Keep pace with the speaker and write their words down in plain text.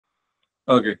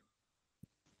Okay,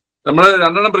 നമ്മൾ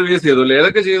രണ്ടെണ്ണം previews ചെയ്തു അല്ലേ?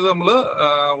 ഏതൊക്കെ ചെയ്തു നമ്മള്?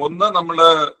 ഒന്ന് നമ്മള്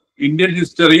ഇന്ത്യൻ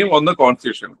ഹിസ്റ്ററിയും ഒന്ന്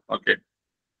കോൺസ്റ്റിറ്റ്യൂഷനും. ഓക്കെ,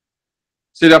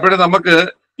 ശരി. അപ്പോഴേ നമുക്ക്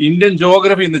ഇന്ത്യൻ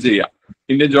ജോഗ്രഫി ഇന്ന് ചെയ്യാം.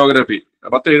 ഇന്ത്യൻ ജോഗ്രഫി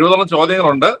 10-70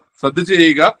 ചോദ്യങ്ങളുണ്ട്, ശ്രദ്ധിച്ച്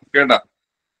ചെയ്യുക കേട്ടാ.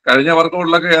 കഴിഞ്ഞ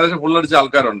വർക്കുകളിലൊക്കെ ഏകദേശം ഫുള്ളടിച്ച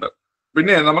ആൾക്കാരുണ്ട്.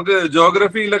 പിന്നെ നമുക്ക്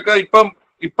ജോഗ്രഫിയിലൊക്കെ ഇപ്പം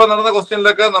നടന്ന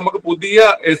ക്വസ്റ്റ്യനിലൊക്കെ നമുക്ക് പുതിയ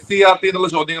SCRT എന്നുള്ള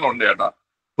ചോദ്യങ്ങളുണ്ട് കേട്ടാ.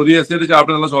 പുതിയ SCRT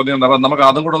ചാപ്റ്റർ എന്നുള്ള ചോദ്യം ഉണ്ട്. അപ്പൊ നമുക്ക്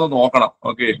അതും കൂടെ ഒന്ന് നോക്കണം.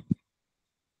 ഓക്കെ,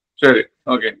 ശരി.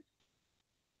 ഓക്കെ,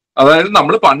 അതായത്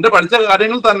നമ്മൾ പണ്ട് പഠിച്ച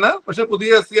കാര്യങ്ങൾ തന്നെ, പക്ഷെ പുതിയ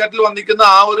SCRT വന്നിരിക്കുന്ന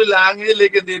ആ ഒരു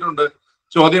ലാംഗ്വേജിലേക്ക് എന്ത് ചെയ്തിട്ടുണ്ട്,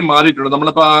 ചോദ്യം മാറിയിട്ടുണ്ട്.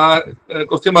 നമ്മളിപ്പോ ആ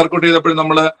ക്വസ്റ്റ്യൻ വർക്ക്ഔട്ട് ചെയ്തപ്പോഴും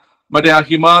നമ്മള് മറ്റേ ആ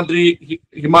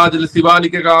ഹിമാചൽ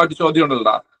ശിവാലിക്കൊക്കെ ആ ഒരു ചോദ്യം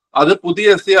ഉണ്ടല്ലോ, അത് പുതിയ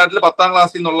SCRT 10ാം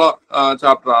ക്ലാസ്സിൽ നിന്നുള്ള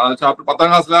ചാപ്റ്റർ 10ാം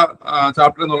ക്ലാസ്സിലെ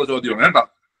ചാപ്റ്റർ എന്നുള്ള ചോദ്യമാണ് കേട്ടോ.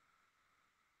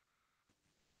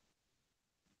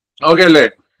 ഓക്കെ അല്ലേ?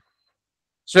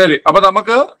 ശരി, അപ്പൊ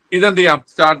നമുക്ക് ഇതെന്ത് ചെയ്യാം,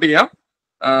 സ്റ്റാർട്ട് ചെയ്യാം.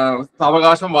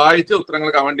 സാവകാശം വായിച്ച് ഉത്തരങ്ങൾ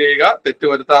കമന്റ് ചെയ്യുക, തെറ്റ്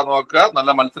വരുത്താൻ നോക്കുക, നല്ല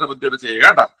മത്സര ബുദ്ധിയോട് ചെയ്യുക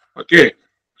കേട്ടോ. ഓക്കെ,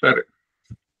 ശരി.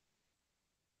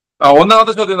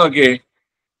 ഒന്നാമത്തെ ചോദ്യം നോക്കിയേ.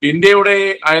 ഇന്ത്യയുടെ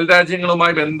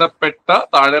അയൽരാജ്യങ്ങളുമായി ബന്ധപ്പെട്ട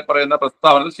താഴെ പറയുന്ന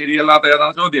പ്രസ്താവന ശരിയല്ലാത്ത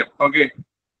ഏതാണ് ചോദ്യം? ഓക്കെ,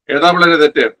 ഏതാ പിള്ളേരെ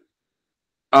തെറ്റ്?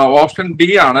 ഓപ്ഷൻ ഡി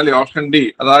ആണ് അല്ലെ? ഓപ്ഷൻ ഡി,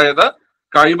 അതായത്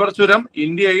ഖൈബർ ചുരം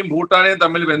ഇന്ത്യയും ഭൂട്ടാനെയും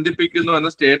തമ്മിൽ ബന്ധിപ്പിക്കുന്നു എന്ന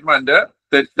സ്റ്റേറ്റ്മെന്റ്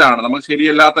തെറ്റാണ്. നമ്മൾ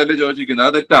ശരിയല്ലാത്തല്ലേ ചോദിച്ചിരിക്കുന്നത്,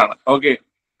 അത് തെറ്റാണ്. ഓക്കെ,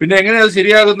 പിന്നെ എങ്ങനെയാ അത്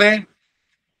ശരിയാകുന്നേ?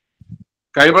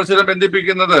 ഖൈബർ ചുരം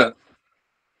ബന്ധിപ്പിക്കുന്നത്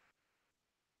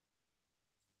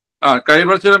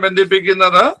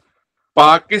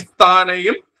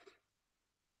പാകിസ്ഥാനെയും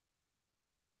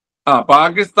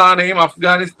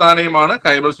അഫ്ഗാനിസ്ഥാനെയുമാണ്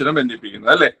ഖൈബർ ചുരം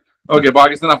ബന്ധിപ്പിക്കുന്നത് അല്ലെ? ഓക്കെ,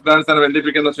 പാകിസ്ഥാൻ അഫ്ഗാനിസ്ഥാനെ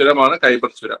ബന്ധിപ്പിക്കുന്ന ചുരമാണ് ഖൈബർ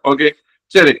ചുരം. ഓക്കെ,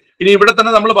 ശരി. ഇനി ഇവിടെ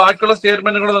തന്നെ നമ്മൾ ബാക്കിയുള്ള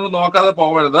സ്റ്റേറ്റ്മെന്റുകൾ നമ്മൾ നോക്കാതെ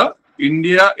പോകരുത്.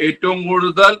 ഇന്ത്യ ഏറ്റവും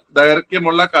കൂടുതൽ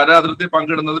ദൈർഘ്യമുള്ള കര അതിർത്തി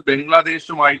പങ്കിടുന്നത്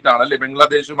ബംഗ്ലാദേശുമായിട്ടാണ് അല്ലെ?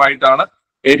 ബംഗ്ലാദേശുമായിട്ടാണ്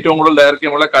ഏറ്റവും കൂടുതൽ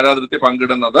ദൈർഘ്യമുള്ള കര അതിർത്തി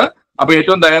പങ്കിടുന്നത്. അപ്പൊ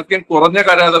ഏറ്റവും ദൈർഘ്യം കുറഞ്ഞ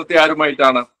കര അതിർത്തി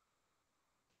ആരുമായിട്ടാണ്?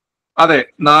 അതെ,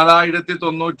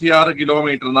 4096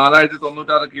 കിലോമീറ്റർ.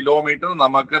 4096 കിലോമീറ്റർ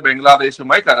നമുക്ക്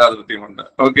ബംഗ്ലാദേശുമായി കരാതിർത്തിയുണ്ട്.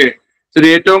 ഓക്കെ, ശരി.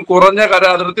 ഏറ്റവും കുറഞ്ഞ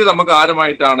കരാതിർത്തി നമുക്ക്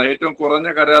ആരുമായിട്ടാണ്? ഏറ്റവും കുറഞ്ഞ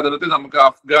കരാതിർത്തി നമുക്ക്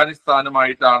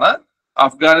അഫ്ഗാനിസ്ഥാനുമായിട്ടാണ്.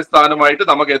 അഫ്ഗാനിസ്ഥാനുമായിട്ട്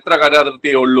നമുക്ക് എത്ര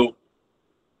കരാതിർത്തിയേ ഉള്ളൂ?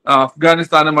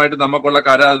 അഫ്ഗാനിസ്ഥാനുമായിട്ട് നമുക്കുള്ള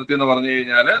കരാതിർത്തി എന്ന് പറഞ്ഞു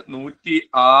കഴിഞ്ഞാല്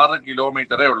 106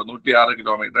 കിലോമീറ്ററേ ഉള്ളൂ. 106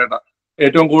 കിലോമീറ്റർ കേട്ടാ.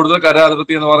 ഏറ്റവും കൂടുതൽ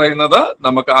കരാതിർത്തി എന്ന് പറയുന്നത്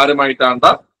നമുക്ക് ആരുമായിട്ടാണ്?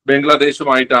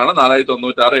 ബംഗ്ലാദേശുമായിട്ടാണ്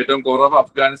 496. ഏറ്റവും കുറവ്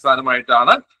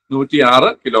അഫ്ഗാനിസ്ഥാനുമായിട്ടാണ് 106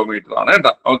 കിലോമീറ്റർ ആണ്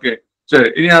കേട്ടോ. ഓക്കെ, ശരി.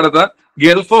 ഇനി അടുത്ത,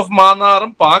 ഗൾഫ് ഓഫ്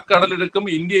മാന്നാറും പാക് കടലിടുക്കും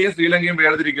ഇന്ത്യയും ശ്രീലങ്കയും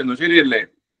വേർതിരിക്കുന്നു. ശരിയല്ലേ?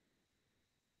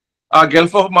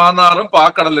 ഗൾഫ് ഓഫ് മാന്നാറും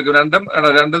പാക് കടലിടുക്കും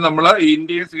രണ്ടും നമ്മൾ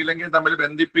ഇന്ത്യയും ശ്രീലങ്കയും തമ്മിൽ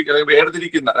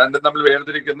രണ്ടും തമ്മിൽ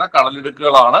വേർതിരിക്കുന്ന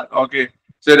കടലിടുക്കുകളാണ്. ഓക്കെ,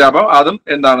 ശരി. അപ്പൊ അതും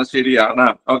എന്താണ്, ശരിയാണ്.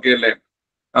 ഓക്കെ അല്ലേ?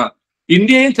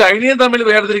 ഇന്ത്യയും ചൈനയും തമ്മിൽ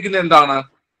വേർതിരിക്കുന്നത് എന്താണ്?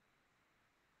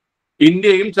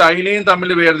 ഇന്ത്യയും ചൈനയും തമ്മിൽ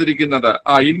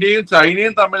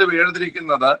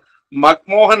വേർതിരിക്കുന്നത്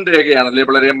മക്മോഹൻ രേഖയാണ് അല്ലെ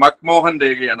പിള്ളേരെ? മക്മോഹൻ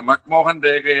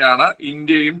രേഖയാണ്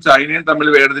ഇന്ത്യയും ചൈനയും തമ്മിൽ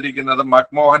വേർതിരിക്കുന്നത്.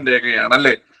 മക്മോഹൻ രേഖയാണ്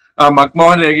അല്ലെ?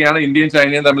 മക്മോഹൻ രേഖയാണ് ഇന്ത്യയും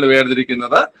ചൈനയും തമ്മിൽ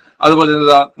വേർതിരിക്കുന്നത്. അതുപോലെ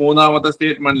മൂന്നാമത്തെ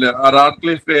സ്റ്റേറ്റ്മെന്റിൽ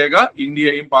റാഡ്ക്ലിഫ് രേഖ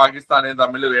ഇന്ത്യയും പാകിസ്ഥാനെയും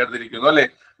തമ്മിൽ വേർതിരിക്കുന്നു അല്ലെ?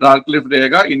 റാഡ്ക്ലിഫ്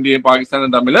രേഖ ഇന്ത്യയും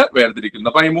പാകിസ്ഥാനും തമ്മിൽ വേർതിരിക്കുന്നു.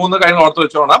 അപ്പൊ ഈ 3 കാര്യങ്ങൾ ഓർത്ത്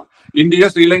വെച്ചോണം. ഇന്ത്യയും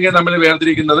ശ്രീലങ്കയും തമ്മിൽ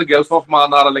വേർതിരിക്കുന്നത് ഗൾഫ് ഓഫ്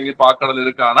മാന്നാർ അല്ലെങ്കിൽ പാക്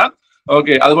കടലിടുക്കാണ്.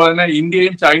 ഓക്കെ, അതുപോലെ തന്നെ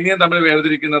ഇന്ത്യയും ചൈനയും തമ്മിൽ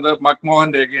വേർതിരിക്കുന്നത് മക്മോഹൻ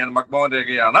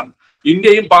രേഖയാണ്.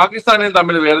 ഇന്ത്യയും പാകിസ്ഥാനെയും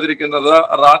തമ്മിൽ വേർതിരിക്കുന്നത്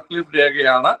റാഡ്ക്ലിഫ്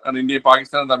രേഖയാണ്. ഇന്ത്യയും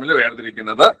പാകിസ്ഥാനും തമ്മിൽ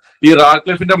വേർതിരിക്കുന്നത്. ഈ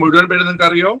റാഡ്ക്ലിഫിന്റെ മുഴുവൻ പേര് നിങ്ങൾക്ക്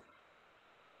അറിയോ?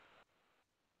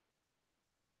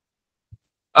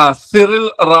 സിറിൽ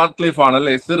റാഡ്ക്ലിഫ് ആണ്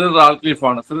അല്ലെ? സിറിൽ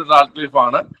റാഡ്ക്ലിഫ്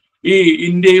ആണ്. ഈ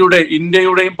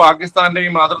ഇന്ത്യയുടെയും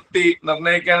പാകിസ്ഥാന്റെയും അതിർത്തി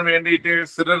നിർണ്ണയിക്കാൻ വേണ്ടിയിട്ട്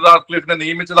സിറിൽ റാഡ്ക്ലിഫിനെ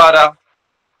നിയമിച്ചത് ആരാ?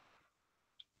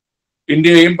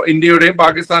 ഇന്ത്യയുടെയും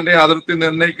പാകിസ്ഥാന്റെയും അതിർത്തി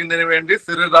നിർണ്ണയിക്കുന്നതിന് വേണ്ടി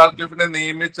സിറിൽ റാഡ്ക്ലിഫിനെ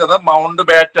നിയമിച്ചത് മൗണ്ട്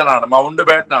ബാറ്റൻ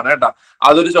ആണ് കേട്ടാ.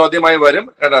 അതൊരു ചോദ്യമായി വരും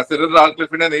കേട്ടാ. സിറിൽ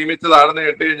റാഡ്ക്ലിഫിനെ നിയമിച്ചത് ആരെന്ന്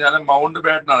കേട്ട് കഴിഞ്ഞാൽ മൗണ്ട്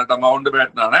ബാറ്റൻ ആണ് കേട്ടോ. മൗണ്ട്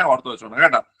ബാറ്റൻ ആണ്, ഓർത്ത് വെച്ചോണം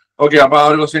കേട്ടാ. ഓക്കെ, അപ്പൊ ആ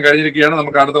ഒരു ക്വസ്റ്റ്യൻ കഴിഞ്ഞിരിക്കുകയാണ്.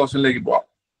 നമുക്ക് അടുത്ത ക്വസ്റ്റ്യനിലേക്ക് പോവാം.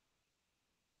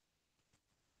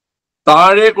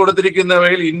 താഴെ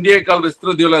കൊടുത്തിരിക്കുന്നവയിൽ ഇന്ത്യയേക്കാൾ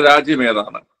വിസ്തൃതിയുള്ള രാജ്യം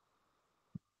ഏതാണ്?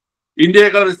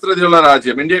 ഇന്ത്യയേക്കാൾ വിസ്തൃതിയുള്ള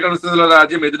രാജ്യം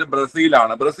ഇതിന്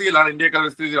ബ്രസീലാണ്. ഇന്ത്യയേക്കാൾ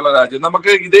വിസ്തൃതിയുള്ള രാജ്യം.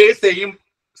 നമുക്ക് ഇതേ സെയിം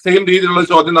രീതിയിലുള്ള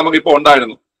ചോദ്യം നമുക്കിപ്പോ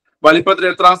ഉണ്ടായിരുന്നു. വലിപ്പത്തിൽ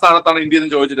എത്രാം സ്ഥാനത്താണ് ഇന്ത്യ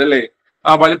എന്ന് ചോദിച്ചിട്ടല്ലേ?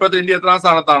 വലിപ്പത്തിൽ ഇന്ത്യ എത്രാം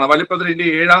സ്ഥാനത്താണ്? വലിപ്പത്തിൽ ഇന്ത്യ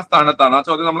 7ാം സ്ഥാനത്താണ്. ആ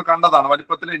ചോദ്യം നമ്മൾ കണ്ടതാണ്.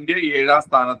 വലിപ്പത്തിൽ ഇന്ത്യ 7ാം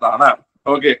സ്ഥാനത്താണ്.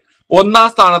 ഓക്കെ, ഒന്നാം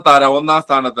സ്ഥാനത്ത് ആരാ? ഒന്നാം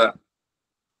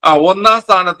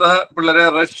സ്ഥാനത്ത് പിള്ളേരെ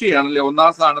റഷ്യയാണല്ലേ?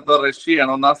 ഒന്നാം സ്ഥാനത്ത്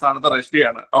റഷ്യയാണ്.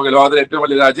 ഓക്കെ, ലോകത്തിലെ ഏറ്റവും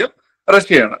വലിയ രാജ്യം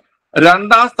റഷ്യയാണ്.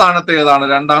 രണ്ടാം സ്ഥാനത്ത് ഏതാണ്?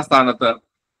 രണ്ടാം സ്ഥാനത്ത്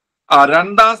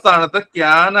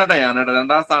കാനഡയാണ്.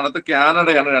 രണ്ടാം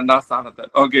സ്ഥാനത്ത്.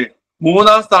 ഓക്കെ,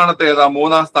 മൂന്നാം സ്ഥാനത്ത് ഏതാ?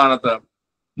 മൂന്നാം സ്ഥാനത്ത്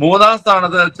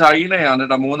ചൈനയാണ്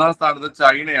കേട്ടോ. മൂന്നാം സ്ഥാനത്ത്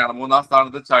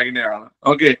ചൈനയാണ്.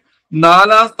 ഓക്കെ.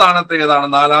 നാലാം സ്ഥാനത്ത് ഏതാണ്?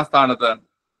 നാലാം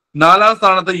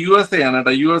സ്ഥാനത്ത് USA ആണ്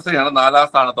കേട്ടോ. USA ആണ് നാലാം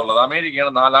സ്ഥാനത്തുള്ളത്.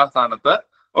 അമേരിക്കയാണ് നാലാം സ്ഥാനത്ത്.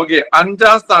 ഓക്കെ.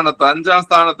 അഞ്ചാം സ്ഥാനത്ത്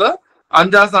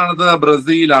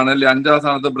ബ്രസീലാണ് അല്ലെ? അഞ്ചാം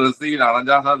സ്ഥാനത്ത്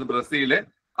ബ്രസീല്.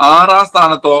 ആറാം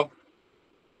സ്ഥാനത്തോ?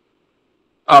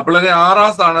 പിള്ളേരെ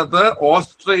ആറാം സ്ഥാനത്ത്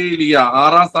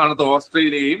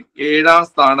ഓസ്ട്രേലിയയും ഏഴാം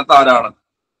സ്ഥാനത്ത് ആരാണ്?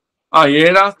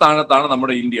 ഏഴാം സ്ഥാനത്താണ്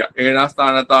നമ്മുടെ ഇന്ത്യ.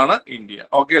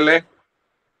 ഓക്കെ അല്ലേ?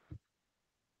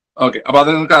 ഓക്കെ. അപ്പൊ അത്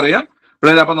നിങ്ങൾക്ക് അറിയാം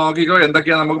പിള്ളേരെ. അപ്പൊ നോക്കിക്കോ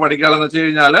എന്തൊക്കെയാണ് നമുക്ക് പഠിക്കാമെന്ന് വെച്ച്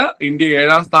കഴിഞ്ഞാല് ഇന്ത്യ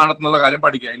ഏഴാം സ്ഥാനത്തുള്ള കാര്യം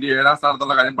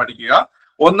പഠിക്കുക.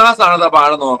 ഒന്നാം സ്ഥാനത്ത് അപ്പൊ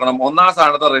ആള് നോക്കണം. ഒന്നാം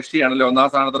സ്ഥാനത്ത് റഷ്യയാണ്.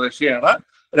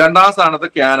 രണ്ടാം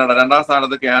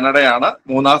സ്ഥാനത്ത് കാനഡയാണ്.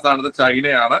 മൂന്നാം സ്ഥാനത്ത്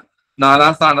ചൈനയാണ്.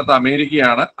 നാലാം സ്ഥാനത്ത്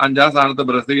അമേരിക്കയാണ്. അഞ്ചാം സ്ഥാനത്ത്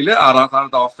ബ്രസീല്. ആറാം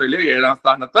സ്ഥാനത്ത് ഓസ്ട്രേലിയ. ഏഴാം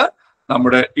സ്ഥാനത്ത്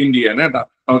നമ്മുടെ ഇന്ത്യയാണ് കേട്ടോ.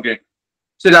 ഓക്കെ.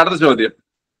 ശരി, അടുത്ത ചോദ്യം.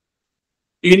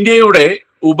 ഇന്ത്യയുടെ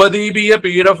ഉപദ്വീപീയ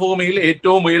പീഠഭൂമിയിൽ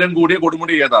ഏറ്റവും ഉയരം കൂടിയ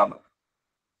കൊടുമുടി ഏതാണ്?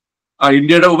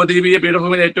 ഇന്ത്യയുടെ ഉപദ്വീപീയ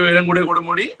പീഠഭൂമിയിൽ ഏറ്റവും ഉയരം കൂടിയ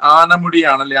കൊടുമുടി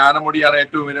ആനമുടിയാണല്ലേ? ആനമുടിയാണ്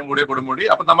ഏറ്റവും ഉയരം കൂടിയ കൊടുമുടി.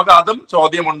 അപ്പൊ നമുക്ക് അതും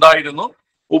ചോദ്യം ഉണ്ടായിരുന്നു.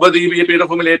 ഉപദ്വീപീയ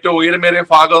പീഠഭൂമിയിൽ ഏറ്റവും ഉയരമേറിയ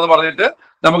ഭാഗം എന്ന് പറഞ്ഞിട്ട്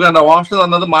നമുക്ക് എന്താ ഓപ്ഷൻ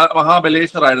തന്നത്?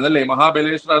 മഹാബലേശ്വർ ആയിരുന്നു അല്ലേ?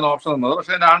 മഹാബലേശ്വർ ആയിരുന്നു ഓപ്ഷൻ തന്നത്.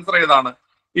 പക്ഷെ അതിന്റെ ആൻസർ ഏതാണ്?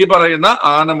 ഈ പറയുന്ന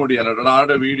ആനമുടിയാണ് കേട്ടോ.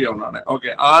 ആരുടെ വീഡിയോ ഒന്നാണ്. ഓക്കെ.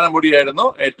 ആനമുടിയായിരുന്നു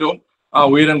ഏറ്റവും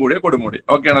ഉയരം കൂടിയ കൊടുമുടി.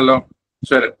 ഓക്കെ ആണല്ലോ?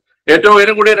 ശരി. ഏറ്റവും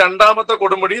ഉയരം കൂടിയ രണ്ടാമത്തെ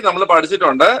കൊടുമുടി നമ്മൾ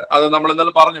പഠിച്ചിട്ടുണ്ട്. അത് നമ്മൾ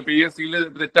ഇന്നലെ പറഞ്ഞു. PSCയിൽ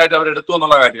തെറ്റായിട്ട് അവർ എടുത്തു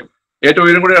എന്നുള്ള കാര്യം. ഏറ്റവും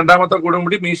ഉയരം കൂടിയ രണ്ടാമത്തെ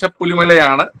കൊടുമുടി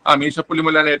മീശപ്പുലിമലയാണ്.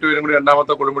 മീശപ്പുലിമലയാണ് ഏറ്റവും ഉയരം കൂടിയ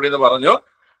രണ്ടാമത്തെ കൊടുമുടി എന്ന് പറഞ്ഞു.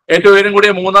 ഏറ്റവും ഉയരം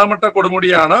കൂടിയ മൂന്നാമത്തെ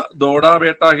കൊടുമുടിയാണ്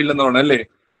ദോഡാബേട്ട ഹിൽ എന്ന് പറയുന്നത് അല്ലേ?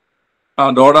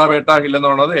 ദോഡാബേട്ട ഹിൽ എന്ന്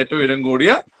പറയുന്നത് ഏറ്റവും ഉയരം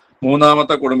കൂടിയ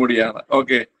മൂന്നാമത്തെ കൊടുമുടിയാണ്.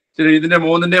 ഓക്കെ. ശരി. ഇതിന്റെ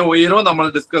മൂന്നിന്റെ ഉയരവും നമ്മൾ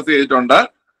ഡിസ്കസ് ചെയ്തിട്ടുണ്ട്.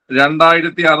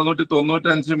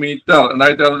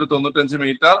 2695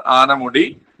 മീറ്റർ ആനമുടി,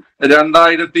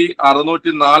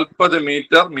 2640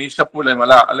 മീറ്റർ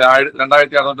മീശപ്പുലിമല അല്ലെ?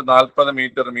 2640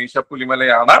 മീറ്റർ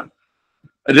മീശപ്പുലിമലയാണ്.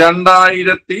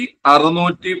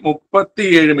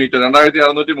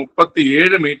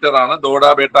 2637 മീറ്റർ ആണ്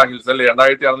ദോഡാബേട്ട ഹിൽസ് അല്ലെ?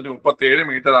 2637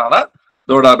 മീറ്റർ ആണ്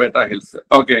ദോഡാബേട്ട ഹിൽസ്.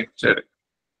 ഓക്കെ. ശരി.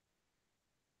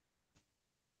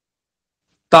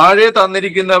 താഴെ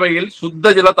തന്നിരിക്കുന്നവയിൽ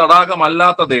ശുദ്ധജല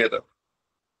തടാകമല്ലാത്തത് ഏത്?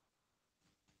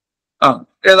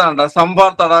 ഏതാണ്ട്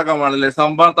സംഭാർ തടാകമാണല്ലേ?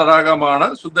 സംഭാർ തടാകമാണ്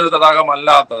ശുദ്ധജല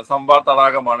തടാകമല്ലാത്തത്. സംഭാർ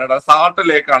തടാകമാണ്. സാൾട്ട്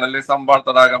ലേക്കാണല്ലേ സംഭാർ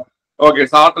തടാകം? ഓക്കെ.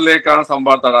 സാൾട്ട് ലേക്കാണ്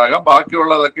സംഭാർ തടാകം.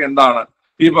 ബാക്കിയുള്ളതൊക്കെ എന്താണ്?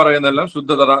 ഈ പറയുന്നതെല്ലാം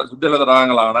ശുദ്ധജല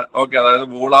തടാകങ്ങളാണ്. ഓക്കെ. അതായത്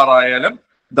വൂളാറായാലും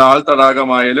ദാൽ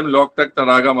തടാകമായാലും ലോക്തക്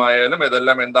തടാകമായാലും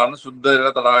ഇതെല്ലാം എന്താണ്? ശുദ്ധജല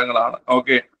തടാകങ്ങളാണ്.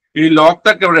 ഓക്കെ. ഈ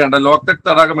ലോക്തക് എവിടെയാണ്? ലോക്തക്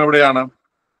തടാകം എവിടെയാണ്?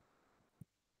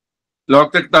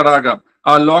 ലോക്തക് തടാകം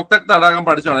ലോക്തക് തടാകം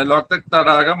പഠിച്ചാണ്. ലോക്തക്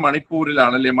തടാകം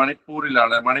മണിപ്പൂരിലാണ് അല്ലെ?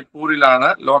 മണിപ്പൂരിലാണ്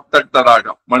ലോക്തക്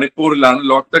തടാകം.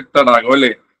 ലോക്തക് തടാകം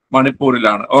അല്ലെ?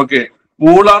 മണിപ്പൂരിലാണ്. ഓക്കെ.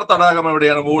 വൂളാർ തടാകം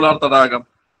എവിടെയാണ്? വൂളാർ തടാകം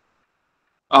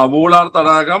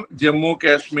ജമ്മു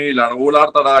കാശ്മീരിലാണ്.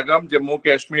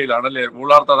 അല്ലെ?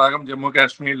 വൂളാർ തടാകം ജമ്മു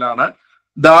കാശ്മീരിലാണ്.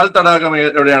 ദാൽ തടാകം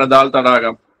എവിടെയാണ്? ദാൽ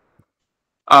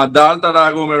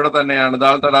തടാകവും എവിടെ തന്നെയാണ്?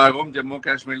 ദാൽ തടാകവും ജമ്മു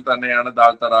കാശ്മീരിൽ തന്നെയാണ്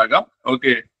ദാൽ തടാകം.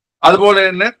 ഓക്കെ. അതുപോലെ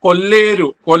തന്നെ കൊല്ലേരു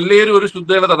ഒരു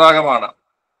ശുദ്ധജല തടാകമാണ്.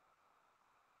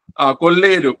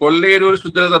 കൊല്ലേരു ഒരു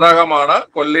ശുദ്ധജല തടാകമാണ്.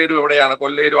 കൊല്ലേരു എവിടെയാണ്?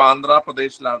 കൊല്ലേരു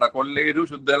ആന്ധ്രാപ്രദേശിലാണ്. കൊല്ലേരു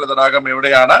ശുദ്ധജല തടാകം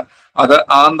എവിടെയാണ്? അത്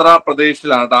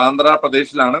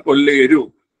ആന്ധ്രാപ്രദേശിലാണ് കൊല്ലേരു.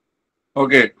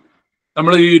 ഓക്കെ.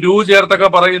 നമ്മൾ ഈ രു ചേർത്തൊക്കെ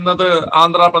പറയുന്നത്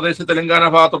ആന്ധ്രാപ്രദേശ് തെലങ്കാന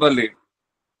ഭാഗത്തോട്ടല്ലേ?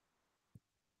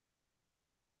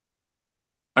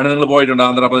 ആണ് നിങ്ങൾ പോയിട്ടുണ്ട്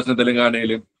ആന്ധ്രാപ്രദേശിലും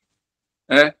തെലങ്കാനയിലും?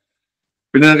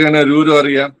 പിന്നെ നിങ്ങൾക്ക് എങ്ങനെ രൂരു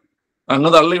അറിയാം? അങ്ങ്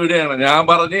തള്ളി വിടുകയാണ്.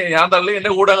 ഞാൻ തള്ളി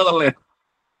എന്റെ കൂടെ അങ്ങ് തള്ളേ.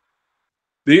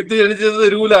 ദീപ്തി ജനിച്ചത്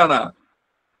രൂലാണ്.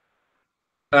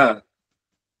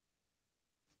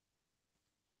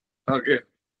 ഓക്കെ.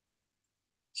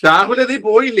 ഷാഹുല നീ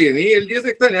പോയില്ലേ? നീ LGS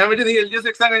എക്സാം ഞാൻ വേണ്ടി നീ LGS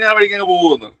എക്സാം കഴിഞ്ഞാൽ വഴിക്ക് അങ്ങ്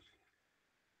പോകുന്നു.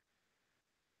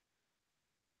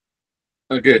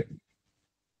 ഓക്കെ.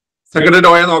 സെക്രട്ടറി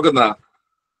പോയാൽ നോക്കുന്ന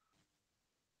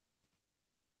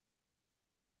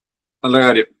നല്ല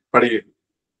കാര്യം. പഠിക്കും.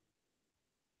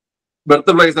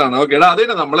 ബർത്ത് പ്ലേസ് ആണ്. ഓക്കെ. അതേ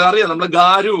നമ്മളെ അറിയാം. നമ്മൾ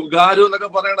ഗാരു എന്നൊക്കെ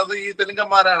പറയണത് ഈ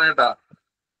തെലുങ്കന്മാരാണ് കേട്ടാ.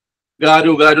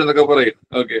 ഗാരു എന്നൊക്കെ പറയും.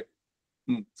 ഓക്കെ.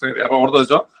 ശരി. അപ്പൊ ഓർത്ത്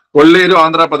വെച്ചോ. കൊല്ലേരു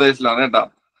ആന്ധ്രാപ്രദേശിലാണ് കേട്ടാ.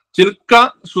 ചിൽക്ക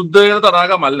ശുദ്ധജല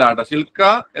തടാകമല്ല കേട്ടോ. ചിൽക്ക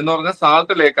എന്ന് പറഞ്ഞ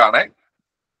സാൾട്ട് ലേക്കാണ്.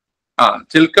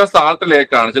 ചിൽക്ക സാൾട്ട്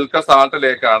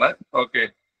ലേക്കാണ്. ഓക്കെ.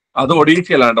 അത്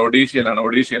ഒഡീഷയിലാണ്.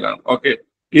 ഓക്കെ.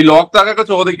 ഈ ലോക്തക് ഒക്കെ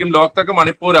ചോദിക്കും. ലോക്തക്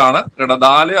മണിപ്പൂരാണ് കേട്ടോ.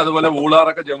 ദാല് അതുപോലെ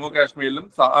വൂളാറൊക്കെ ജമ്മു കാശ്മീരിലും.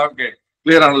 ഓക്കെ.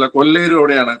 ക്ലിയർ ആണല്ലോ? കൊല്ലേരു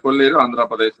എവിടെയാണ്? കൊല്ലേരു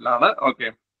ആന്ധ്രാപ്രദേശിലാണ്. ഓക്കെ.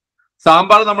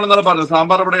 സാമ്പാർ നമ്മൾ ഇന്നലെ പറഞ്ഞു.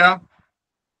 സാമ്പാർ എവിടെയാ?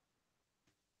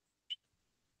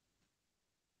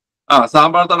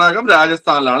 സാമ്പാർ തടാകം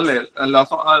രാജസ്ഥാനിലാണ് അല്ലെ.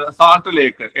 സാൾട്ട്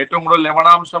ലേക്ക്, ഏറ്റവും കൂടുതൽ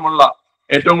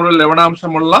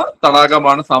ലവണാംശമുള്ള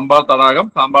തടാകമാണ് സാമ്പാർ തടാകം.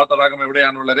 സാമ്പാർ തടാകം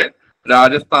എവിടെയാണുള്ളത്?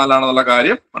 രാജസ്ഥാനിലാണെന്നുള്ള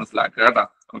കാര്യം മനസ്സിലാക്കുക കേട്ടോ.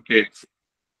 ഓക്കെ.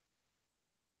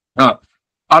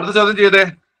 അടുത്ത ചോദ്യം ചെയ്തേ.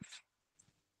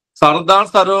 സർദാർ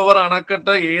സരോവർ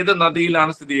അണക്കെട്ട് ഏത്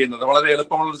നദിയിലാണ് സ്ഥിതി ചെയ്യുന്നത്? വളരെ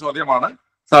എളുപ്പമുള്ള ചോദ്യമാണ്.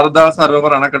 സർദാർ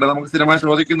സരോവർ അണക്കെട്ട് നമുക്ക് സ്ഥിരമായി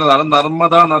ചോദിക്കുന്നതാണ്.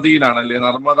 നർമ്മദ നദിയിലാണ് അല്ലേ?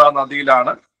 നർമ്മദ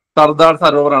നദിയിലാണ് സർദാർ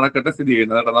സരോവർ അണക്കെട്ട് സ്ഥിതി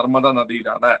ചെയ്യുന്നത് കേട്ടോ. നർമ്മദ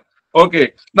നദിയിലാണ്. ഓക്കെ.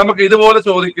 നമുക്ക് ഇതുപോലെ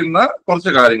ചോദിക്കുന്ന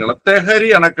കുറച്ച് കാര്യങ്ങൾ. തെഹരി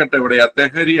അണക്കെട്ട് എവിടെയാ?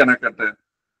 തെഹരി അണക്കെട്ട്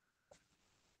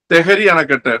തെഹരി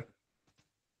അണക്കെട്ട്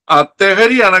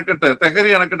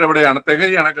എവിടെയാണ്?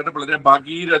 തെഹരി അണക്കെട്ട് വളരെ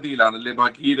ഭഗീരഥിയിലാണ് അല്ലെ?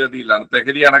 ഭഗീരഥിയിലാണ്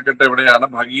തെഹരി അണക്കെട്ട്. എവിടെയാണ്?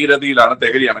 ഭഗീരഥിയിലാണ്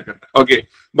തെഹരി അണക്കെട്ട്. ഓക്കെ,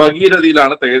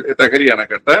 ഭഗീരഥിയിലാണ് തെഹരി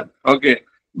അണക്കെട്ട്. ഓക്കെ.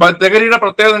 തെഹരിയുടെ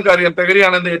പ്രത്യേകത നിങ്ങൾക്ക് അറിയാം.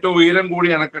 തെഹരിയാണ് ഏറ്റവും ഉയരം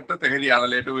കൂടിയ അണക്കെട്ട്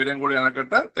തെഹരിയാണല്ലേ? ഏറ്റവും ഉയരം കൂടിയ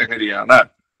അണക്കെട്ട് തെഹരിയാണ്.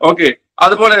 ഓക്കെ.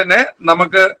 അതുപോലെ തന്നെ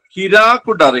നമുക്ക്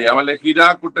ഹിരാക്കുട്ട് അറിയാം അല്ലെ?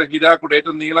 ഹിരാക്കുട്ട്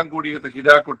ഏറ്റവും നീളം കൂടിയത്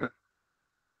ഹിരാക്കുട്ട്.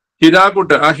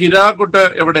 ഹിരാക്കുട്ട്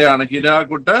എവിടെയാണ്?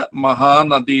 ഹിരാക്കുട്ട്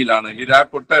മഹാനദിയിലാണ്.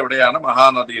 ഹിരാക്കുട്ട് എവിടെയാണ്?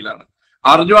 മഹാനദിയിലാണ്.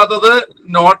 അറിഞ്ഞാത്തത്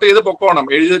നോട്ട് ചെയ്ത് പൊക്കോണം,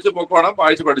 എഴുതി വെച്ച് പൊക്കോണം,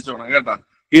 വായിച്ച് പഠിച്ചോണം കേട്ടോ.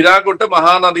 ഹിരാക്കുട്ട്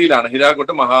മഹാനദിയിലാണ്.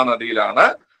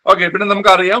 ഓക്കെ. പിന്നെ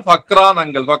നമുക്കറിയാം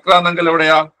ഫക്രാനങ്കൽ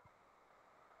എവിടെയാ?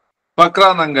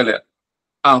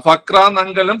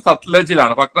 ഫക്രാനങ്കലും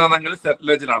സത്ലജിലാണ്.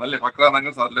 അല്ലെ?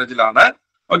 ഫക്രാനങ്കൽ സത്ലജിലാണ്.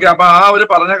 ഓക്കെ. അപ്പൊ ആ ഒരു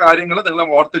പറഞ്ഞ കാര്യങ്ങൾ നിങ്ങൾ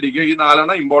ഓർത്തിരിക്കുക. ഈ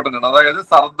 4 ഇമ്പോർട്ടന്റ് ആണ്. അതായത്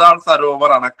സർദാർ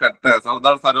സരോവർ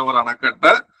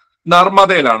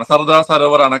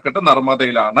അണക്കെട്ട്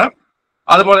നർമ്മദയിലാണ്.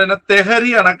 അതുപോലെ തന്നെ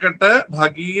തെഹരി അണക്കെട്ട്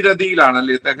ഭഗീരഥിയിലാണ്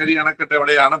അല്ലേ? തെഹരി അണക്കെട്ട്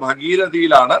എവിടെയാണ്?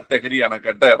 ഭഗീരഥിയിലാണ് തെഹരി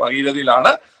അണക്കെട്ട്.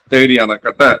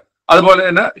 അതുപോലെ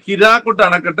തന്നെ ഹിരാക്കുട്ട്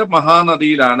അണക്കെട്ട്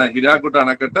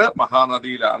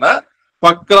മഹാനദിയിലാണ്.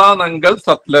 ഫക്രാനങ്കൽ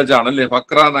സത്ലജ് ആണ് അല്ലെ?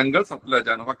 ഫക്രാനങ്കൽ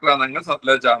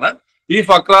സത്ലജാണ്. ഈ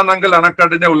ഫക്രാനങ്കൽ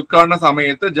അണക്കെട്ടിന്റെ ഉദ്ഘാടന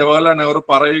സമയത്ത് ജവഹർലാൽ നെഹ്റു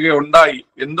പറയുകയുണ്ടായി.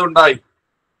 എന്തുണ്ടായി?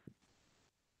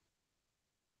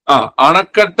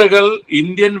 അണക്കെട്ടുകൾ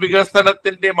ഇന്ത്യൻ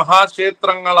വികസനത്തിന്റെ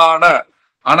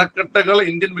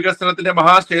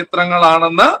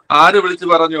മഹാക്ഷേത്രങ്ങളാണെന്ന് ആര് വിളിച്ചു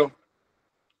പറഞ്ഞു?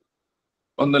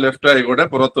 ഒന്ന് ലെഫ്റ്റ് ആയിക്കോട്ടെ,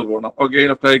 പുറത്തു പോകണം. ഓക്കെ,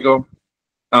 ലെഫ്റ്റ് ആയിക്കോ.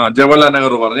 ജവഹർലാൽ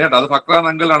നെഹ്റു പറഞ്ഞു കേട്ടോ. അത്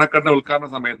ഫക്രാനങ്കൽ അണക്കെട്ടിന്റെ ഉദ്ഘാടന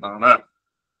സമയത്താണ്.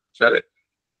 ശരി.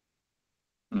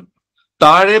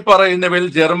 താഴെ പറയുന്നവയിൽ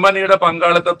ജർമ്മനിയുടെ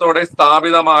പങ്കാളിത്തത്തോടെ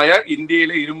സ്ഥാപിതമായ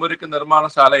ഇന്ത്യയിലെ ഇരുമ്പുരുക്ക്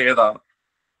നിർമ്മാണശാല ഏതാണ്?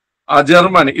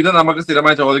 ജർമ്മനി. ഇത് നമുക്ക്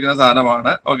സ്ഥിരമായി ചോദിക്കുന്ന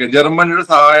സാധനമാണ്. ഓക്കെ. ജർമ്മനിയുടെ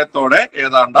സഹായത്തോടെ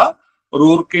ഏതാണ്ട്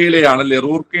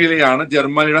റൂർക്കയിലെയാണ്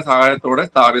ജർമ്മനിയുടെ സഹായത്തോടെ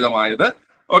സ്ഥാപിതമായത്.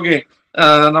 ഓക്കെ.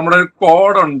 നമ്മുടെ ഒരു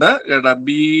കോഡുണ്ട് കേട്ടാ.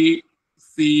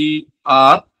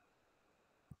 BCR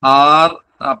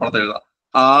അപ്പുറത്ത് എഴുതാം.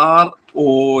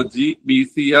 ROG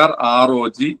BCR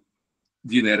ROG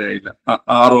നേരെ ആയില്ല.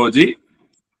 ROG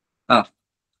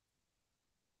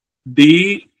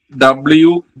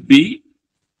DWB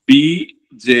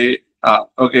BJR.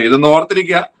 ഓക്കെ. ഇതൊന്ന്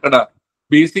ഓർത്തിരിക്കുക കേട്ടാ.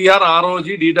 BCR ROG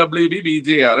DWB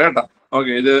BJR കേട്ടാ.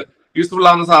 ഓക്കെ. ഇത് യൂസ്ഫുൾ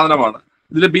ആവുന്ന സാധനമാണ്.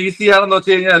 ഇതിൽ BCR എന്ന്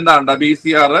വെച്ച് കഴിഞ്ഞാൽ എന്താണ്ടാ?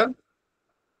 BCR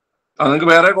നിങ്ങൾക്ക്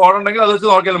വേറെ കോഡ് ഉണ്ടെങ്കിൽ അത് വെച്ച്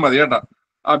നോക്കിയാലും മതി കേട്ടാ.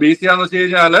 BCR എന്ന് വെച്ച്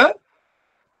കഴിഞ്ഞാല്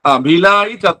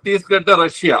ഭിലായ് ഛത്തീസ്ഗഡ്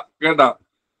റഷ്യ കേട്ടാ.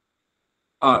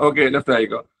 ഓക്കെ, ലെഫ്റ്റ്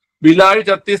ആയിക്കോ. ഭിലായ്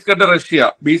ഛത്തീസ്ഗഡ് റഷ്യ.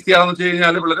 BCR എന്ന് വെച്ച്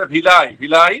കഴിഞ്ഞാൽ വളരെ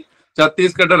ഭിലായ്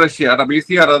ഛത്തീസ്ഗഡ് റഷ്യ കേട്ടോ.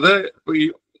 BCR അത്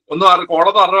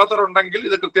കോടൊന്നും അറിയാത്തവരുണ്ടെങ്കിൽ,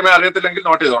 ഇത് കൃത്യമായി അറിയത്തില്ലെങ്കിൽ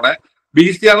നോട്ട് ചെയ്തോണേ.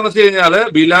 BCR എന്ന് വെച്ച് കഴിഞ്ഞാല്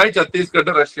ഭിലായ്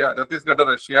ഛത്തീസ്ഗഡ് റഷ്യ.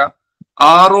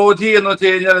 ROG എന്ന് വെച്ച്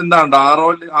കഴിഞ്ഞാൽ എന്താണ്?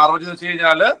 ROG എന്ന് വെച്ച്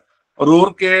കഴിഞ്ഞാല്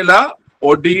റൂർക്കേല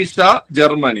ഒഡീഷ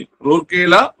ജർമ്മനി. ROG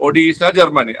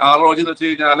എന്ന് വെച്ച്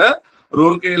കഴിഞ്ഞാല്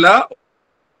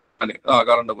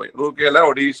കറണ്ട് പോയി. റൂർക്കേല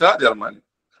ഒഡീഷ ജർമ്മനി.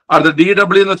 അടുത്ത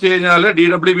DWB എന്ന് വെച്ച്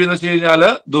കഴിഞ്ഞാല്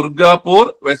Durgapur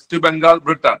west Bengal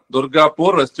Britain.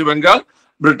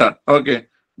 Okay.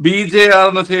 BJR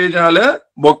എന്ന് വെച്ച് കഴിഞ്ഞാല്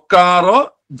ബൊക്കാറോ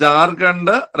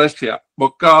ജാർഖണ്ഡ്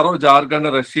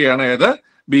റഷ്യയാണ്. ഏത്?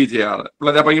 BJR.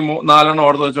 അപ്പൊ ഈ 4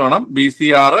 ഓർത്ത് വെച്ച് വേണം.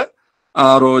 BCR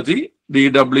ROG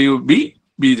DWB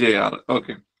BJR.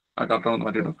 Okay. Correct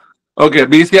മാറ്റിയിടും. Okay.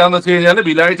 BCR എന്ന് വെച്ച് കഴിഞ്ഞാൽ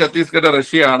ഭിലായ് ഛത്തീസ്ഗഡ്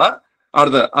റഷ്യയാണ്.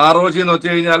 അടുത്ത് ROG എന്ന് വെച്ച്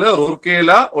കഴിഞ്ഞാൽ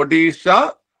റൂർക്കേല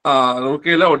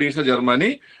ഒഡീഷ ജർമ്മനി.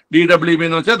 DWB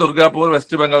എന്ന് വെച്ചാൽ Durgapur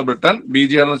west Bengal Britain.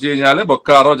 BJR എന്ന് വെച്ച് കഴിഞ്ഞാൽ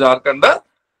ബൊക്കാറോ ജാർഖണ്ഡ്,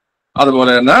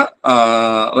 അതുപോലെ തന്നെ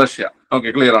റഷ്യ. ഓക്കെ,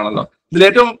 ക്ലിയർ ആണല്ലോ. ഇതിൽ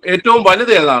ഏറ്റവും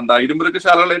വലുത് ഏതാണ്ടാ? ഇരുമ്പുരുക്ക്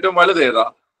ശാലകളിൽ ഏറ്റവും വലുത് ഏതാ?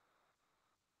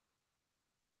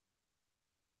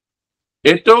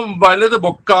 ഏറ്റവും വലുത്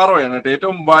ബൊക്കാറോയാണ് കേട്ടോ.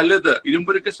 ഏറ്റവും വലുത്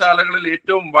ഇരുമ്പുരുക്ക് ശാലകളിൽ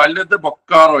ഏറ്റവും വലുത്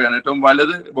ബൊക്കാറോയാണ്.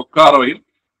 ബൊക്കാറോയും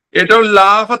ഏറ്റവും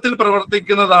ലാഭത്തിൽ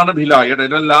പ്രവർത്തിക്കുന്നതാണ് ഭിലായ് കേട്ടോ.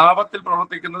 ഏറ്റവും ലാഭത്തിൽ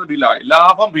പ്രവർത്തിക്കുന്നത്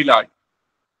ലാഭം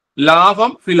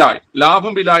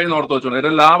ഭിലായ് എന്ന് ഓർത്ത് വെച്ചോളൂ.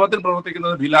 ഏറ്റവും ലാഭത്തിൽ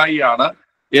പ്രവർത്തിക്കുന്നത് ഭിലായി ആണ്.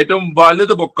 ഏറ്റവും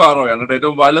വലുത് ബൊക്കാറോയാണ് കേട്ടോ.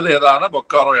 ഏറ്റവും വലുത് ഏതാണ്?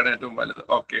 ബൊക്കാറോയാണ് ഏറ്റവും വലുത്.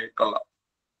 ഓക്കെ, കൊള്ളാം.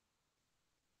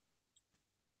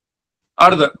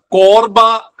 അടുത്ത്, കോർബ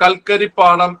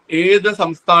കൽക്കരിപ്പാടം ഏത്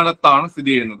സംസ്ഥാനത്താണ്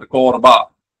സ്ഥിതി ചെയ്യുന്നത്? കോർബ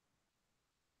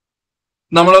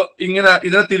നമ്മൾ ഇങ്ങനെ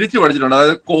ഇതിനെ തിരിച്ചു പഠിച്ചിട്ടുണ്ട്.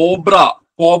 അതായത് കോബ്ര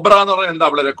എന്ന് പറഞ്ഞാൽ എന്താ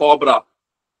പിള്ളേരെ? കോബ്ര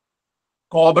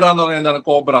എന്ന് പറഞ്ഞാൽ എന്താണ്?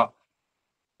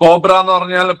 കോബ്ര എന്ന്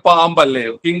പറഞ്ഞാൽ പാമ്പല്ലേ?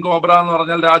 കിങ് കോബ്ര എന്ന്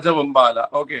പറഞ്ഞാൽ രാജവെമ്പാല.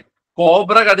 ഓക്കെ,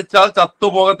 കോബ്ര കടിച്ചാൽ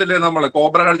ചത്തുപോകത്തില്ലേ?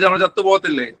 കോബ്ര കടിച്ചാൽ നമ്മൾ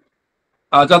ചത്തുപോകത്തില്ലേ?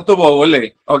 ചത്തുപോകും അല്ലേ?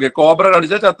 ഓക്കെ, കോബ്ര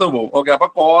കടിച്ചാൽ ചത്തുപോകും. ഓക്കെ, അപ്പൊ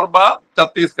കോർബ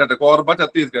ഛത്തീസ്ഗഡ് കേട്ടോ.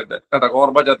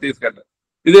 കോർബ ഛത്തീസ്ഗഡ്.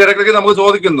 ഇത് ഇടയ്ക്കിടയ്ക്ക് നമുക്ക്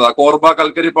ചോദിക്കുന്നതാ. കോർബ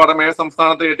കൽക്കരിപ്പാടം ഏത്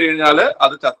സംസ്ഥാനത്ത് കേട്ട് കഴിഞ്ഞാല്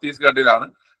അത് ഛത്തീസ്ഗഡിലാണ്.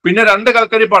 പിന്നെ 2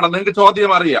 കൽക്കരിപ്പാടം നിങ്ങൾക്ക്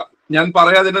ചോദ്യം അറിയാം. ഞാൻ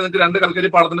പറയാതെ നിങ്ങൾക്ക് 2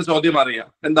 കൽക്കരിപ്പാടത്തിന്റെ ചോദ്യം അറിയാം.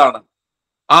 എന്താണ്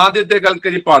ആദ്യത്തെ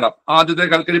കൽക്കരിപ്പാടം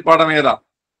ഏതാ?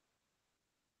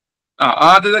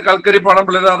 ആദ്യത്തെ കൽക്കരിപ്പാടം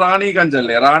പിള്ളേർ റാണിഗഞ്ച്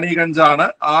അല്ലേ? റാണിഗഞ്ചാണ്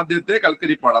ആദ്യത്തെ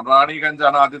കൽക്കരിപ്പാടം.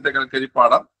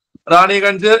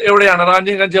 റാണിഗഞ്ച് എവിടെയാണ്?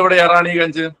 റാണിഗഞ്ച്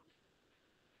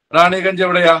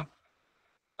എവിടെയാ?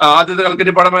 ആദ്യത്തെ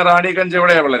കൽക്കരിപ്പാടം റാണിഗഞ്ച്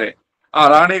എവിടെയാ വളരെ?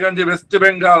 റാണിഗഞ്ച് വെസ്റ്റ്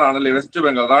ബംഗാൾ ആണല്ലേ?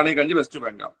 റാണിഗഞ്ച് വെസ്റ്റ്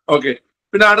ബംഗാൾ. ഓക്കെ,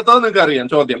 പിന്നെ അടുത്തത് നിങ്ങൾക്ക് അറിയാം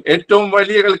ചോദ്യം. ഏറ്റവും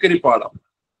വലിയ കൽക്കരിപ്പാടം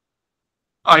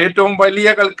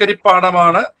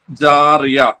കൽക്കരിപ്പാടമാണ്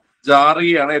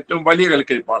ജാറിയാണ് ഏറ്റവും വലിയ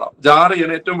കൽക്കരിപ്പാടം.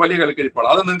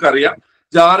 അത് നിങ്ങൾക്ക് അറിയാം.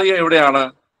 ജാറിയ എവിടെയാണ്?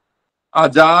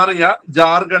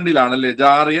 ജാർഖണ്ഡിലാണല്ലേ?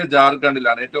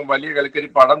 ജാർഖണ്ഡിലാണ് ഏറ്റവും വലിയ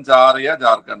കൽക്കരിപ്പാടം.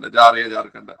 ജാർഖണ്ഡ്.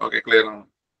 ഓക്കെ, ക്ലിയർ ആണ്.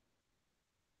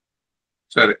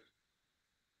 ശരി,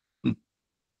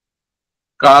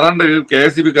 കറണ്ട്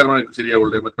KSEB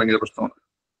ശരിയാവുള്ളൂ. ഭയങ്കര പ്രശ്നമാണ്.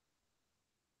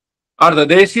 അടുത്ത,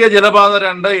 ദേശീയ ജലപാത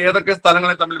 2 ഏതൊക്കെ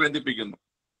സ്ഥലങ്ങളെ തമ്മിൽ ബന്ധിപ്പിക്കുന്നു?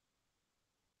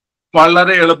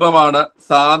 വളരെ എളുപ്പമാണ്.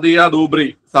 സാദിയ ധൂബ്രി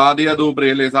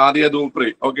അല്ലേ?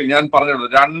 ഓക്കെ, ഞാൻ പറഞ്ഞുള്ളൂ.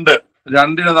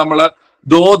 രണ്ടിന് നമ്മള്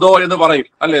ദോ എന്ന് പറയും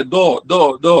അല്ലെ?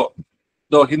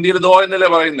 ദോ ഹിന്ദിയിൽ ദോ എന്നല്ലേ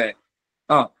പറയുന്നേ?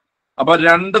 അപ്പൊ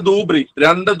 2 ധൂബ്രി.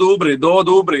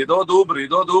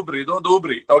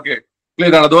 ഓക്കെ,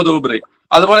 ക്ലിയർ ആണ്. ദോ ധൂബ്രി.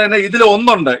 അതുപോലെ തന്നെ ഇതിൽ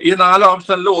ഒന്നുണ്ട്. ഈ 4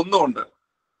 ഓപ്ഷനിൽ ഒന്നുമുണ്ട്.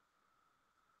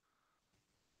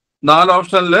 4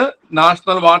 ഓപ്ഷനിൽ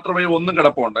നാഷണൽ വാട്ടർവേ ഒന്നും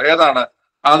കിടപ്പുണ്ട്. ഏതാണ്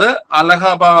അത്?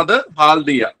 അലഹബാദ്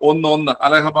ഹാൽഡിയ.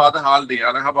 അലഹബാദ് ഹാൽഡിയ.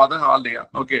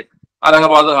 ഓക്കെ,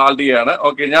 അലഹബാദ് ഹാൽഡിയാണ്.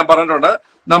 ഓക്കെ, ഞാൻ പറഞ്ഞിട്ടുണ്ട്.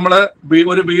 നമ്മള്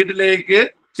ഒരു വീട്ടിലേക്ക്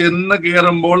ചെന്ന്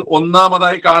കയറുമ്പോൾ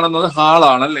ഒന്നാമതായി കാണുന്നത്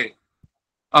ഹാളാണല്ലേ?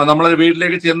 നമ്മളൊരു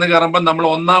വീട്ടിലേക്ക് ചെന്ന് കയറുമ്പോൾ നമ്മൾ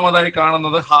ഒന്നാമതായി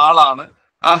കാണുന്നത് ഹാളാണ്.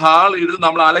 ആ ഹാൾ ഇരുന്ന്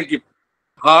നമ്മൾ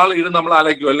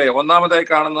അലയ്ക്കും അല്ലേ? ഒന്നാമതായി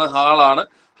കാണുന്നത് ഹാളാണ്.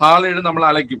 ഹാൾ ഇരുന്ന് നമ്മൾ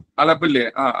അലപ്പില്ലേ?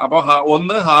 അപ്പൊ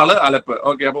 1 ഹാള് അലപ്പ്.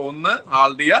 ഓക്കെ, അപ്പൊ 1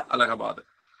 ഹാൽഡിയ അലഹബാദ്.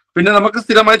 പിന്നെ നമുക്ക്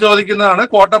സ്ഥിരമായി ചോദിക്കുന്നതാണ്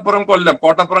കോട്ടപ്പുറം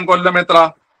കൊല്ലം എത്ര?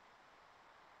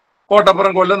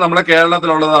 നമ്മുടെ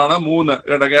കേരളത്തിലുള്ളതാണ് 3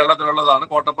 കേട്ടോ.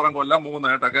 കോട്ടപ്പുറം കൊല്ലം 3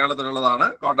 കേട്ടോ.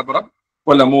 കോട്ടപ്പുറം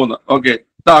കൊല്ലം 3. ഓക്കെ,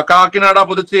 കാക്കിനാട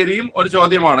പുതുച്ചേരിയും ഒരു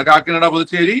ചോദ്യമാണ്. കാക്കിനാട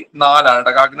പുതുച്ചേരി 4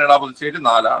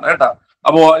 കേട്ടോ.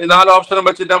 അപ്പോ ഈ 4 ഓപ്ഷനും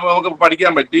വെച്ചിട്ട് നമുക്ക്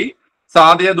പഠിക്കാൻ പറ്റി.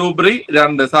 സാദിയ ധൂബ്രി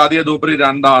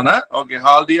 2 ആണ്. ഓക്കെ,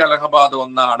 ഹാൽദിയ അലഹബാദ്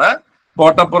 1 ആണ്.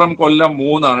 കോട്ടപ്പുറം കൊല്ലം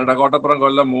 3 കേട്ടോ.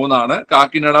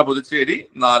 കാക്കിനാട പുതുച്ചേരി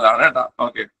 4 കേട്ടോ.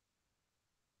 ഓക്കെ,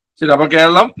 ശരി. അപ്പൊ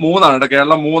കേരളം 3 കേട്ടോ.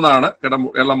 കേരളം 3.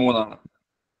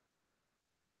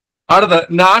 അടുത്ത്,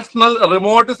 നാഷണൽ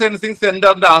റിമോട്ട് സെൻസിങ്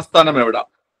സെന്ററിന്റെ ആസ്ഥാനം എവിടെ?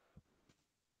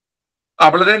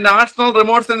 വളരെ നാഷണൽ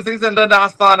റിമോട്ട് സെൻസിങ് സെന്ററിന്റെ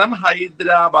ആസ്ഥാനം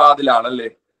ഹൈദരാബാദിലാണ് അല്ലേ?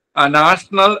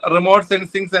 നാഷണൽ റിമോട്ട്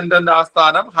സെൻസിങ് സെന്ററിന്റെ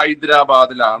ആസ്ഥാനം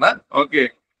ഹൈദരാബാദിലാണ്. ഓക്കെ,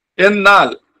 എന്നാൽ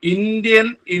Indian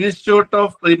institute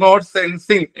of remote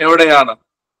sensing എവിടെയാണ്?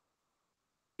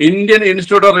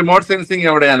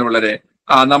 വളരെ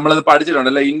നമ്മളത്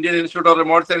പഠിച്ചിട്ടുണ്ടല്ലേ? Indian institute of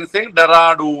remote sensing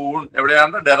Dehradun.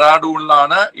 എവിടെയാണ്?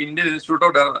 ഡെറാഡൂണിലാണ് Indian institute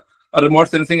of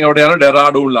remote sensing.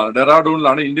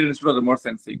 ഡെറാഡൂണിലാണ് Indian institute of remote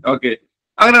sensing. Okay,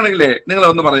 അങ്ങനെയാണെങ്കിലേ നിങ്ങൾ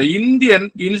ഒന്ന് പറയാം, ഇന്ത്യൻ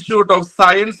ഇൻസ്റ്റിറ്റ്യൂട്ട് ഓഫ്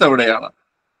സയൻസ് എവിടെയാണ്?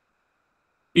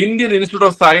 ഇന്ത്യൻ ഇൻസ്റ്റിറ്റ്യൂട്ട്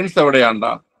ഓഫ് സയൻസ്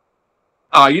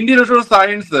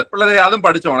പിള്ളേരെ അതും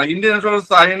പഠിച്ചോണം. Indian institute of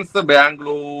science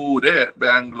Bangalore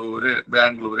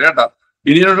കേട്ടോ.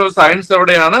 ഇന്ത്യൻ ഇൻസ്റ്റിറ്റ്യൂട്ട് ഓഫ് സയൻസ്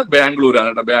എവിടെയാണ്? ബാംഗ്ലൂരാണ്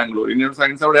കേട്ടോ. ഇന്ത്യൻ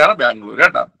സയൻസ് എവിടെയാണ്? ബാംഗ്ലൂർ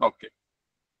കേട്ടോ. ഓക്കെ,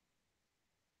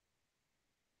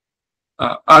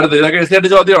 അടുത്ത് ഇതൊക്കെ എസ്ഐ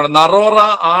ചോദ്യമാണ്. നറോറ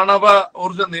ആണവ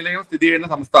ഊർജ നിലയം സ്ഥിതി ചെയ്യുന്ന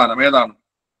സംസ്ഥാനം ഏതാണ്?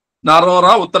 നറോറ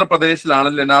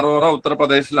ഉത്തർപ്രദേശിലാണല്ലേ?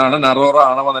 നറോറ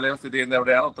ആണവ നിലയം സ്ഥിതി ചെയ്യുന്നത്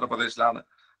എവിടെയാണ്? ഉത്തർപ്രദേശിലാണ്.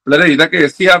 പിള്ളേരെ ഇതൊക്കെ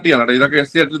SCRT ആണ് കേട്ടോ. ഇതൊക്കെ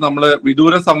SCRT നമ്മള്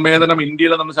വിദൂര സംവേദനം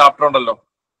ഇന്ത്യയിൽ നമ്മൾ ചാപ്റ്റർ ഉണ്ടല്ലോ.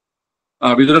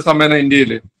 വിദൂര സംവേദനം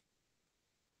ഇന്ത്യയില്.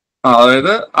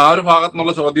 അതായത് ആ ഒരു ഭാഗത്തു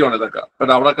നിന്നുള്ള ചോദ്യമാണ് ഇതൊക്കെ.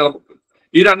 അവിടെ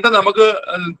ഈ 2 നമുക്ക്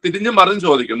തിരിഞ്ഞും മറിഞ്ഞും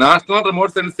ചോദിക്കും. നാഷണൽ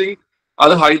റിമോട്ട് സെൻസിങ്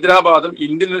അത് ഹൈദരാബാദും,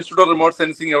 Indian institute of remote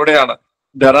sensing എവിടെയാണ്?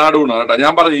 ഡെറാഡൂണാണ് കേട്ടോ.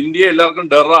 ഞാൻ പറഞ്ഞു ഇന്ത്യ എല്ലാവർക്കും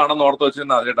ഡെറാണെന്ന് ഓർത്ത്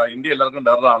വെച്ചിരുന്നാൽ കേട്ടോ. ഇന്ത്യ എല്ലാവർക്കും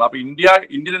ഡെറാണ്. അപ്പൊ ഇന്ത്യൻ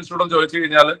ഇൻസ്റ്റിറ്റ്യൂട്ട് ചോദിച്ചു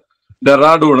കഴിഞ്ഞാൽ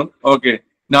ഡെറാഡൂണും. ഓക്കെ,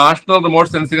 നാഷണൽ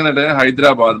റിമോട്ട് സെൻസിംഗ് എന്നിട്ട്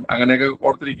ഹൈദരാബാദും. അങ്ങനെയൊക്കെ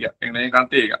ഓർത്തിരിക്കുക, എങ്ങനെ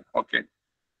കണക്ട് ചെയ്യുക. ഓക്കെ,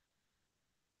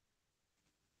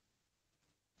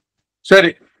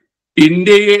 ശരി.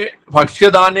 ഇന്ത്യയെ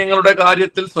ഭക്ഷ്യധാന്യങ്ങളുടെ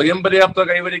കാര്യത്തിൽ സ്വയം പര്യാപ്തത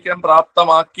കൈവരിക്കാൻ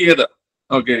പ്രാപ്തമാക്കിയത്,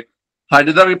 ഓക്കെ,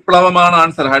 ഹരിത വിപ്ലവമാണ്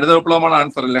ആൻസർ. ഹരിത വിപ്ലവമാണ്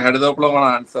ആൻസർ അല്ലേ? ഹരിത വിപ്ലവമാണ്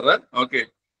ആൻസർ. ഓക്കെ,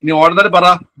 ഇനി ഓർഡിനറി പറ.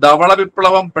 ധവള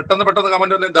വിപ്ലവം. പെട്ടെന്ന്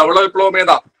കമന്റ് അല്ലേ. ധവള വിപ്ലവം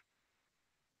ഏതാ?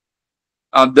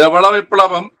 ധവള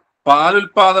വിപ്ലവം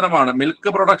പാലുൽപാദനമാണ്, മിൽക്ക്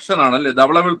പ്രൊഡക്ഷൻ ആണ് അല്ലെ?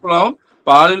 ധവള വിപ്ലവം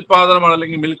പാലുൽപാദനമാണ്,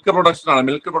 അല്ലെങ്കിൽ മിൽക്ക് പ്രൊഡക്ഷൻ ആണ്.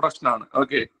 മിൽക്ക് പ്രൊഡക്ഷൻ ആണ്.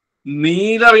 ഓക്കെ,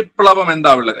 നീല വിപ്ലവം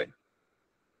എന്താ ഉള്ളത്?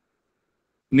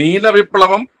 നീല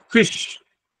വിപ്ലവം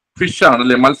ഫിഷ് ആണ്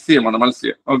അല്ലെ? മത്സ്യമാണ്,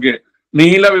 മത്സ്യം. ഓക്കെ,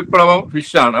 നീല വിപ്ലവം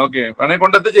ഫിഷ് ആണ്. ഓക്കെ, വേണമെങ്കിൽ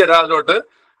കൊണ്ടെത്തിച്ചേരാ അതിലോട്ട്.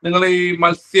 നിങ്ങൾ ഈ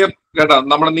മത്സ്യം കേട്ടാ,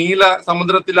 നമ്മുടെ നീല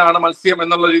സമുദ്രത്തിലാണ് മത്സ്യം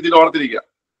എന്നുള്ള രീതിയിൽ ഓർത്തിരിക്കുക.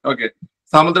 ഓക്കെ,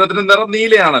 സമുദ്രത്തിന്റെ നിറം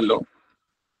നീലയാണല്ലോ.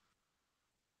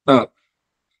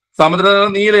 സമുദ്ര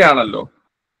നിറം നീലയാണല്ലോ.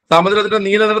 സമുദ്രത്തിന്റെ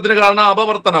നീല നിറത്തിന് കാരണം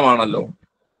അപവർത്തനമാണല്ലോ.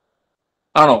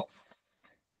 ആണോ?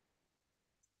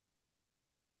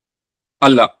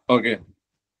 അല്ല. ഓക്കെ,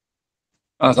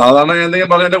 സാധാരണ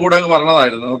എന്തെങ്കിലും പറഞ്ഞതിന്റെ കൂടെ അങ്ങ്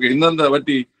പറഞ്ഞതായിരുന്നു. ഓക്കെ, ഇന്നെന്താ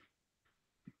പറ്റി?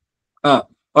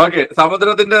 ഓക്കെ,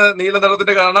 സമുദ്രത്തിന്റെ നീല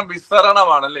നിറത്തിന്റെ കാരണം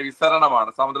വിസരണമാണ് അല്ലെ? വിസരണമാണ്.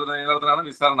 സമുദ്രത്തിന്റെ നീല നിറത്തിനാണ്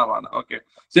വിസരണമാണ്. ഓക്കെ,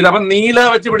 ശരി. അപ്പൊ നീല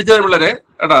വെച്ച് പിടിച്ച പിള്ളേരെ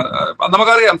കേട്ടാ,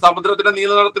 നമുക്കറിയാം സമുദ്രത്തിന്റെ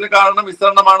നീല നിറത്തിന് കാരണം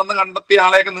വിസരണമാണെന്ന് കണ്ടെത്തിയ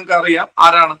ആളെയൊക്കെ നിങ്ങൾക്ക് അറിയാം.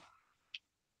 ആരാണ്?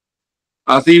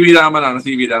 CV രാമനാണ്.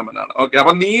 CV രാമനാണ്. ഓക്കെ,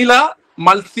 അപ്പൊ നീല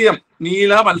മത്സ്യം.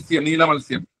 നീല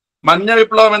മത്സ്യം. മഞ്ഞ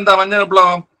വിപ്ലവം എന്താ? മഞ്ഞ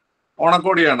വിപ്ലവം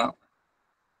ഓണക്കോടിയാണ്.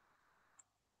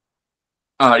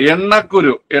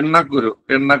 എണ്ണക്കുരു.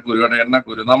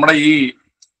 നമ്മുടെ ഈ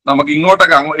നമുക്ക്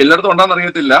ഇങ്ങോട്ടൊക്കെ എല്ലായിടത്തും ഉണ്ടാന്ന്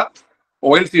അറിയത്തില്ല.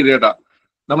 ഓയിൽ സീഡ് കേട്ടാ.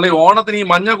 നമ്മൾ ഈ ഓണത്തിന് ഈ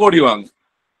മഞ്ഞക്കോടി വാങ്ങും,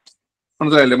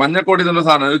 മനസ്സിലായില്ലേ? മഞ്ഞക്കോടി എന്നുള്ള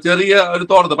സാധനം, ഒരു ചെറിയ ഒരു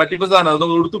തോർത്ത് പറ്റിപ്പ് സാധനം.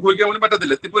 അതൊന്നും ഉടുത്ത് കുളിക്കാൻ പോലും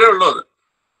പറ്റത്തില്ല. എത്തിപ്പുരേ ഉള്ളൂ അത്.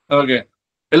 ഓക്കെ,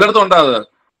 എല്ലായിടത്തും ഉണ്ടാ അത്.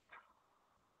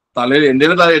 തലയിൽ എന്റെ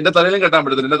തലയിലും കെട്ടാൻ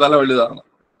പറ്റത്തില്ല, എന്റെ തല വലുതാണ്.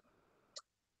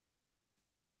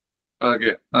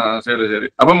 ഓക്കെ, ശരി.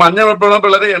 അപ്പൊ മഞ്ഞ വിപ്ലവം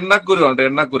പിള്ളേരെ എണ്ണക്കുരു ഉണ്ട്.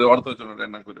 എണ്ണക്കുരു ഓർത്ത് വെച്ചിട്ടുണ്ട്.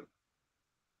 എണ്ണക്കുരു.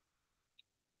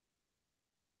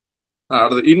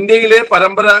 അടുത്ത്, ഇന്ത്യയിലെ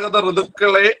പരമ്പരാഗത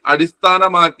ഋതുക്കളെ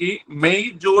അടിസ്ഥാനമാക്കി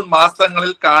മെയ് ജൂൺ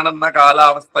മാസങ്ങളിൽ കാണുന്ന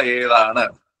കാലാവസ്ഥ ഏതാണ്?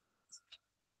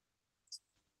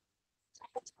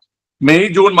 മെയ്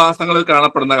ജൂൺ മാസങ്ങളിൽ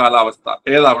കാണപ്പെടുന്ന കാലാവസ്ഥ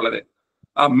ഏതാ വളരെ?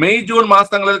 മെയ് ജൂൺ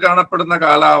മാസങ്ങളിൽ കാണപ്പെടുന്ന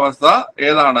കാലാവസ്ഥ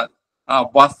ഏതാണ്?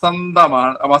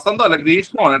 വസന്തമാണ്. വസന്തം അല്ല,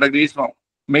 ഗ്രീഷ്മമാണ് കേട്ടോ. ഗ്രീഷ്മം.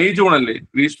 മെയ് ജൂൺ അല്ലേ?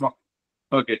 ഗ്രീഷ്മം.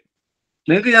 ഓക്കെ,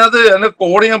 നിങ്ങൾക്ക് ഞാനത് എന്റെ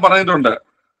കോഡ് ഞാൻ പറഞ്ഞിട്ടുണ്ട്.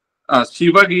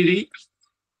 ശിവഗിരി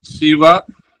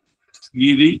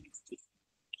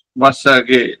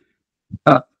വശകെ.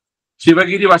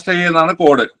 ശിവഗിരി വശകെ എന്നാണ്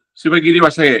കോഡ്. ശിവഗിരി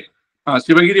വശകെ.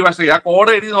 ശിവഗിരി വശകെ. ആ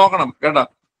കോഡ് എഴുതി നോക്കണം കേട്ടാ.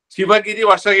 ശിവഗിരി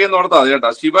വശകെ എന്ന് ഓർത്താ മതി കേട്ടാ.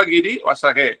 ശിവഗിരി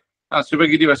വശകെ.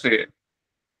 ശിവഗിരി വശകെ.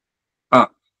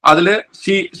 അതില്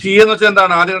ഷി എന്ന് വെച്ചാൽ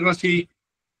എന്താണ്? ആദ്യം നടക്കുന്ന ഷി.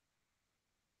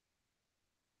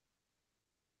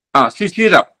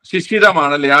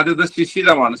 ശിശിരമാണല്ലേ? ആദ്യത്തെ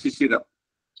ശിശിരമാണ്.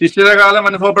 ശിശിരകാലം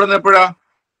അനുഭവപ്പെടുന്ന എപ്പോഴാ?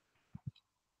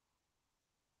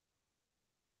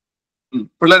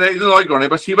 പിള്ളേരെ ഇത് നോക്കിക്കോണേ.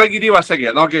 ഇപ്പൊ ശിവഗിരി വശകെ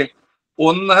നോക്കേ.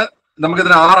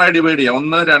 നമുക്കിതിന് 6 ഡിവൈഡ് ചെയ്യാം.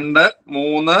 1 2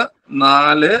 3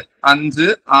 4 5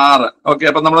 6. ഓക്കെ,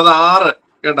 അപ്പൊ നമ്മളത് 6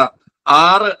 കേട്ടാ.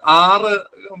 6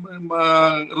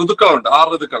 ഋതുക്കളുണ്ട്. 6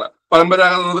 ഋതുക്കള്.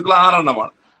 പരമ്പരാഗത ഋതുക്കൾ 6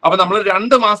 എണ്ണമാണ്. അപ്പൊ നമ്മൾ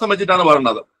 2 മാസം വെച്ചിട്ടാണ്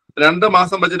വരുന്നത്. 2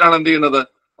 മാസം വെച്ചിട്ടാണ് എന്ത് ചെയ്യുന്നത്?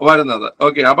 വരുന്നത്.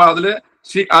 ഓക്കെ, അപ്പൊ അതില്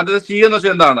ശി എന്ന്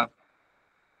വെച്ചാൽ എന്താണ്?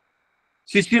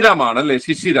 ശിശിരമാണ് അല്ലെ?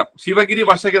 ശിശിരം. ശിവഗിരി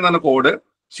വശകെ എന്നാണ് കോഡ്.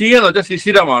 ഷി എന്ന് വെച്ചാൽ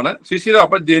ശിശിരമാണ്. ശിശിരം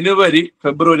അപ്പൊ ജനുവരി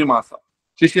ഫെബ്രുവരി മാസം.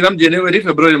 ശിശിരം ജനുവരി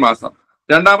ഫെബ്രുവരി മാസം.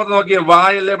 രണ്ടാമത്തെ നോക്കിയേ,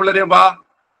 വായല്ലേ പിള്ളേരെ?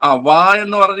 വാ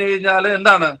എന്ന് പറഞ്ഞു കഴിഞ്ഞാൽ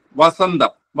എന്താണ്?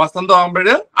 വസന്തം. വസന്തം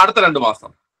ആകുമ്പോഴ് അടുത്ത 2 മാസം.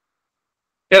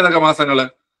 ഏതൊക്കെ മാസങ്ങള്?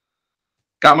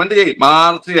 കമന്റ് ചെയ്യും.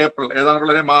 March April. ഏതാണ്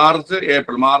പിള്ളേരെ? March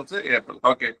April.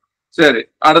 ഓക്കെ, ശരി.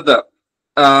 അടുത്ത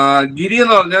ഗിരി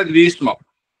എന്ന് പറഞ്ഞാൽ ഗ്രീഷ്മം.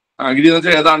 ഗിരി എന്ന്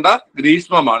വെച്ചാൽ ഏതാണ്ട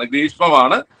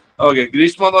ഗ്രീഷ്മമാണ്. ഓക്കെ,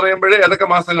 ഗ്രീഷ്മം എന്ന് പറയുമ്പോഴേ ഏതൊക്കെ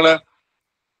മാസങ്ങള്?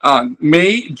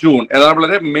 May June. ഏതാണ്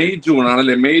പിള്ളേരെ? മെയ് ജൂൺ ആണ്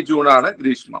അല്ലെ? മെയ് ജൂൺ ആണ്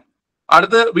ഗ്രീഷ്മം.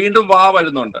 അടുത്ത് വീണ്ടും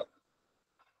വരുന്നുണ്ട്.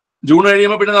 ജൂൺ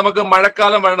കഴിയുമ്പോൾ പിന്നെ നമുക്ക്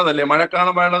മഴക്കാലം വേണ്ടതല്ലേ?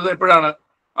 മഴക്കാലം വേണ്ടത് എപ്പോഴാണ്?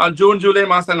 June July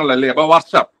മാസങ്ങളിലല്ലേ? അപ്പൊ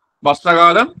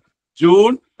വർഷകാലം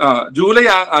ജൂൺ ജൂലൈ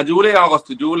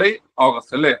ഓഗസ്റ്റ്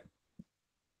അല്ലേ?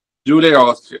 July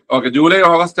August. Okay, July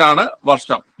August ആണ്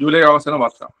വർഷം.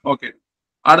 ഓക്കെ,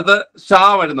 അടുത്ത്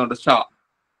വരുന്നുണ്ട്.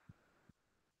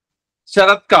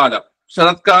 ശരത്കാലം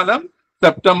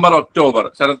സെപ്റ്റംബർ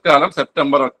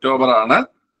ഒക്ടോബർ ആണ്.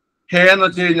 ഹേ എന്ന്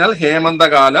വെച്ച് കഴിഞ്ഞാൽ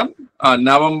ഹേമന്തകാലം.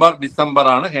 നവംബർ ഡിസംബർ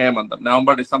ആണ്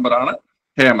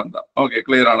ഹേമന്തം. ഓക്കെ,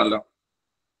 ക്ലിയർ ആണല്ലോ?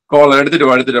 കോൾ എടുത്തിട്ട്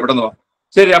എവിടെ നിന്ന്?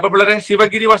 ശരി, അപ്പൊ പിള്ളേരെ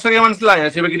ശിവഗിരി വശകെ മനസ്സിലായ?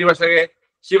 ശിവഗിരി വശകെ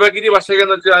ശിവഗിരി വശക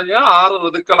എന്ന് വെച്ച് കഴിഞ്ഞാൽ 6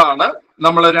 ഋതുക്കളാണ്.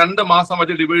 നമ്മൾ 2 മാസം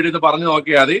വെച്ച് ഡിവൈഡ് ചെയ്ത് പറഞ്ഞു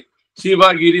നോക്കിയാൽ മതി.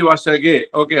 ശിവഗിരി വശകെ.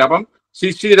 ഓക്കെ, അപ്പം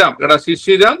ശിശിരം കേട്ടോ,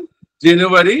 ശിശിരം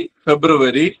ജനുവരി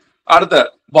ഫെബ്രുവരി. അടുത്ത്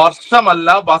വർഷമല്ല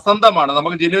വസന്തമാണ്.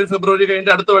 നമുക്ക് ജനുവരി ഫെബ്രുവരി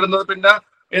കഴിഞ്ഞിട്ട് അടുത്ത് വരുന്നത് പിന്നെ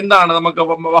എന്താണ്? നമുക്ക്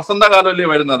വസന്തകാലമല്ലേ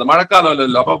വരുന്നത്,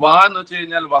 മഴക്കാലമല്ലല്ലോ. അപ്പൊ വാ എന്ന് വെച്ച്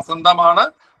കഴിഞ്ഞാൽ വസന്തമാണ്.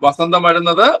 വസന്തം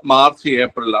വരുന്നത് മാർച്ച്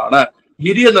ഏപ്രിലാണ്.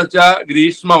 ഗിരി എന്ന് വെച്ചാൽ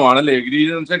ഗ്രീഷ്മമാണ് അല്ലെ, ഗിരി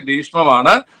എന്ന് വെച്ചാൽ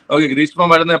ഗ്രീഷ്മമാണ്. ഓക്കെ, ഗ്രീഷ്മം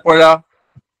വരുന്നത് എപ്പോഴാ?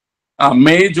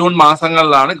 മെയ് ജൂൺ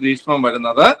മാസങ്ങളിലാണ് ഗ്രീഷ്മം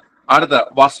വരുന്നത്. അടുത്ത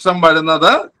വർഷം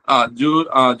വരുന്നത്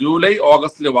ജൂലൈ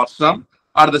ഓഗസ്റ്റില് വർഷം.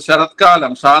 അടുത്ത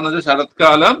ശരത്കാലം, ഷാ എന്ന് വെച്ചാൽ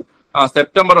ശരത്കാലം,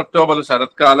 സെപ്റ്റംബർ ഒക്ടോബറിൽ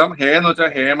ശരത്കാലം. ഹേ എന്ന് വെച്ചാൽ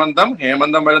ഹേമന്തം,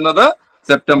 ഹേമന്തം വരുന്നത്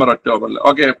സെപ്റ്റംബർ ഒക്ടോബറിൽ.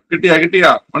 ഓക്കെ,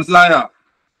 കിട്ടിയാ മനസ്സിലായ?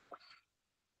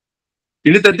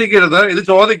 ഇനി തെറ്റിക്കരുത്, ഇത്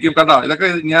ചോദിക്കും കേട്ടോ. ഇതൊക്കെ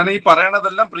ഞാൻ ഈ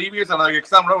പറയണതെല്ലാം പ്രീവിയസ് ആണ്,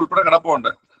 എക്സാമിന് ഉൾപ്പെടെ കിടപ്പുണ്ട്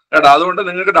കേട്ടോ. അതുകൊണ്ട്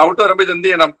നിങ്ങൾക്ക് ഡൗട്ട് വരുമ്പോൾ ഇത് എന്ത്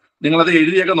ചെയ്യണം? നിങ്ങളത്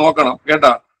എഴുതിയൊക്കെ നോക്കണം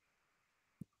കേട്ടാ.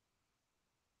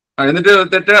 എന്നിട്ട്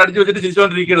തെറ്റ് അടിച്ചു വെച്ചിട്ട്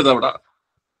ചിരിച്ചുകൊണ്ടിരിക്കരുത് അവിടെ.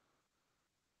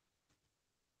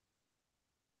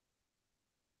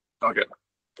 ഓക്കെ,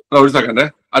 ഒരു സെക്കൻഡ്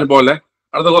അതുപോലെ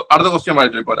അടുത്ത ക്വസ്റ്റ്യൻ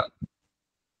വായിച്ചു പോരാ.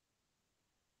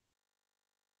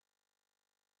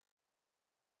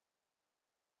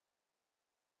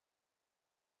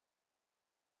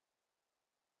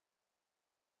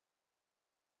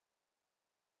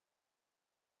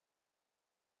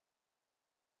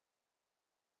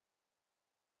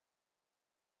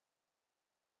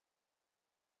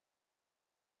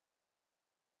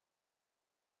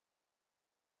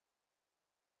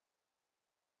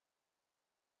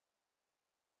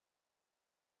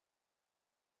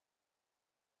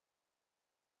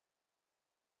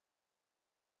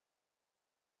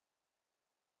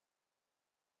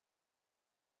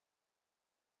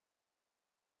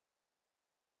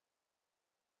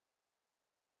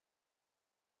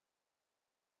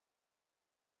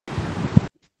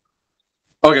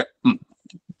 ഓക്കെ,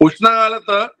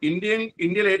 ഉഷ്ണകാലത്ത്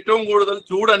ഇന്ത്യയിൽ ഏറ്റവും കൂടുതൽ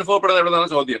ചൂട് അനുഭവപ്പെടുന്നത് എവിടെയാണ്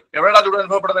ചോദ്യം. എവിടെയാണ് ചൂട്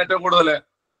അനുഭവപ്പെടുന്നത് ഏറ്റവും കൂടുതൽ?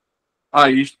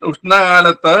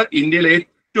 ഉഷ്ണകാലത്ത് ഇന്ത്യയിൽ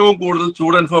ഏറ്റവും കൂടുതൽ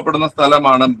ചൂട് അനുഭവപ്പെടുന്ന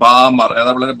സ്ഥലമാണ് ബാമർ.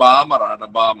 ഏതാ പിള്ളേർ? ബാമറാണ്,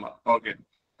 ബാമർ. ഓക്കെ,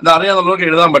 ഇത് അറിയാന്നുള്ളവർക്ക്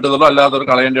എഴുതാൻ പറ്റുന്നുള്ളൂ, അല്ലാത്തവർ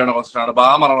കളയേണ്ടതാണ് ക്വസ്റ്റൻ ആണ്.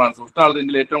 ബാമറാണ് ഉഷ്ണകാലത്ത്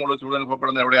ഇന്ത്യയിൽ ഏറ്റവും കൂടുതൽ ചൂട്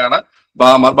അനുഭവപ്പെടുന്നത് എവിടെയാണ്?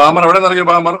 ബാമർ. ബാമർ എവിടെ നിന്നറിയോ?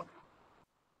 Balmer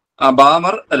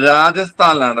Balmer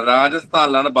രാജസ്ഥാനിലാണ്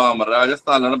Balmer.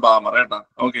 രാജസ്ഥാനിലാണ് ബാമർ കേട്ടാ.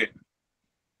 ഓക്കെ,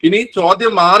 ഇനി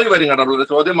ചോദ്യം മാറി വരും കേട്ടോ.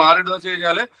 ചോദ്യം മാറിയിട്ടെന്ന് വെച്ച്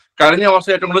കഴിഞ്ഞാല് കഴിഞ്ഞ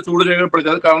വർഷം ഏറ്റവും കൂടുതൽ ചൂട് രേഖപ്പെടുത്തി,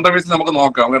 അത് കറണ്ട് അഫയേഴ്സ് നമുക്ക്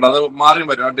നോക്കാം കേട്ടോ. അത് മാറി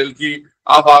വരും. ഡൽഹി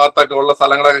ആ ഭാഗത്തൊക്കെ ഉള്ള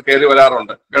സ്ഥലങ്ങളൊക്കെ കയറി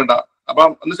വരാറുണ്ട് കേട്ടോ.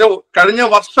 അപ്പം എന്ന് വെച്ചാൽ കഴിഞ്ഞ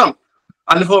വർഷം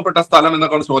അനുഭവപ്പെട്ട സ്ഥലം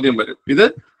എന്നൊക്കെ ചോദ്യം വരും. ഇത്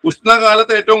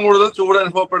ഉഷ്ണകാലത്ത് ഏറ്റവും കൂടുതൽ ചൂട്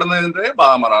അനുഭവപ്പെടുന്നതിന്റെ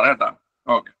ബാമറാണ് കേട്ടോ.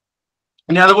 ഓക്കെ,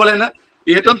 ഇനി അതുപോലെ തന്നെ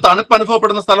ഏറ്റവും തണുപ്പ്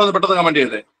അനുഭവപ്പെടുന്ന സ്ഥലം ഒന്ന് പെട്ടെന്ന് കമന്റ്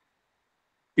ചെയ്തേ.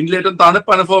 ഇന്ത്യയിൽ ഏറ്റവും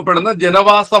തണുപ്പ് അനുഭവപ്പെടുന്ന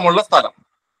ജനവാസമുള്ള സ്ഥലം.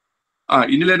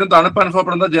 ഇന്ത്യയിൽ ഏറ്റവും തണുപ്പ്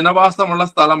അനുഭവപ്പെടുന്ന ജനവാസമുള്ള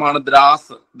സ്ഥലമാണ്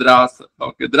ദ്രാസ്.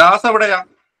 ഓക്കെ, ദ്രാസ് എവിടെയാ?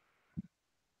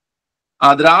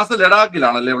 ദ്രാസ്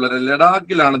ലഡാക്കിലാണല്ലേ വളരെ?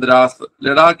 ലഡാക്കിലാണ് ദ്രാസ്.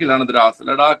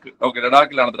 ലഡാക്ക്. ഓക്കെ,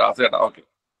 ലഡാക്കിലാണ് ദ്രാസ് കേട്ടോ. ഓക്കെ,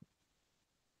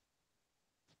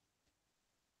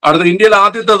 അടുത്ത ഇന്ത്യയിൽ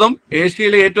ആദ്യത്തതും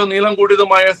ഏഷ്യയിലെ ഏറ്റവും നീളം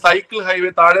കൂടിയതുമായ സൈക്കിൾ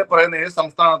ഹൈവേ താഴെ പറയുന്ന ഏത്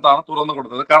സംസ്ഥാനത്താണ് തുറന്നു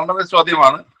കൊടുത്തത്? കറണ്ട് അഫയേഴ്സ്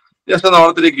ചോദ്യമാണ്, ജസ്റ്റ് ഒന്ന്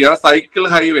ഓർത്തിരിക്കുക. സൈക്കിൾ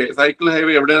ഹൈവേ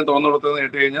എവിടെയാണ് തുറന്നു കൊടുത്തതെന്ന്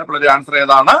കേട്ട് കഴിഞ്ഞാൽ പിള്ളേർ ആൻസർ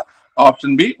ഏതാണ്?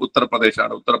 ഓപ്ഷൻ ബി, ഉത്തർപ്രദേശ്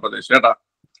ആണ്. ഉത്തർപ്രദേശ് കേട്ടാ.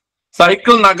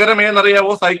 സൈക്കിൾ നഗരം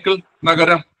ഏതെന്നറിയാവോ? സൈക്കിൾ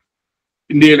നഗരം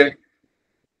ഇന്ത്യയിലെ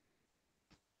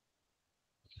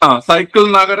സൈക്കിൾ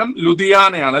നഗരം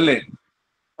ലുധിയാനയാണ് അല്ലേ?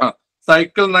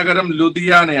 സൈക്കിൾ നഗരം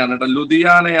ലുധിയാനയാണ് കേട്ടോ.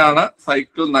 ലുധിയാനയാണ്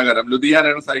സൈക്കിൾ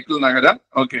നഗരം.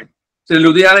 ഓക്കെ, ശരി.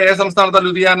 ലുധിയാന ഏത് സംസ്ഥാനത്താണ്?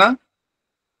 ലുധിയാന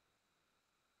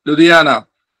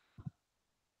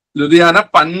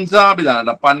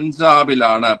പഞ്ചാബിലാണ്.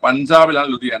 പഞ്ചാബിലാണ്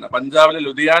ലുധിയാന. പഞ്ചാബിലെ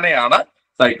ലുധിയാനയാണ്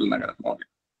സൈക്കിൾ നഗരം. ഓക്കെ,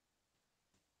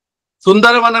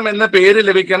 സുന്ദരവനം എന്ന പേര്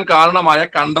ലഭിക്കാൻ കാരണമായ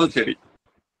കണ്ടൽ ചെടി.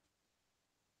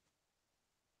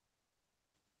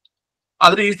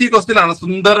 അതൊരു ഈസി ക്വസ്റ്റ്യൻ ആണ്.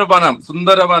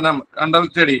 സുന്ദരവനം കണ്ടൽ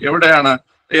ചെടി എവിടെയാണ്?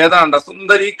 ഏതാണ്ട്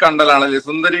സുന്ദരി കണ്ടലാണല്ലേ?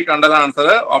 സുന്ദരി കണ്ടൽ ആൻസർ.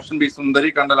 ഓപ്ഷൻ ബി, സുന്ദരി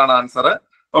കണ്ടലാണ് ആൻസർ.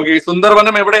 ഓക്കെ,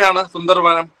 സുന്ദർവനം എവിടെയാണ്?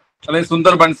 സുന്ദർവനം അല്ലെങ്കിൽ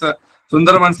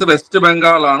സുന്ദർബൻസ് വെസ്റ്റ്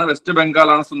ബംഗാളാണ്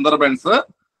സുന്ദർബൻസ്.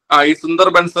 ഈ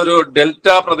സുന്ദർബൻസ് ഒരു ഡെൽറ്റ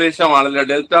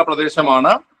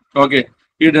പ്രദേശമാണ്. ഓക്കെ,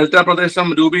 ഈ ഡെൽറ്റ പ്രദേശം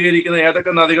രൂപീകരിക്കുന്ന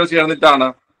ഏതൊക്കെ നദികൾ ചേർന്നിട്ടാണ്?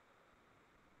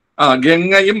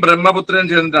 ഗംഗയും ബ്രഹ്മപുത്രയും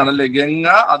ചേർന്നിട്ടാണ് അല്ലെ? ഗംഗ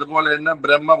അതുപോലെ തന്നെ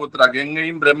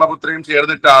ഗംഗയും ബ്രഹ്മപുത്രയും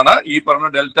ചേർന്നിട്ടാണ് ഈ പറഞ്ഞ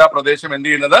ഡെൽറ്റ പ്രദേശം എന്ത്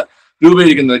ചെയ്യുന്നത്?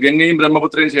 രൂപീകരിക്കുന്നത്. ഗംഗയും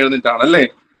ബ്രഹ്മപുത്രയും ചേർന്നിട്ടാണ് അല്ലെ?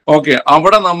 ഓക്കെ,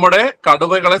 അവിടെ നമ്മുടെ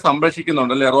കടുവകളെ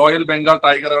സംരക്ഷിക്കുന്നുണ്ട് അല്ലെ? റോയൽ ബംഗാൾ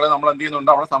ടൈഗറുകളെ നമ്മൾ എന്ത്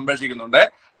ചെയ്യുന്നുണ്ട്? അവിടെ സംരക്ഷിക്കുന്നുണ്ട്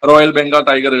റോയൽ ബംഗാൾ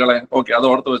ടൈഗറുകളെ. ഓക്കെ, അത്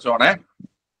ഓർത്ത് വെച്ചോണേ.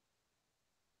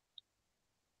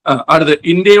 അടുത്ത്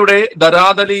ഇന്ത്യയുടെ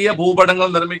ധരാതലീയ ഭൂപടങ്ങൾ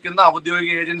നിർമ്മിക്കുന്ന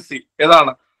ഔദ്യോഗിക ഏജൻസി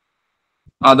ഏതാണ്?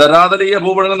 ധരാതലീയ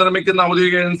ഭൂപടങ്ങൾ നിർമ്മിക്കുന്ന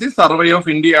ഔദ്യോഗിക ഏജൻസി സർവേ ഓഫ്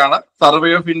ഇന്ത്യ ആണ്. സർവേ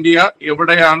ഓഫ് ഇന്ത്യ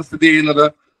എവിടെയാണ് സ്ഥിതി ചെയ്യുന്നത്?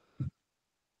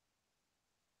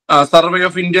 സർവേ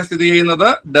ഓഫ് ഇന്ത്യ സ്ഥിതി ചെയ്യുന്നത്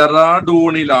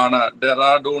ഡെറാഡൂണിലാണ്.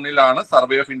 ഡെറാഡൂണിലാണ്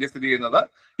സർവേ ഓഫ് ഇന്ത്യ സ്ഥിതി ചെയ്യുന്നത്.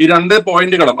 ഈ രണ്ട്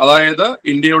പോയിന്റുകളും, അതായത്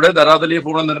ഇന്ത്യയുടെ ധരാതലീയ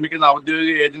ഭൂപടം നിർമ്മിക്കുന്ന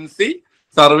ഔദ്യോഗിക ഏജൻസി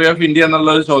സർവേ ഓഫ് ഇന്ത്യ എന്നുള്ള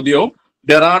ഒരു ചോദ്യവും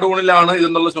ഡെറാഡൂണിലാണ്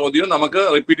ഇതെന്നുള്ള ചോദ്യവും നമുക്ക്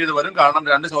റിപ്പീറ്റ് ചെയ്ത് വരും. കാരണം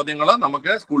രണ്ട് ചോദ്യങ്ങൾ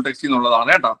നമുക്ക് സ്കൂൾ ടെക്സ്റ്റിൽ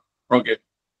നിന്നുള്ളതാണ് കേട്ടോ. Okay,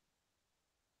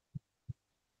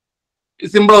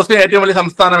 simple question. ഏറ്റവും വലിയ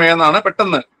സംസ്ഥാനം ഏതാണ്?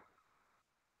 പെട്ടെന്ന്.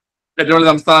 ഏറ്റവും വലിയ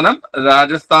സംസ്ഥാനം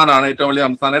രാജസ്ഥാനാണ്. ഏറ്റവും വലിയ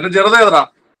സംസ്ഥാനം. ഏറ്റവും ചെറുത് ഏതാ?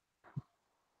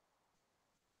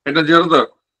 ഏറ്റവും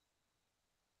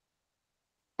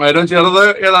ചെറുത്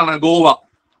ഏതാണ്? ഗോവ.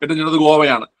 ഏറ്റവും ചെറുത്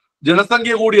ഗോവയാണ്.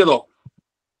 ജനസംഖ്യ കൂടിയതോ?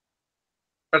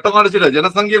 പെട്ടെന്ന് അടിച്ചിട്ട്.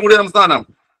 ജനസംഖ്യ കൂടിയ സംസ്ഥാനം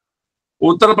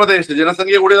ഉത്തർപ്രദേശ്.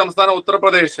 ജനസംഖ്യ കൂടിയ സംസ്ഥാനം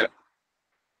ഉത്തർപ്രദേശ്.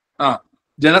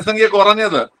 ജനസംഖ്യ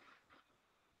കുറഞ്ഞത്?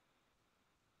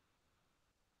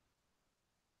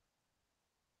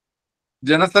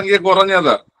 ജനസംഖ്യ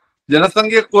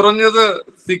കുറഞ്ഞത്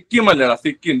സിക്കിം അല്ലേടാ?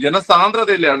 സിക്കിം.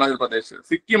 ജനസാന്ദ്രതയില്ലേ അരുണാചൽ പ്രദേശ്?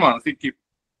 സിക്കിമാണ്. സിക്കിം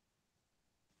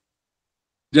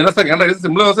ജനസംഖ്യ.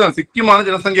 Simple question. സിക്കിമാണ്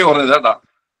ജനസംഖ്യ കുറഞ്ഞത് കേട്ടാ.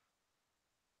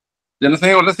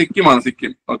 ജനസംഖ്യ കുറഞ്ഞ സിക്കിമാണ്.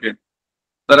 സിക്കിം. ഓക്കെ,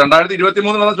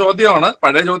 2023 നടന്ന ചോദ്യമാണ്,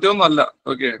 പഴയ ചോദ്യമൊന്നും അല്ല.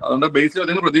 ഓക്കെ, അതുകൊണ്ട് ബേസ്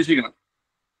ചോദ്യങ്ങൾ പ്രതീക്ഷിക്കണം.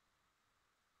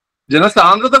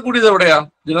 ജനസാന്ദ്രത കൂടിയത് എവിടെയാ?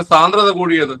 ജനസാന്ദ്രത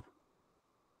കൂടിയത്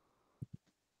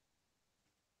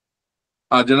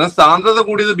ജനസാന്ദ്രത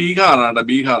കൂടിയത് ബീഹാറാണ്.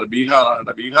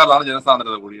 ബീഹാറാണ്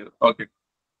ജനസാന്ദ്രത കൂടിയത്. ഓക്കെ,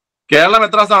 കേരളം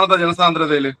എത്ര സ്ഥാനത്താണ്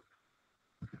ജനസാന്ദ്രതയില്?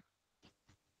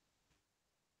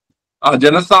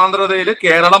 ജനസാന്ദ്രതയില്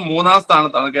കേരളം 3-ാം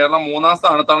സ്ഥാനത്താണ്.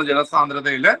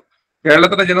 ജനസാന്ദ്രതയില്.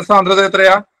 കേരളത്തിന്റെ ജനസാന്ദ്രത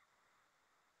എത്രയാ?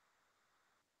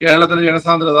 കേരളത്തിന്റെ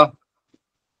ജനസാന്ദ്രത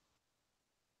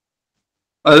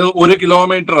അത് 1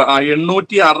 കിലോമീറ്റർ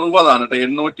 860 കേട്ടോ.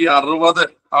 860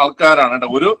 ആൾക്കാരാണ് കേട്ടോ.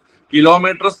 1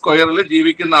 കിലോമീറ്റർ സ്ക്വയറിൽ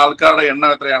ജീവിക്കുന്ന ആൾക്കാരുടെ എണ്ണം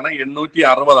എത്രയാണ്?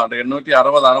 860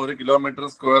 860 1 കിലോമീറ്റർ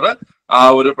സ്ക്വയർ.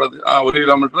 1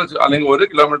 കിലോമീറ്റർ അല്ലെങ്കിൽ 1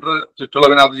 കിലോമീറ്റർ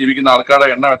ചുറ്റളവിനകത്ത് ജീവിക്കുന്ന ആൾക്കാരുടെ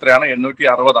എണ്ണം എത്രയാണ്?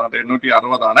 860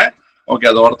 860. ഓക്കെ,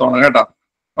 അത് ഓർത്തോണം കേട്ടോ.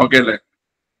 ഓക്കെ അല്ലേ?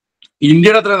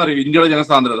 ഇന്ത്യയുടെ എത്രയാണെന്ന് അറിയോ? ഇന്ത്യയുടെ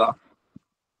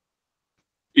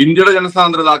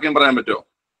ജനസാന്ദ്രത ആർക്കും പറയാൻ പറ്റുമോ?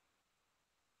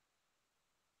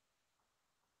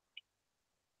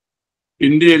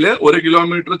 ഇന്ത്യയിൽ 1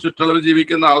 കിലോമീറ്റർ ചുറ്റളവിൽ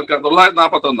ജീവിക്കുന്ന ആൾക്കാർ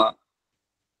 941.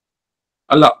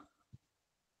 അല്ല,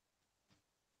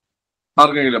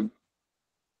 ആർക്കെങ്കിലും?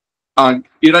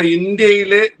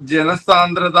 ഇന്ത്യയിലെ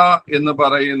ജനസാന്ദ്രത എന്ന്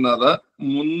പറയുന്നത്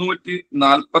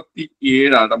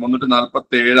 347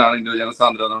 347 ഇന്ത്യയിലെ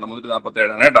ജനസാന്ദ്രത.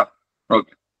 347 കേട്ടോ.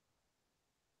 ഓക്കെ,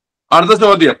 അടുത്ത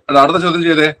ചോദ്യം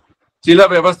ചെയ്തേ. ചില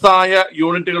വ്യവസായ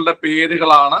യൂണിറ്റുകളുടെ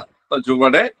പേരുകളാണ്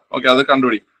ചുവടെ. ഓക്കെ, അത്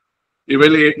കണ്ടുപിടി.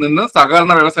 ഇവയിൽ നിന്ന്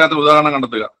സഹകരണ വ്യവസായത്തിന് ഉദാഹരണം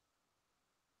കണ്ടെത്തുക.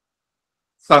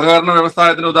 സഹകരണ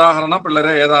വ്യവസായത്തിന് ഉദാഹരണം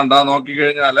പിള്ളേരെ ഏതാണ്ടാ?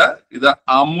 നോക്കിക്കഴിഞ്ഞാല് ഇത്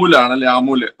അമുലാണ് അല്ലെ?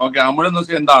 അമുല്. ഓക്കെ, അമുൽ എന്ന്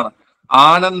വെച്ചാൽ എന്താണ്?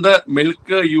 ആനന്ദ്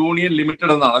മിൽക്ക് യൂണിയൻ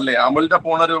ലിമിറ്റഡ് എന്നാണ് അല്ലെ? അമുലിന്റെ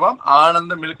പൂർണ്ണരൂപം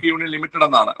ആനന്ദ് മിൽക്ക് യൂണിയൻ ലിമിറ്റഡ്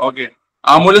എന്നാണ്. ഓക്കെ,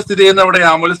 അമുൽ സ്ഥിതി ചെയ്യുന്ന എവിടെയാ?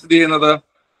 അമുൽ സ്ഥിതി ചെയ്യുന്നത്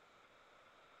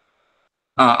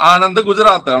ആനന്ദ്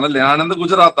ഗുജറാത്ത് ആണല്ലേ? ആനന്ദ്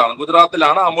ഗുജറാത്താണ്.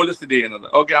 ഗുജറാത്തിലാണ് അമുൽ സ്ഥിതി ചെയ്യുന്നത്.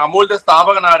 ഓക്കെ, അമുലിന്റെ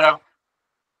സ്ഥാപകൻ ആരാ?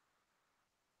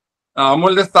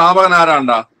 അമുലിന്റെ സ്ഥാപകൻ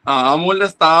ആരാണ്ടാ? അമുലിന്റെ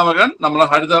സ്ഥാപകൻ നമ്മളെ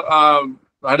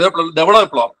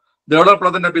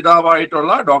ധവളവിപ്ലവത്തിന്റെ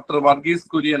പിതാവായിട്ടുള്ള ഡോക്ടർ വർഗീസ്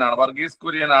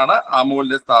കുര്യനാണ്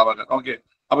അമുലിന്റെ സ്ഥാപകൻ. ഓക്കെ,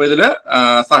 അപ്പൊ ഇതില്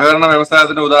സഹകരണ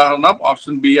വ്യവസായത്തിന്റെ ഉദാഹരണം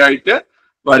ഓപ്ഷൻ ബി ആയിട്ട്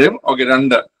വരും. Okay,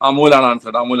 2 അമുലാണ്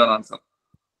answer.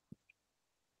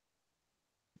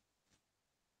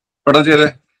 പെട്ടെന്ന് ചെയ്തേ.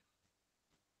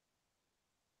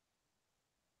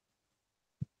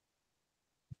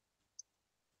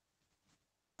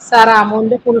 സാർ,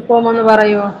 അമുലിന്റെ ഫുൾ ഫോം ഒന്ന്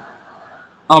പറയോ?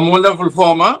 അമുലിന്റെ full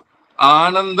form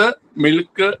Anand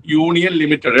milk union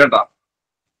limited കേട്ടാ.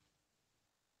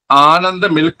 ആനന്ദ്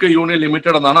മിൽക്ക് യൂണിയൻ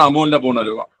ലിമിറ്റഡ് എന്നാണ് അമുലിന്റെ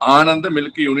പൂർണ്ണരൂപം. Anand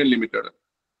milk union limited.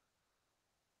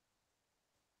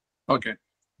 Okay,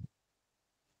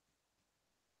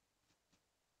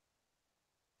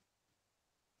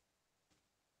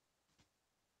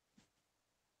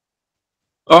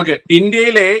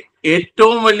 ഇന്ത്യയിലെ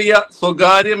ഏറ്റവും വലിയ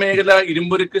സ്വകാര്യ മേഖല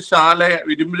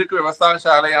ഇരുമ്പുരുക്ക്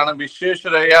വ്യവസായശാലയാണ്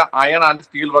Visvesvaraya iron and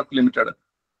steel work limited.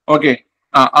 Okay,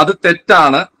 അത്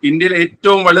തെറ്റാണ്. ഇന്ത്യയിലെ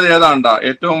ഏറ്റവും വലുത് ഏതാണ്ടാ?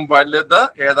 ഏറ്റവും വലുത്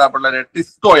ഏതാ പിള്ളേരെ?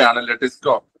 ടിസ്കോയാണല്ലേ?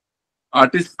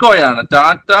 ടിസ്കോയാണ്.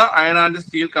 Tata iron and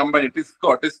steel company.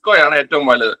 ടിസ്കോയാണ് ഏറ്റവും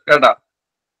വലുത് കേട്ടാ.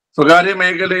 സ്വകാര്യ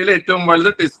മേഖലയിലെ ഏറ്റവും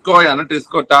വലുത് ടിസ്കോയാണ്.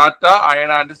 ടാറ്റ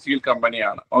അയൺ ആൻഡ് സ്റ്റീൽ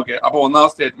കമ്പനിയാണ്. ഓക്കെ, അപ്പൊ 1ാം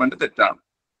സ്റ്റേറ്റ്മെന്റ് തെറ്റാണ്.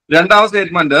 2ാം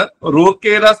സ്റ്റേറ്റ്മെന്റ്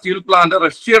റൂർക്കേല സ്റ്റീൽ പ്ലാന്റ്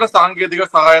റഷ്യയുടെ സാങ്കേതിക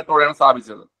സഹായത്തോടെയാണ്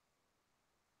സ്ഥാപിച്ചത്.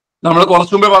 നമ്മൾ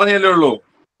കുറച്ചു മുമ്പേ പറഞ്ഞല്ലേ ഉള്ളൂ,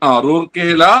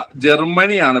 റൂർക്കേല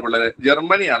ജർമ്മനിയാണ് പിള്ളേരെ,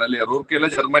 ജർമ്മനിയാണ് അല്ലേ, റൂർക്കേല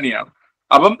ജർമ്മനിയാണ്.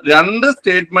 അപ്പം 2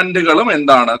 സ്റ്റേറ്റ്മെന്റുകളും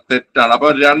എന്താണ്, തെറ്റാണ്. അപ്പൊ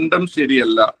രണ്ടും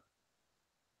ശരിയല്ല.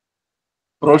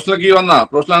 പ്രൊഫഷണൽ കീ വന്നാ,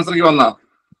 പ്രൊഫഷണൽ ആൻസർ കീ വന്നാ?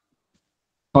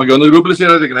 ഓക്കെ, ഒന്ന് ഗ്രൂപ്പിൽ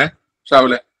ഷെയർ ചെയ്തിരിക്കണേ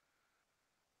ഷാവിലെ.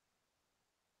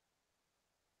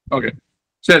 ഓക്കെ,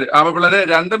 ശരി. അപ്പൊ പിള്ളേരെ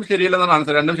രണ്ടും ശരിയല്ലെന്നാണ്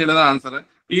ആൻസർ, രണ്ടും ശരിയല്ലെന്നാണ് ആൻസർ.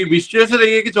 ഈ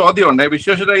വിശ്വേശ്വരയ്യക്ക് ചോദ്യം ഉണ്ട്.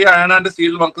 Visvesvaraya iron and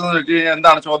steel work എന്ന് വെച്ച് കഴിഞ്ഞാൽ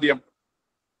എന്താണ് ചോദ്യം?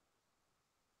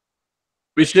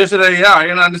 Visvesvaraya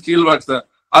iron and steel works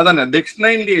അതന്നെ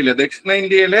ദക്ഷിണേന്ത്യയിലെ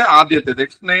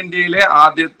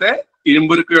ആദ്യത്തെ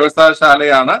ഇരുമ്പുരുക്ക്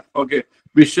വ്യവസായശാലയാണ്. Okay,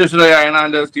 Visvesvaraya iron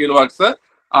and steel works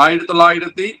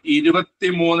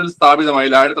 1923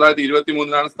 സ്ഥാപിതമായില്ല.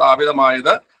 1923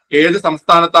 സ്ഥാപിതമായത്. ഏത്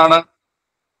സംസ്ഥാനത്താണ്?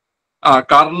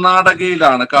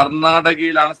 കർണാടകയിലാണ്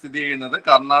സ്ഥിതി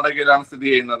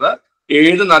ചെയ്യുന്നത്.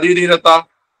 ഏത് നദീതീരത്താ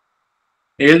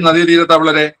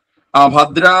വളരെ?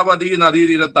 ഭദ്രാവതി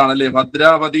നദീതീരത്താണ് അല്ലെ,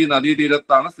 ഭദ്രാവതി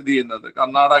നദീതീരത്താണ് സ്ഥിതി ചെയ്യുന്നത്.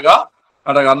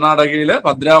 കർണാടകയിലെ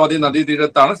ഭദ്രാവതി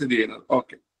നദീതീരത്താണ് സ്ഥിതി ചെയ്യുന്നത്.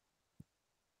 ഓക്കെ,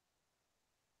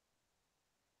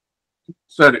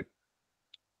 ശരി.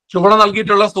 ചുവടെ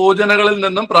നൽകിയിട്ടുള്ള സൂചനകളിൽ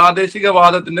നിന്നും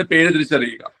പ്രാദേശികവാദത്തിന്റെ പേര്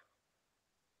തിരിച്ചറിയുക.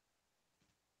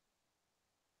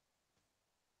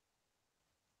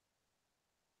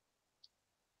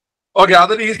 ഓക്കെ,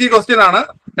 അതൊരു ഈസി ക്വസ്റ്റ്യൻ ആണ്.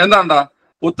 എന്താണ്ടാ?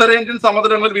 ഉത്തരേന്ത്യൻ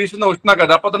സമതലങ്ങളിൽ വീശുന്ന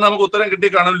ഉഷ്ണക്കാറ്റ്. അപ്പൊ തന്നെ നമുക്ക് ഉത്തരം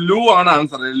കിട്ടിക്കാണും. ലൂ ആണ്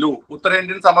ആൻസർ. ലൂ.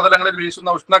 ഉത്തരേന്ത്യൻ സമതലങ്ങളിൽ വീശുന്ന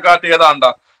ഉഷ്ണക്കാറ്റ് ഏതാണ്ടാ?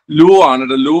 ലൂ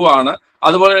ആണ്.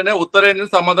 അതുപോലെ തന്നെ ഉത്തരേന്ത്യൻ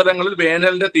സമതലങ്ങളിൽ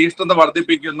വേനലിന്റെ തീഷ്ണത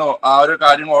വർദ്ധിപ്പിക്കുന്നു. ആ ഒരു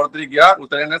കാര്യം ഓർത്തിരിക്കുക.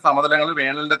 ഉത്തരേന്ത്യൻ സമതലങ്ങളിൽ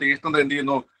വേനലിന്റെ തീഷ്ണത എന്ത്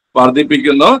ചെയ്യുന്നു?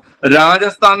 വർദ്ധിപ്പിക്കുന്നു.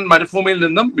 രാജസ്ഥാൻ മരുഭൂമിയിൽ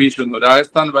നിന്നും വീശുന്നു.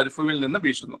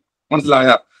 മനസ്സിലായ?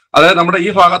 അതായത് നമ്മുടെ ഈ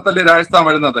ഭാഗത്തല്ലേ രാജസ്ഥാൻ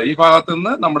വരുന്നത്. ഈ ഭാഗത്ത്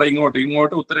നിന്ന് നമ്മുടെ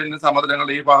ഇങ്ങോട്ട് ഉത്തരേന്ത്യൻ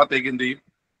സമതലങ്ങളുടെ ഈ ഭാഗത്തേക്ക് എന്ത് ചെയ്യും?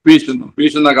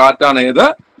 വീശുന്ന കാറ്റാണ് ഏത്?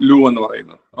 ലൂ എന്ന്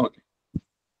പറയുന്നത്. ഓക്കെ,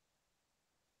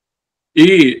 ഈ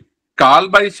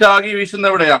കാൽബൈശാഖി വീശുന്ന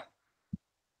എവിടെയാ?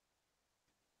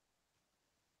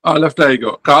 ലെഫ്റ്റ്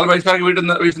ആയിക്കോ. കാൽബൈശാഖി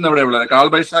വീശുന്ന എവിടെയാ?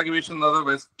 Kalbaishakhi വീശുന്നത്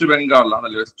west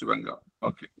ബംഗാളിലാണല്ലേ, west Bengal.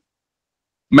 Okay,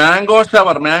 mango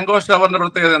ഷവറിന്റെ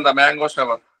പ്രത്യേകത എന്താ? മാംഗോ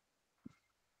ഷവർ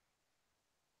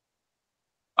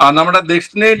നമ്മുടെ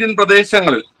ദക്ഷിണേന്ത്യൻ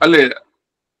പ്രദേശങ്ങളിൽ അല്ലേ.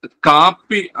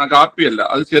 കാപ്പിയല്ല,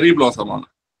 അത് ചെറി ബ്ലോസം ആണ്.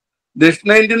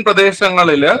 ദക്ഷിണേന്ത്യൻ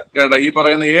പ്രദേശങ്ങളില് ഈ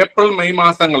പറയുന്ന ഏപ്രിൽ മെയ്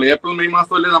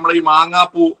മാസമല്ലേ നമ്മുടെ ഈ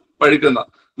മാങ്ങാപ്പൂ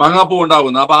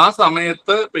ഉണ്ടാകുന്ന. അപ്പൊ ആ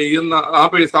സമയത്ത്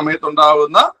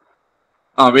സമയത്തുണ്ടാകുന്ന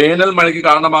വേനൽ മഴയ്ക്ക്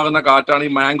കാരണമാകുന്ന കാറ്റാണ്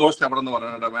ഈ മാംഗോ ഷവർ എന്ന്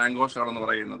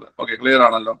പറയുന്നത്. ഓക്കെ, ക്ലിയർ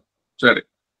ആണല്ലോ? ശരി.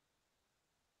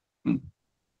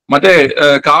 മറ്റേ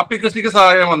കാപ്പി കൃഷിക്ക്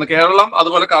സഹായമാകുന്ന കേരളം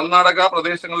അതുപോലെ കർണാടക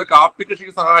പ്രദേശങ്ങളിൽ കാപ്പി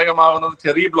കൃഷിക്ക് സഹായമാകുന്നത്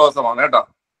ചെറി ബ്ലോസം ആണ് കേട്ടോ.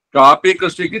 കാപ്പി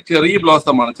കൃഷിക്ക് ചെറി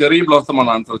ബ്ലോസം ആണ്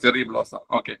ആൻസർ. Cherry blossom.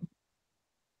 ഓക്കെ,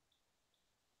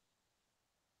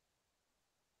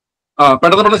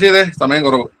 പെട്ടെന്ന് ചെയ്തേ, സമയം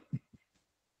കുറവ്.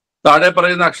 താഴെ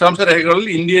പറയുന്ന അക്ഷാംശ രേഖകളിൽ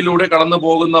ഇന്ത്യയിലൂടെ കടന്നു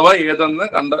പോകുന്നവ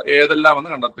ഏതെല്ലാമെന്ന്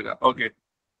കണ്ടെത്തുക. ഓക്കെ,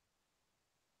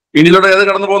 ഇന്ത്യയിലൂടെ ഏത്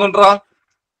കടന്നു പോകുന്നുണ്ടാ?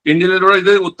 ഇന്ത്യയിലൂടെ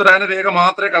ഇത് ഉത്തരായന രേഖ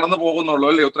മാത്രമേ കടന്നു പോകുന്നുള്ളൂ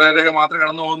അല്ലേ.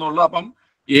 അപ്പം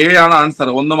എ ആണ് ആൻസർ.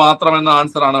 1 മാത്രം എന്ന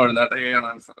ആൻസർ ആണ് വരുന്നത്. എ ആണ്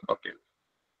ആൻസർ. ഓക്കെ,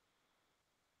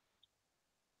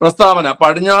 പ്രസ്താവന.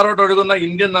 പടിഞ്ഞാറോട്ട് ഒഴുകുന്ന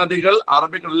ഇന്ത്യൻ നദികൾ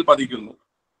അറബിക്കടലിൽ പതിക്കുന്നു.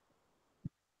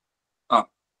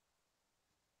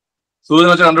 സൂചന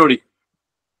വെച്ച് കണ്ടുപിടി.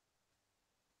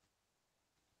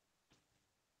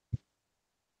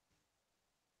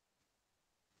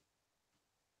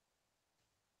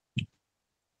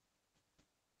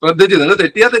 ശ്രദ്ധിച്ച്, നിങ്ങൾ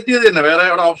തെറ്റിയത് തന്നെ, വേറെ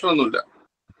അവിടെ ഓപ്ഷൻ ഒന്നുമില്ല.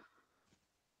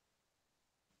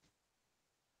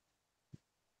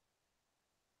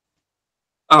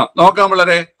 നോക്കാം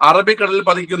വളരെ. അറബിക്കടലിൽ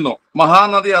പതിക്കുന്നു.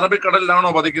 മഹാനദി അറബിക്കടലിലാണോ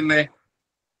പതിക്കുന്നേ?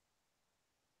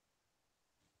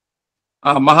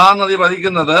 മഹാനദി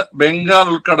പതിക്കുന്നത് ബംഗാൾ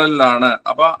ഉൾക്കടലിലാണ്.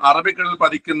 അപ്പൊ അറബിക്കടലിൽ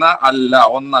പതിക്കുന്ന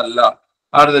ഒന്നല്ല.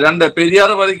 അടുത്ത് 2,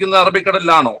 പെരിയാർ പതിക്കുന്നത്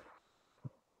അറബിക്കടലിലാണോ?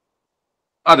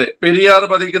 അതെ, പെരിയാർ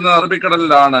പതിക്കുന്നത്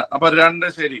അറബിക്കടലിലാണ്. അപ്പൊ 2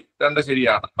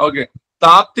 ശരിയാണ്. ഓക്കെ,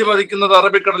 താപ്തി പതിക്കുന്നത്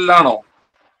അറബിക്കടലിലാണോ?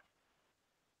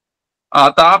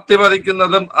 താപ്തി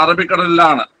പതിക്കുന്നതും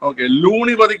അറബിക്കടലിലാണ്. ഓക്കെ,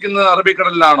 ലൂണി പതിക്കുന്നത്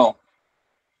അറബിക്കടലിലാണോ?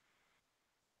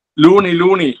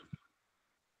 ലൂണി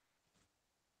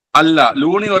അല്ല,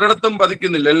 ലൂണി ഒരിടത്തും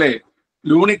പതിക്കുന്നില്ല അല്ലേ.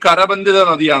 ലൂണി കരബന്ധിത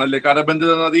നദിയാണല്ലേ,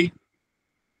 കരബന്ധിത നദി.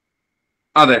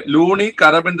 അതെ, ലൂണി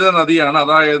കരബന്ധിത നദിയാണ്.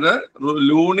 അതായത്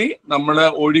ലൂണി നമ്മള്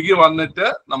ഒഴുകി വന്നിട്ട്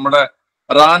നമ്മുടെ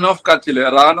റാൻ ഓഫ്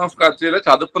കച്ചിലെ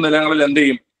ചതുപ്പ് നിലങ്ങളിൽ എന്ത്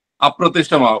ചെയ്യും?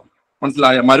 അപ്രത്യക്ഷമാവും.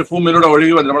 മനസ്സിലായ? മരുഭൂമിയിലൂടെ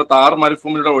ഒഴുകി വന്നിട്ട് നമ്മുടെ താർ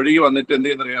മരുഭൂമിയിലൂടെ ഒഴുകി വന്നിട്ട് എന്ത്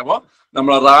ചെയ്യുന്നറിയാമോ?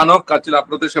 നമ്മൾ റാൻ ഓഫ് കച്ചിൽ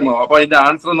അപ്രത്യക്ഷമാവും. അപ്പൊ അതിന്റെ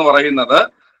ആൻസർ എന്ന് പറയുന്നത്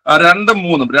 2,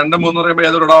 3 പറയുമ്പോൾ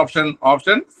ഏതൊരു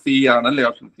ഓപ്ഷൻ സി ആണ് അല്ലേ,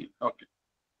 ഓപ്ഷൻ സി. ഓക്കെ,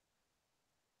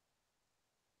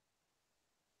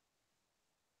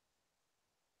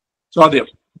 ചോദ്യം.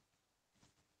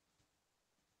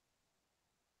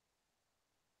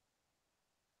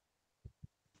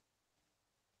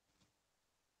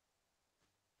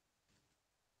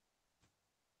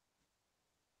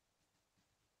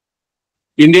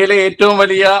 ഇന്ത്യയിലെ ഏറ്റവും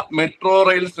വലിയ മെട്രോ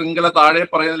റെയിൽ ശൃംഖല താഴെ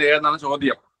പറയുന്നതിൽ ഏതെന്നാണ്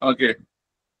ചോദ്യം. ഓക്കെ.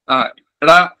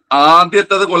 എടാ,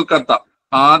 ആദ്യത്തത് കൊൽക്കത്ത.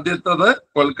 ആദ്യത്തത്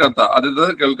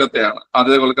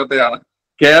കൊൽക്കത്തയാണ്.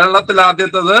 കേരളത്തിൽ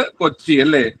ആദ്യത്തത് കൊച്ചി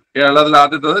അല്ലേ? കേരളത്തിൽ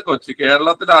ആദ്യത്തത്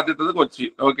കൊച്ചി.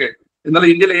 ഓക്കെ. എന്നാൽ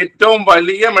ഇന്ത്യയിലെ ഏറ്റവും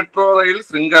വലിയ മെട്രോ റെയിൽ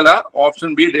ശൃംഖല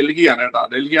ഓപ്ഷൻ ബി ഡൽഹിയാണ് കേട്ടോ.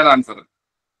 ഡൽഹിയാണ് ആൻസർ.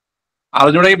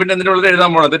 അറിഞ്ഞുകൂടെങ്കിൽ പിന്നെ എന്തിനുള്ളിൽ എഴുതാൻ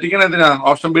പോകണം? തെറ്റിക്കണം എന്തിനാ?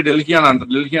 Option B ഡൽഹിയാണ് answer.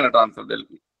 ഡൽഹിയാണ് കേട്ടോ ആൻസർ.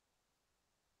 ഡൽഹി.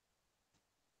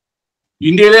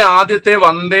 ഇന്ത്യയിലെ ആദ്യത്തെ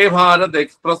വന്ദേ ഭാരത്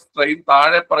എക്സ്പ്രസ് ട്രെയിൻ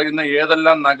താഴെ പറയുന്ന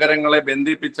ഏതെല്ലാം നഗരങ്ങളെ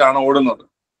ബന്ധിപ്പിച്ചാണ് ഓടുന്നത്?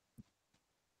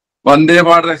 Vande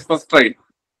Bharat express train.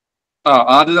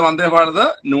 ആദ്യത്തെ വന്ദേ ഭാരത്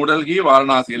ന്യൂഡൽഹി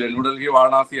വാരണാസി അല്ലെ? ന്യൂഡൽഹി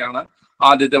വാരണാസിയാണ്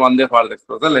ആദ്യത്തെ വന്ദേ ഭാരത്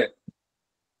എക്സ്പ്രസ് അല്ലേ?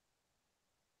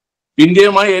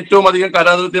 ഇന്ത്യയുമായി ഏറ്റവും അധികം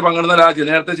കരാതിർത്തി പങ്കിടുന്ന രാജ്യം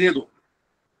നേരത്തെ ചെയ്തു.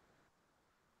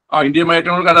 ഇന്ത്യയുമായി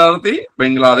ഏറ്റവും കൂടുതൽ കരാതിർത്തി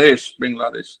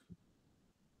ബംഗ്ലാദേശ്.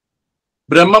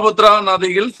 ബ്രഹ്മപുത്ര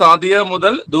നദിയിൽ സാദിയ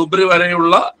മുതൽ ധൂബ്രി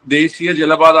വരെയുള്ള ദേശീയ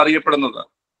ജലപാത അറിയപ്പെടുന്നത്?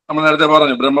 നമ്മൾ നേരത്തെ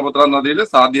പറഞ്ഞു, ബ്രഹ്മപുത്ര നദിയിൽ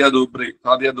സാദിയ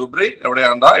ധൂബ്രി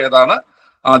എവിടെയാണ്? ഏതാണ്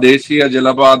ആ ദേശീയ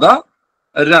ജലപാത?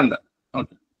 2.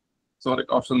 സോറി,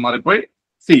 ഓപ്ഷൻ മാറിപ്പോയി.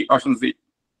 Option C.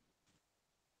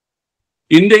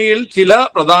 ഇന്ത്യയിൽ ചില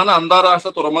പ്രധാന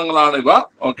അന്താരാഷ്ട്ര തുറമുഖങ്ങളാണ് ഇവ.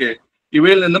 ഓക്കെ.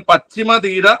 ഇവയിൽ നിന്ന് പശ്ചിമ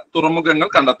തീര തുറമുഖങ്ങൾ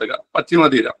കണ്ടെത്തുക. പശ്ചിമ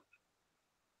തീരം.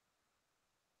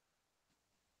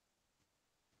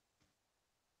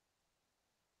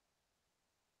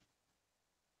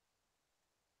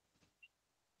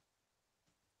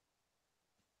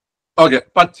 ഓക്കെ.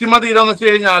 പശ്ചിമ തീരം എന്ന് വെച്ച്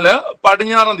കഴിഞ്ഞാല്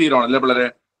പടിഞ്ഞാറൻ തീരമാണ് അല്ലേ പിള്ളേരെ?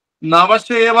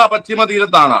 നവശേവ പശ്ചിമ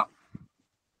തീരത്താണ്.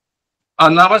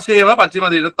 നവശേവ പശ്ചിമ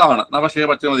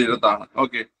തീരത്താണ്.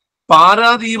 ഓക്കെ.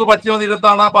 പാരാദ്വീപ് പശ്ചിമ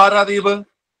തീരത്താണ്? പാരാദ്വീപ്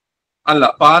അല്ല,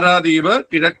 പാരാദ്വീപ്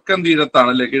കിഴക്കൻ തീരത്താണ്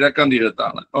അല്ലെ? കിഴക്കൻ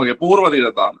തീരത്താണ്. ഓക്കെ. പൂർവ്വ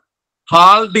തീരത്താണ്.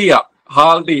 ഹാൽഡിയ.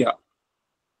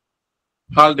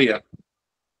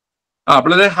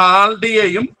 പിള്ളേരെ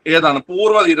ഹാൽഡിയയും ഏതാണ്?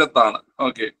 പൂർവ്വ തീരത്താണ്.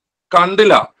 ഓക്കെ.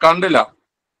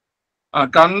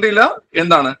 കണ്ടില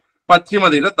എന്താണ്? പശ്ചിമ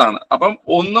തീരത്താണ്. അപ്പം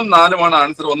 1ഉം 4ഉമാണ്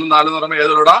ആൻസർ. 1ഉം 4 എന്ന് പറയുമ്പോൾ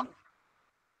ഏതോടാ?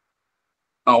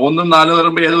 1ഉം 4 എന്ന്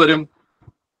പറയുമ്പോൾ ഏത് വരും?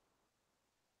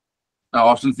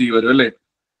 ഓപ്ഷൻ സി വരും അല്ലേ?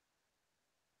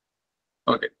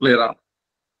 ഓക്കെ, ക്ലിയർ ആണ്.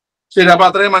 ശരി, അപ്പൊ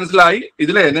അത്രയും മനസ്സിലായി.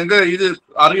 ഇതിലെ നിങ്ങൾക്ക് ഇത്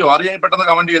അറിയാൻ പെട്ടെന്ന്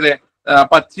കമന്റ് ചെയ്തേ.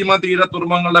 പശ്ചിമ തീര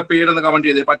തുറമുഖങ്ങളുടെ പേരെന്ന് കമന്റ്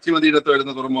ചെയ്തേ. പശ്ചിമ തീരത്ത്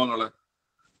വരുന്ന തുറമുഖങ്ങള്.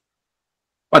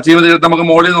 പശ്ചിമ തീരത്ത് നമുക്ക്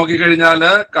മുകളിൽ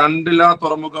നോക്കിക്കഴിഞ്ഞാല് കണ്ടില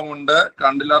തുറമുഖമുണ്ട്.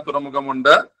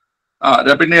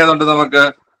 പിന്നെ ഏതുണ്ട്?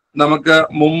 നമുക്ക്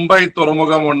മുംബൈ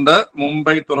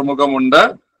തുറമുഖമുണ്ട്.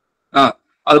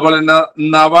 അതുപോലെ തന്നെ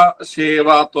നവശേവ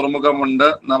തുറമുഖമുണ്ട്.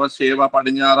 നവശേവ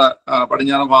പടിഞ്ഞാറ്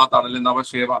ഭാഗത്താണല്ലേ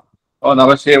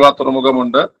നവശേവ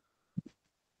തുറമുഖമുണ്ട്.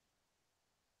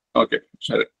 ഓക്കെ,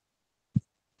 ശരി.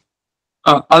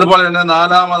 അതുപോലെ തന്നെ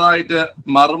 4ാമതായിട്ട്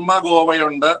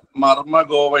മർമ്മഗോവയുണ്ട്.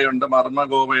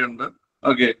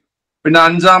 ഓക്കെ. പിന്നെ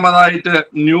 5ാമതായിട്ട്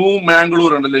ന്യൂ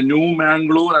മാംഗ്ലൂർ ഉണ്ടല്ലേ? ന്യൂ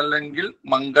മാംഗ്ലൂർ അല്ലെങ്കിൽ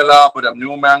മംഗലാപുരമുണ്ട്.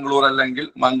 ന്യൂ മാംഗ്ലൂർ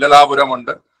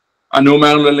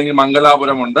അല്ലെങ്കിൽ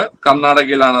മംഗലാപുരമുണ്ട്.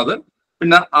 കർണാടകയിലാണത്.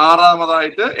 പിന്നെ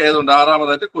 6ാമതായിട്ട് ഏതുണ്ട്?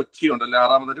 6ാമതായിട്ട് കൊച്ചി ഉണ്ടല്ലേ?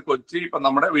 6ാമതായിട്ട് കൊച്ചി ഇപ്പൊ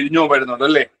നമ്മുടെ വിഴിഞ്ഞവും വരുന്നുണ്ട്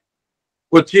അല്ലേ?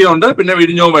 കൊച്ചിയുണ്ട്, പിന്നെ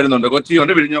വിഴിഞ്ഞവും വരുന്നുണ്ട്.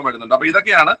 അപ്പൊ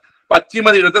ഇതൊക്കെയാണ് പശ്ചിമ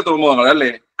തീരത്തെ തുറമുഖങ്ങൾ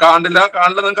അല്ലേ? കാണ്ടില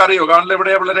നിങ്ങൾക്ക് അറിയോ? കാണ്ടില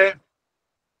എവിടെയാ പിള്ളേരെ?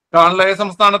 കാണ്ടില ഏത്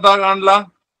സംസ്ഥാനത്താ?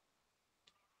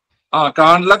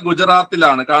 കാണ്ടില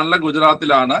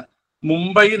ഗുജറാത്തിലാണ്.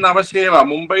 മുംബൈ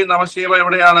നവശേവ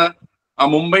എവിടെയാണ്?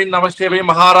 മുംബൈ നവശേവയും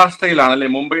മഹാരാഷ്ട്രയിലാണ് അല്ലെ?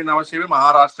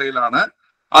 മഹാരാഷ്ട്രയിലാണ്.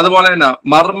 അതുപോലെ തന്നെ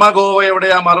മർമ്മഗോവ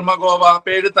എവിടെയാ?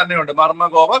 പേര് തന്നെയുണ്ട്.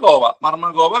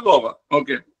 ഗോവ.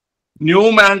 ഓക്കെ. ന്യൂ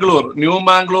മാംഗ്ലൂർ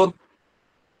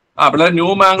പിള്ളേർ ന്യൂ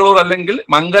മാംഗ്ലൂർ അല്ലെങ്കിൽ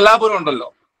മംഗലാപുരം ഉണ്ടല്ലോ,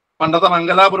 പണ്ടത്തെ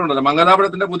മംഗലാപുരം ഉണ്ടല്ലോ.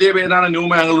 മംഗലാപുരത്തിന്റെ പുതിയ പേരാണ് ന്യൂ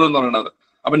മാംഗ്ലൂർ എന്ന് പറയുന്നത്.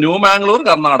 അപ്പൊ ന്യൂ മാംഗ്ലൂർ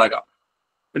കർണാടക.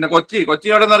 പിന്നെ കൊച്ചി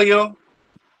എവിടെ നിന്നറിയോ?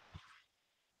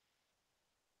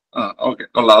 ഓക്കെ,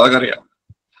 കൊള്ളാം, അതൊക്കെ അറിയാം.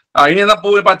 ഇനി എന്നാ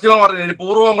പശ്ചിമം പറഞ്ഞു. ഇനി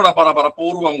പൂർവ്വം കൂടെ പറ.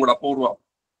 പൂർവ്വം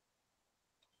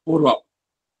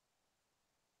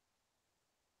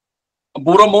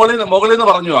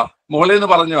മുകളിൽ നിന്ന്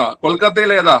പറഞ്ഞു.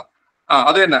 കൊൽക്കത്തയിൽ ഏതാ?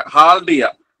 അത് തന്നെ, ഹാൽഡിയ.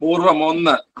 പൂർവ്വം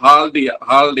 1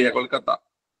 ഹാൽഡിയ കൊൽക്കത്ത.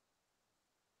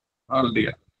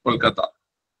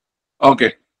 ഓക്കെ.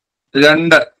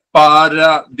 2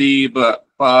 പാരാദീപ്.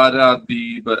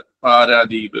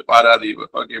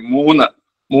 ഓക്കെ.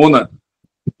 3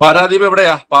 പാരാദീപ്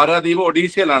എവിടെയാ? പാരാദീപ്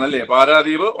ഒഡീഷയിലാണ് അല്ലേ?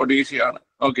 ഒഡീഷയാണ്.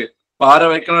 ഓക്കെ. പാര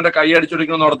വെക്കണവന്റെ കൈ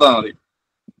അടിച്ചൊടിക്കണം എന്ന് ഓർത്താൽ മതി.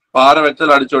 പാര വെച്ചാൽ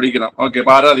അടിച്ചൊടിക്കണം. ഓക്കെ.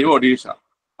 പാരാദീപ് ഒഡീഷ.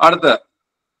 അടുത്ത്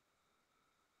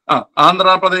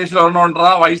ആന്ധ്രാപ്രദേശിൽ ഒരെണ്ണോണ്ട്ര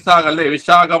വൈശാഖ അല്ലേ,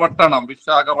 വിശാഖപട്ടണം.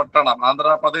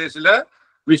 ആന്ധ്രാപ്രദേശില്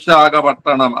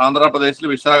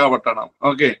വിശാഖപട്ടണം.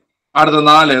 ഓക്കെ, അടുത്ത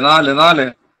 4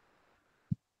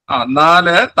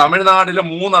 തമിഴ്നാട്ടില്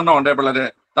 3 ഉണ്ട് പിള്ളേര്.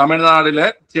 തമിഴ്നാട്ടില്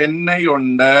ചെന്നൈ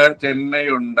ഉണ്ട്,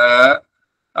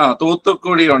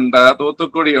 തൂത്തുക്കുടി ഉണ്ട്.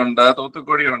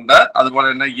 അതുപോലെ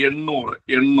തന്നെ എണ്ണൂർ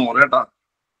കേട്ടോ,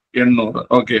 800.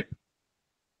 ഓക്കെ,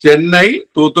 ചെന്നൈ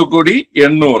തൂത്തുക്കുടി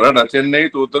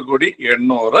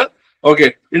 800. ഓക്കെ,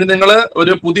 ഇനി നിങ്ങൾ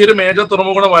ഒരു പുതിയൊരു മേജർ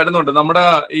തുറമുഖം വരുന്നുണ്ട്. നമ്മുടെ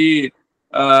ഈ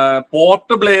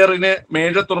പോർട്ട് ബ്ലെയറിന്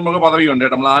മേജർ തുറമുഖ പദവിയുണ്ട്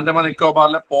കേട്ടോ. നമ്മൾ ആൻഡമാൻ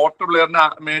നിക്കോബാറിലെ പോർട്ട് ബ്ലെയറിന്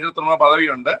മേജർ തുറമുഖ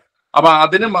പദവിയുണ്ട്. അപ്പൊ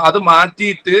അത്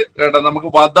മാറ്റിയിട്ട് കേട്ടോ നമുക്ക്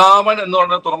വദാവൻ എന്ന്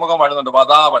പറഞ്ഞ തുറമുഖം വരുന്നുണ്ട്.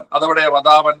 വദാവൻ, അതെവിടെയാ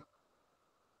വദാവൻ?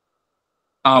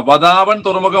 വദാവൻ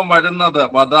തുറമുഖം വരുന്നത്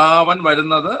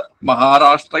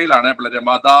മഹാരാഷ്ട്രയിലാണ് പിള്ളേരെ.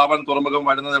 വദാവൻ തുറമുഖം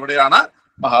വരുന്നത് എവിടെയാണ്?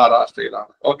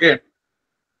 മഹാരാഷ്ട്രയിലാണ്. ഓക്കെ,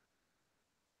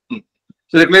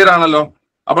 ശരി, ക്ലിയർ ആണല്ലോ.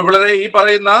 അപ്പൊ പിള്ളേരെ ഈ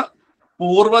പറയുന്ന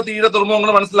പൂർവ്വതീര തുറമുഖങ്ങൾ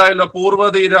മനസ്സിലായല്ലോ.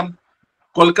 പൂർവ്വതീരം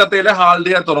കൊൽക്കത്തയിലെ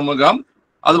ഹാൽഡിയ തുറമുഖം,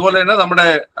 അതുപോലെ തന്നെ നമ്മുടെ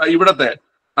ഇവിടത്തെ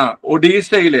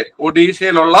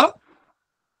ഒഡീഷയിലുള്ള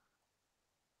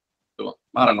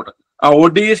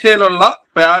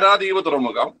പാരാദ്വീപ്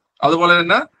തുറമുഖം, അതുപോലെ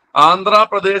തന്നെ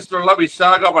ആന്ധ്രാപ്രദേശിലുള്ള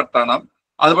വിശാഖപട്ടണം,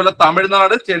 അതുപോലെ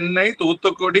തമിഴ്നാട് ചെന്നൈ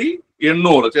തൂത്തുക്കുടി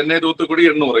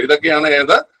 800. ഇതൊക്കെയാണ്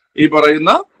ഈ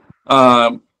പറയുന്ന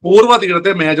പൂർവ്വ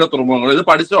തീരത്തെ മേജർ തുറമുഖങ്ങൾ. ഇത്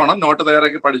പഠിച്ചോണം, നോട്ട്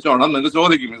തയ്യാറാക്കി പഠിച്ചോണം, നിങ്ങൾക്ക്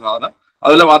ചോദിക്കും ഈ സാധനം.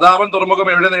 അതുപോലെ വദാവൻ തുറമുഖം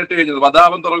എവിടെ നേട്ടി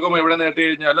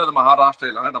കഴിഞ്ഞാൽ അത്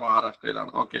മഹാരാഷ്ട്രയിലാണ്.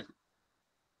 ഓക്കെ,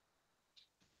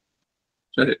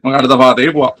 ശരി, നമുക്ക് അടുത്ത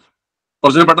ഭാഗത്തേക്ക് പോവാം.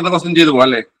 കുറച്ചുകൂടി പെട്ടെന്ന് ക്വസ്റ്റ്യൻ ചെയ്തു പോവാം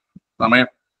അല്ലേ, സമയം.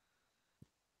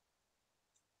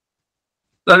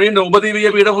 വീണ്ടും ഉപദ്വീപീയ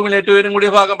പീഠഭൂമിയിൽ ഏറ്റവും ഉയരം കൂടിയ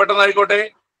ഭാഗം പെട്ടെന്നായിക്കോട്ടെ.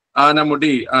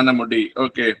 ആനമുടി.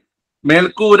 ഓക്കെ,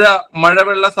 മേൽക്കൂര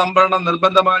മഴവെള്ള സംഭരണം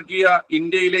നിർബന്ധമാക്കിയ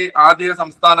ഇന്ത്യയിലെ ആദ്യ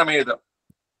സംസ്ഥാനം ഏത്?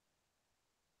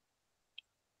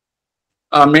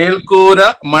 മേൽക്കൂര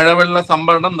മഴവെള്ള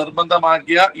സംഭരണം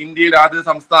നിർബന്ധമാക്കിയ ഇന്ത്യയിലെ ആദ്യ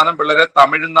സംസ്ഥാനം പിള്ളേരെ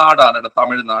തമിഴ്നാടാണ്.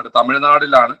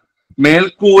 തമിഴ്നാടിലാണ്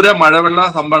മേൽക്കൂര മഴവെള്ള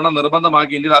സംഭരണം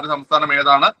നിർബന്ധമാക്കി ഇന്ത്യയിലെ ആദ്യ സംസ്ഥാനം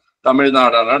ഏതാണ്?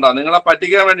 തമിഴ്നാടാണ് കേട്ടോ. നിങ്ങളെ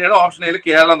പറ്റിക്കാൻ വേണ്ടിയാണ് ഓപ്ഷൻ എയിൽ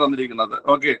കേരളം തന്നിരിക്കുന്നത്.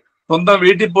 ഓക്കെ, സ്വന്തം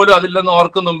വീട്ടിൽ പോലും അതില്ലെന്ന്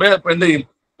ഓർക്കും മുമ്പേ എന്ത് ചെയ്യും?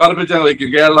 കറുപ്പിച്ചാൽ വയ്ക്കും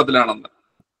കേരളത്തിലാണെന്ന്.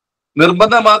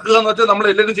 നിർബന്ധമാക്കുക എന്ന് വെച്ചാൽ നമ്മൾ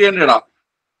എല്ലാവരും ചെയ്യേണ്ടടാ.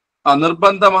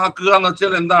 നിർബന്ധമാക്കുക എന്ന്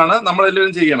വെച്ചാൽ എന്താണ്? നമ്മൾ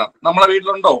എല്ലാവരും ചെയ്യണം. നമ്മളെ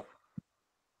വീട്ടിലുണ്ടോ?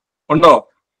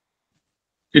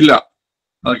 ഇല്ല.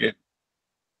 ഓക്കെ,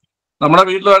 നമ്മുടെ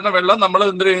വീട്ടിൽ വരുന്ന വെള്ളം നമ്മൾ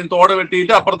എന്ത് ചെയ്യും? തോട്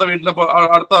വെട്ടിയിട്ട് അപ്പുറത്തെ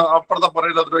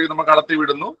പുറയിലേക്ക് നമ്മൾ കടത്തി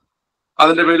വിടുന്നു.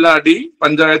 അതിന്റെ പേരിൽ അടി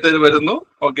പഞ്ചായത്തിൽ വരുന്നു.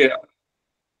 ഓക്കെ,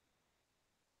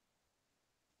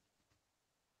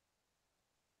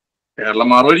 കേരളം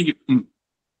മാറുമായിരിക്കും.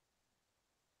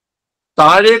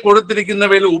 താഴെ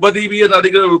കൊടുത്തിരിക്കുന്നവയിൽ ഉപദ്വീപീയ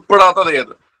നദികൾ ഉൾപ്പെടാത്തത്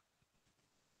ഏത്?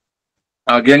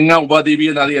 ഗംഗ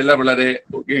ഉപദ്വീപീയ നദിയല്ല പിള്ളേരെ.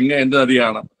 ഗംഗ എന്ത്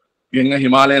നദിയാണ്? ഗംഗ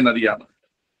ഹിമാലയ നദിയാണ്.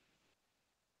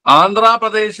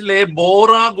 ആന്ധ്രാപ്രദേശിലെ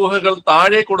ബോറ ഗുഹകൾ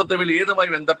താഴെ കൊടുത്തവയിൽ ഏതുമായി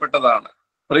ബന്ധപ്പെട്ടതാണ്?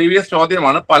 പ്രീവിയസ്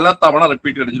ചോദ്യമാണ്, പല തവണ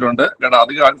റിപ്പീറ്റ് അടിച്ചിട്ടുണ്ട് കേട്ടോ.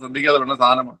 അധികം ശ്രദ്ധിക്കാതെ വരുന്ന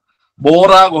സാധനമാണ്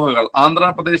ബോറ ഗുഹകൾ.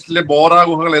 ആന്ധ്രാപ്രദേശിലെ ബോറ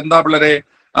ഗുഹകൾ എന്താ പിള്ളേരെ?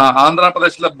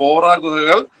 ആന്ധ്രാപ്രദേശിലെ ബോറ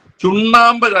ഗുഹകൾ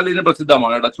ചുണ്ണാമ്പ് കല്ലിന്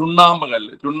പ്രസിദ്ധമാണ് കേട്ടോ. ചുണ്ണാമ്പ് കല്ല്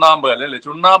അല്ലേ,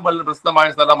 ചുണ്ണാമ്പ് കല്ലിന് പ്രസിദ്ധമായ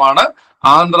സ്ഥലമാണ്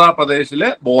ആന്ധ്രാപ്രദേശിലെ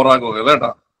ബോറ ഗുഹകൾ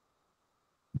കേട്ടോ.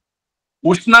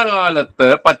 ഉഷ്ണകാലത്ത്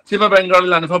പശ്ചിമ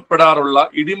ബംഗാളിൽ അനുഭവപ്പെടാറുള്ള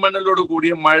ഇടിമണ്ണലോട്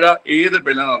കൂടിയ മഴ ഏത്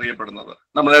പേരിലാണ് അറിയപ്പെടുന്നത്?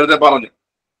 നമ്മൾ നേരത്തെ പറഞ്ഞു,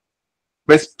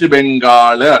 വെസ്റ്റ്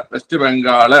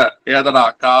ബംഗാള് ഏതടാ?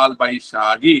 കാൽ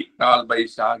ബൈശാഖി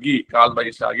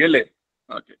അല്ലേ.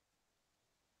 ഓക്കെ,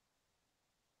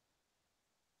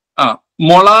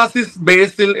 മൊളാസിസ്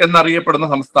ബേസിൽ എന്നറിയപ്പെടുന്ന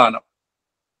സംസ്ഥാനം?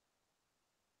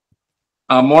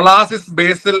 മൊളാസിസ്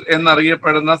ബേസിൽ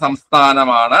എന്നറിയപ്പെടുന്ന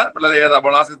സംസ്ഥാനമാണ് ഏതാ?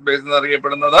 മൊളാസിസ് ബേസിൽ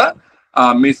എന്നറിയപ്പെടുന്നത്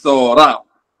മിസോറാം.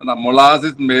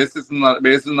 മൊളാസിസ്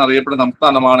ബേസിൽ എന്നറിയപ്പെടുന്ന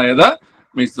സംസ്ഥാനമാണ് ഏത്?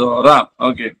 മിസോറാം.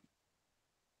 ഓക്കെ,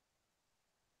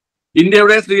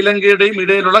 ഇന്ത്യയുടെയും ശ്രീലങ്കയുടെയും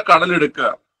ഇടയിലുള്ള കടലിടുക്ക്?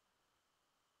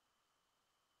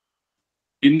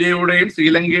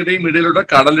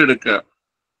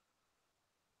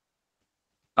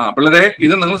 പിള്ളേരെ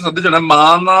ഇത് നിങ്ങൾ ശ്രദ്ധിച്ചോണം.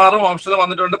 മാന്നാറും ഓപ്ഷനിൽ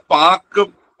വന്നിട്ടുണ്ട്, പാക്കും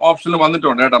ഓപ്ഷനിൽ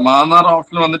വന്നിട്ടുണ്ട് കേട്ടോ. മാന്നാറും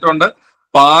ഓപ്ഷനിൽ വന്നിട്ടുണ്ട്,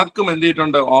 പാക്കും എന്ത്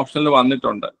ചെയ്തിട്ടുണ്ട്? ഓപ്ഷനിൽ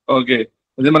വന്നിട്ടുണ്ട്. ഓക്കെ,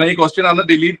 ഈ ക്വസ്റ്റ്യൻ അന്ന്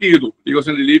ഡിലീറ്റ് ചെയ്തു. ഈ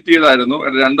ക്വസ്റ്റ്യൻ ഡിലീറ്റ് ചെയ്തായിരുന്നു.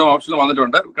 രണ്ടും ഓപ്ഷനിൽ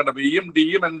വന്നിട്ടുണ്ട് കേട്ടോ. ബിയും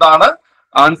ഡിയും എന്താണ്?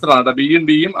 ആൻസർ ആണ്. ബിയും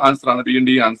ഡിയും ആൻസർ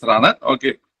ആണ്.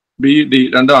 ഓക്കെ, ബി ഡി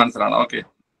രണ്ടും ആൻസർ ആണ്. ഓക്കെ,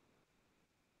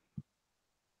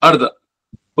 അടുത്ത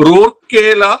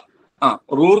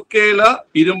റൂർക്കേല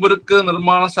ഇരുമ്പുരുക്ക്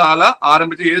നിർമ്മാണശാല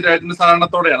ആരംഭിച്ച ഏത് രാജ്യത്തിന്റെ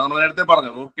സഹകരണത്തോടെയാണ്? നമ്മൾ നേരത്തെ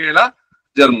പറഞ്ഞു, റൂർക്കേല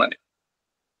ജർമ്മനി.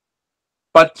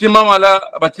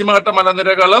 പശ്ചിമഘട്ട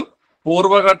മലനിരകളും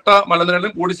പൂർവഘട്ട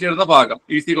മലനിരകളും കൂടിച്ചേരുന്ന ഭാഗം.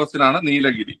 ഈസി ക്വസ്റ്റ്യൻ ആണ്.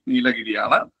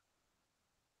 നീലഗിരിയാണ്.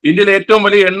 ഇന്ത്യയിലെ ഏറ്റവും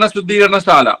വലിയ എണ്ണ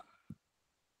ശുദ്ധീകരണശാല.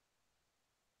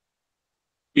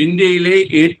 ഇന്ത്യയിലെ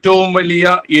ഏറ്റവും വലിയ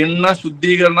എണ്ണ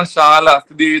ശുദ്ധീകരണശാല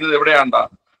സ്ഥിതി ചെയ്യുന്നത് എവിടെയാണ്ടാ?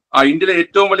 ഇന്ത്യയിലെ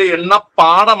ഏറ്റവും വലിയ എണ്ണ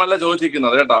പാടമല്ല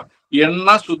ചോദിച്ചിരിക്കുന്നത് കേട്ടോ, എണ്ണ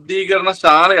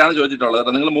ശുദ്ധീകരണശാലയാണ് ചോദിച്ചിട്ടുള്ളത്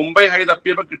കേട്ടോ. നിങ്ങൾ മുംബൈ ഹൈ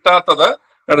തപ്പിയപ്പോ കിട്ടാത്തത്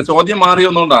കേട്ടോ, ചോദ്യം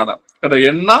മാറിയൊന്നുകൊണ്ടാണ് കേട്ടോ.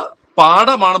 എണ്ണ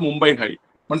പാടമാണ് മുംബൈ ഹൈ,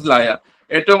 മനസ്സിലായ?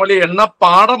 ഏറ്റവും വലിയ എണ്ണ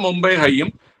പാടം മുംബൈ ഹൈയും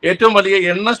ഏറ്റവും വലിയ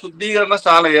എണ്ണ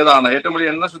ശുദ്ധീകരണശാല ഏതാണ്? ഏറ്റവും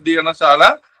വലിയ എണ്ണ ശുദ്ധീകരണശാല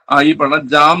ഈ പറഞ്ഞ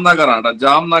ജാംനഗർ ആണ്.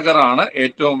 ജാംനഗർ ആണ്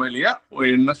ഏറ്റവും വലിയ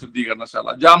എണ്ണ ശുദ്ധീകരണശാല.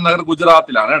 ജാംനഗർ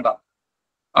ഗുജറാത്തിലാണ് കേട്ടോ.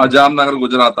 ജാംനഗർ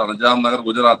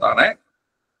ഗുജറാത്താണ്.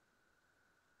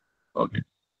 ഓക്കെ,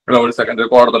 ഒരു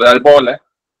സെക്കൻഡ് കോടതി അത് പോലെ.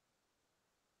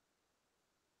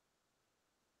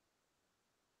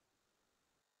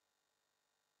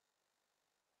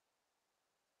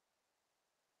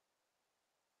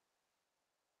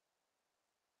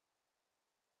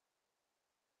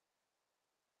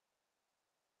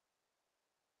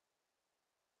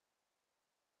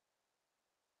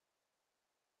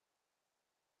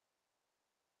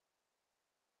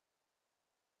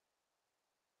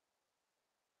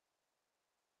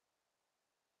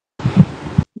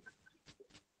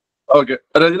 ഓക്കെ,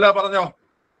 രജില പറഞ്ഞോ.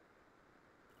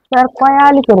 സർ,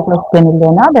 കൊയാലിക്ക് ഒരു ക്വസ്റ്റ്യൻ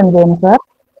ഇല്ലേനോ? അതെന്തേനു സർ?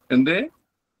 എന്തേ?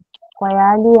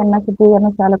 കൊയാലി എണ്ണ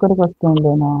ശുദ്ധീകരണശാലക്ക് ഒരു ക്വസ്റ്റ്യൻ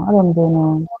ഇല്ലേനോ? അതെന്തേനു?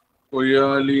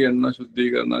 കൊയ്യാലി എണ്ണ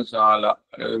ശുദ്ധീകരണശാല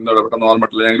എന്താ പെട്ടെന്ന്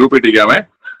ഓർമ്മട്ടില്ല, ഞാൻ ഗ്രൂപ്പ് ഇട്ടിരിക്കാമേ.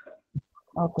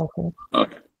 Okay sir.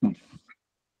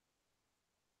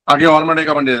 ആകെ ഓർമ്മയുടെ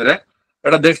കമന്റ് ചെയ്തേ.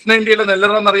 എടാ, ദക്ഷിണേന്ത്യയിലെ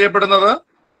നെല്ലറ എന്നറിയപ്പെടുന്നത്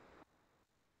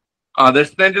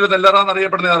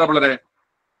ഏതാ പിള്ളേരെ?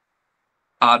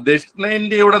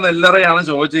 ദക്ഷിണേന്ത്യയുടെ നെല്ലറയാണ്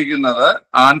ചോദിച്ചിരിക്കുന്നത്.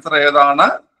 ആൻസർ ഏതാണ്?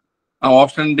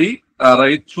 Option D,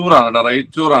 റൈച്ചൂറാണ്.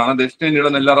 റൈച്ചൂറാണ്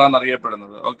ദക്ഷിണേന്ത്യയുടെ നെല്ലറ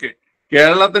എന്നറിയപ്പെടുന്നത്. ഓക്കെ,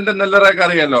 കേരളത്തിന്റെ നെല്ലറയൊക്കെ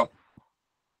അറിയാലോ.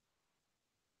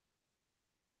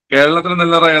 കേരളത്തിന്റെ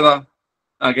നെല്ലറ ഏതാ?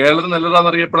 കേരളത്തിൽ നെല്ലറ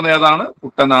എന്നറിയപ്പെടുന്ന ഏതാണ്?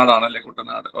 കുട്ടനാടാണ് അല്ലെ,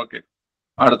 കുട്ടനാട്. ഓക്കെ,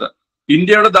 അടുത്ത്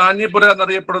ഇന്ത്യയുടെ ധാന്യപുര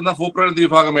എന്നറിയപ്പെടുന്ന ഭൂപ്രകൃതി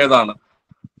വിഭാഗം ഏതാണ്?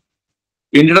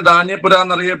 ഇന്ത്യയുടെ ധാന്യപുര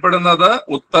എന്നറിയപ്പെടുന്നത്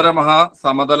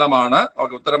ഉത്തരമഹാസമതലമാണ്.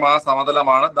 ഓക്കെ,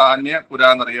 ഉത്തരമഹാസമതലമാണ് ധാന്യപുര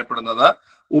എന്നറിയപ്പെടുന്നത്.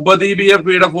 ഉപദ്വീപീയ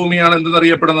പീഠഭൂമിയാണ്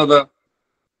എന്തെന്നറിയപ്പെടുന്നത്?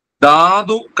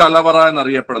 ധാതു കലവറ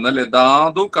എന്നറിയപ്പെടുന്നത് അല്ലെ,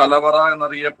 ധാതു കലവറ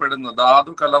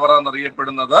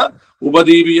എന്നറിയപ്പെടുന്നത്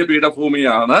ഉപദ്വീപീയ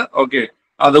പീഠഭൂമിയാണ്. ഓക്കെ,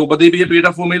 അത് ഉപദ്വീപീയ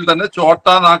പീഠഭൂമിയിൽ തന്നെ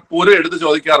ചോട്ടാ നാഗ്പൂര് എടുത്ത്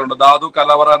ചോദിക്കാറുണ്ട്. ധാതു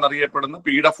കലവറ എന്നറിയപ്പെടുന്ന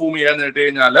പീഠഭൂമി എന്ന് കേട്ട്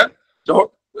കഴിഞ്ഞാല്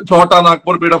ചോട്ടാ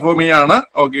നാഗ്പൂർ പീഠഭൂമിയാണ്.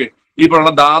 ഓക്കെ, ഈ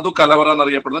പറയുന്ന ധാതു കലവറ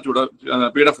എന്നറിയപ്പെടുന്ന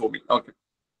പീഠഭൂമി. ഓക്കെ,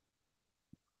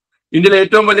 ഇന്ത്യയിലെ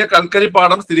ഏറ്റവും വലിയ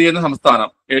കൽക്കരിപ്പാടം സ്ഥിതി ചെയ്യുന്ന സംസ്ഥാനം.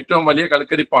 ഏറ്റവും വലിയ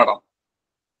കൽക്കരിപ്പാടം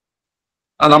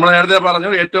നമ്മൾ നേരത്തെ പറഞ്ഞു.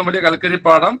 ഏറ്റവും വലിയ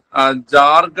കൽക്കരിപ്പാടം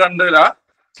ജാർഖണ്ഡിലെ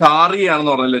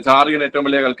ചാറിയാണെന്ന് പറഞ്ഞില്ലേ? ചാറിയാണ് ഏറ്റവും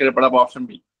വലിയ കൽക്കരിപ്പാടം. Option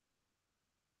B.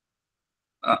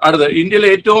 അടുത്ത്, ഇന്ത്യയിലെ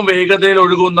ഏറ്റവും വേഗതയിൽ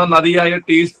ഒഴുകുന്ന നദിയായ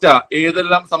ടീസ്റ്റ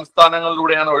ഏതെല്ലാം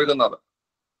സംസ്ഥാനങ്ങളിലൂടെയാണ് ഒഴുകുന്നത്?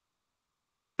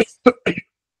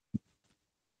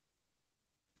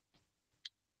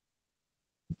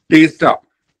 ടീസ്റ്റ.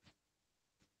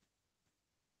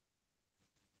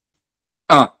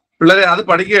 പിള്ളേരെ അത്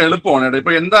പഠിക്കുക എളുപ്പമാണ് കേട്ടോ.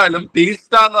 ഇപ്പൊ എന്തായാലും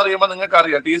ടീസ്റ്റ എന്ന് അറിയുമ്പോൾ നിങ്ങൾക്ക്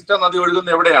അറിയാം ടീസ്റ്റ നദി ഒഴുകുന്ന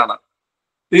എവിടെയാണ്.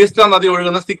 ടീസ്റ്റ നദി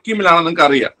ഒഴുകുന്ന സിക്കിമിലാണ്, നിങ്ങൾക്ക്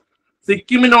അറിയാം.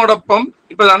 സിക്കിമിനോടൊപ്പം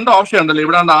ഇപ്പൊ രണ്ട് ഓപ്ഷൻ ഉണ്ടല്ലോ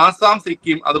ഇവിടെ. ആസാം,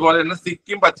 സിക്കിം, അതുപോലെ തന്നെ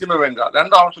സിക്കിം, പശ്ചിമ ബംഗാൾ.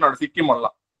 രണ്ട് ഓപ്ഷൻ ഉണ്ട് സിക്കിം ഉള്ള.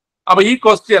 അപ്പൊ ഈ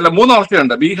ക്വസ്റ്റ്യൻ അല്ല, മൂന്ന് ഓപ്ഷൻ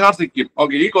ഉണ്ട്, ബീഹാർ, സിക്കിം.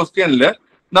 ഓക്കെ, ഈ ക്വസ്റ്റ്യനിൽ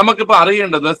നമുക്കിപ്പോ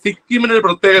അറിയേണ്ടത് സിക്കിമിന് ഒരു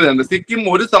പ്രത്യേകതയുണ്ട്. സിക്കിം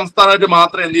ഒരു സംസ്ഥാനമായിട്ട്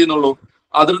മാത്രമേ എന്ത് ചെയ്യുന്നുള്ളൂ?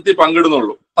 അതിർത്തി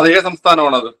പങ്കിടുന്നുള്ളൂ. അത് ഏത്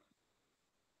സംസ്ഥാനമാണത്?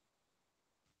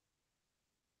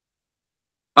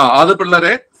 അത്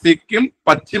പിള്ളേരെ സിക്കിം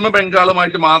പശ്ചിമ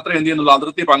ബംഗാളുമായിട്ട് മാത്രമേ എന്ത് ചെയ്യുന്നുള്ളൂ?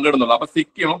 അതിർത്തി പങ്കിടുന്നുള്ളൂ. അപ്പൊ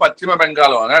സിക്കിമും പശ്ചിമ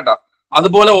ബംഗാളുമാണ് കേട്ടോ.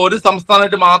 അതുപോലെ ഒരു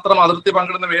സംസ്ഥാനമായിട്ട് മാത്രം അതിർത്തി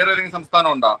പങ്കിടുന്ന വേറെ ഏതെങ്കിലും സംസ്ഥാനം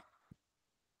ഉണ്ടോ?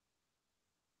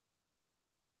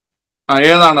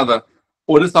 ഏതാണത്?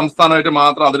 ഒരു സംസ്ഥാനമായിട്ട്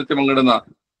മാത്രം അതിർത്തി പങ്കിടുന്ന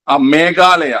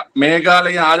മേഘാലയ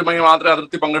ആരുമായി മാത്രമേ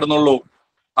അതിർത്തി പങ്കിടുന്നുള്ളൂ?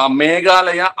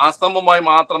 മേഘാലയ അസമുമായി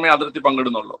മാത്രമേ അതിർത്തി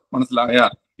പങ്കിടുന്നുള്ളൂ. മനസ്സിലായ?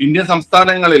 ഇന്ത്യൻ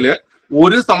സംസ്ഥാനങ്ങളില്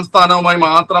ഒരു സംസ്ഥാനവുമായി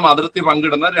മാത്രം അതിർത്തി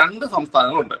പങ്കിടുന്ന രണ്ട്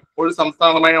സംസ്ഥാനങ്ങളുണ്ട്. ഒരു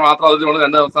സംസ്ഥാനവുമായി മാത്രം അതിർത്തി പങ്കിടുന്ന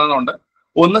രണ്ട് സംസ്ഥാനങ്ങളുണ്ട്.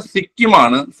 ഒന്ന്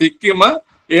സിക്കിമാണ്. സിക്കിം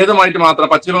ഏതുമായിട്ട് മാത്രം?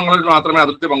 പശ്ചിമ ബംഗാളിൽ മാത്രമേ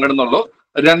അതിർത്തി പങ്കിടുന്നുള്ളൂ.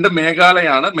 രണ്ട്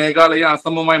മേഘാലയാണ്. മേഘാലയ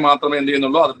അസമുമായി മാത്രമേ എന്ത്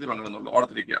ചെയ്യുന്നുള്ളൂ? അതിർത്തി പങ്കിടുന്നുള്ളൂ.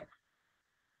 ഓർത്തിരിക്കുക.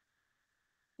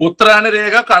 ഉത്തരായന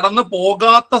രേഖ കടന്നു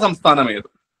പോകാത്ത സംസ്ഥാനം ഏത്?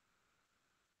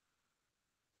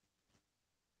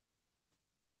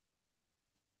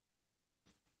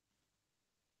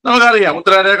 നമുക്കറിയാം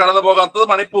ഉത്തരായന രേഖ കടന്നു പോകാത്തത്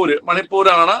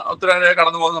മണിപ്പൂരാണ് ഉത്തരായന രേഖ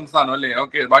കടന്നു പോകുന്ന സംസ്ഥാനം അല്ലേ.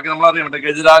 ഓക്കെ, ബാക്കി നമ്മൾ അറിയാം.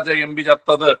 ഗജരാജ MP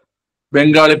ചത്തത്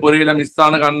ബംഗാളിപുരയിലെ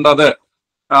മിസ്സാണ് കണ്ടത്.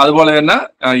 അതുപോലെ തന്നെ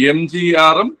എം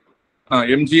ജിയും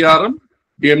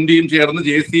MDയും ചേർന്ന്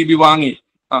JCB വാങ്ങി.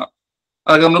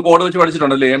 അതൊക്കെ നമ്മൾ കോഡ് വെച്ച്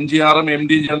പഠിച്ചിട്ടുണ്ടല്ലേ, MGR-ഉം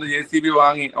MD ചേർന്ന് JCB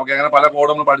വാങ്ങി. ഓക്കെ, അങ്ങനെ പല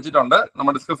കോഡ് നമ്മൾ പഠിച്ചിട്ടുണ്ട്.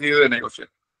 നമ്മൾ ഡിസ്കസ് ചെയ്ത് തന്നെ ക്വസ്റ്റ്യൻ.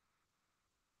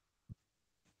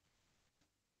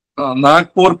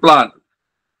 നാഗ്പൂർ പ്ലാൻ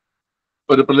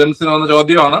ഒരു പ്രിലിംസിന് വന്ന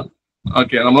ചോദ്യമാണ്.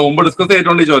 ഓക്കെ, നമ്മൾ മുമ്പ് ഡിസ്കസ്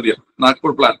ചെയ്തിട്ടുണ്ട് ഈ ചോദ്യം.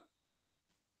 നാഗ്പൂർ പ്ലാൻ.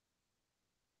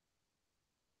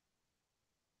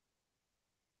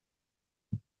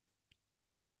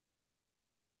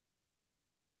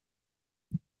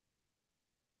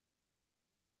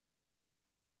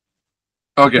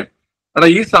 ഓക്കെ, എടാ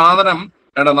ഈ സാധനം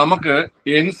എടാ നമുക്ക്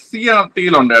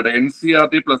NCERT-യിലുണ്ട്.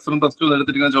 NCERT +1 +2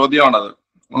 എടുത്തിരിക്കുന്ന ചോദ്യമാണത്.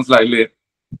 മനസ്സിലായില്ലേ?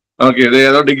 ഓക്കെ, ഇത്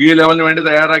ഏതോ ഡിഗ്രി ലെവലിന് വേണ്ടി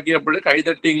തയ്യാറാക്കിയപ്പോൾ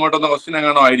കൈതട്ടി ഇങ്ങോട്ടൊന്ന ക്വസ്റ്റ്യൻ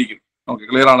എങ്ങാനോ ആയിരിക്കും. ഓക്കെ,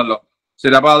 ക്ലിയർ ആണല്ലോ?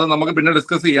 ശരി, അപ്പൊ അത് നമുക്ക് പിന്നെ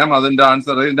ഡിസ്കസ് ചെയ്യാം. ഇതിന്റെ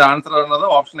ആൻസർ എന്നത്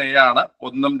ഓപ്ഷൻ A ആണ്,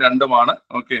 1ഉം 2ഉമാണ്.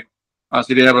 ഓക്കെ, ആ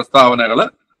ശരിയായ പ്രസ്താവനകള്.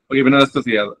 ഓക്കെ, പിന്നെ ഡിസ്കസ്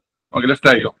ചെയ്യാതെ. ഓക്കെ,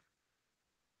 ലെഫ്റ്റ് ആയിക്കോ.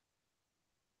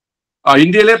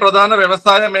 ഇന്ത്യയിലെ പ്രധാന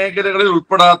വ്യവസായ മേഖലകളിൽ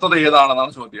ഉൾപ്പെടാത്തത്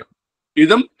ഏതാണെന്നാണ് ചോദ്യം.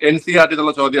 ഇതും NCERT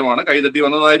എന്നുള്ള ചോദ്യമാണ്, കൈതട്ടി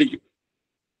വന്നതായിരിക്കും.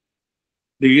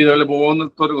 ഡിഗ്രി ലെവലിൽ പോകുന്ന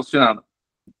ഒരു ക്വസ്റ്റ്യൻ ആണ്.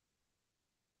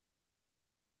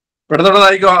 പെട്ടെന്ന്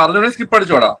ആയിക്കോ, അറിഞ്ഞ സ്കിപ്പ്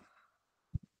അടിച്ചോടാ.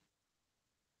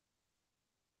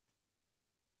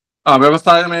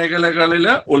 വ്യവസായ മേഖലകളിൽ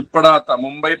ഉൾപ്പെടാത്ത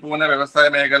മുംബൈ പൂനെ വ്യവസായ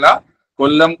മേഖല,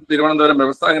 കൊല്ലം തിരുവനന്തപുരം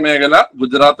വ്യവസായ മേഖല,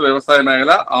 ഗുജറാത്ത് വ്യവസായ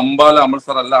മേഖല, അംബാല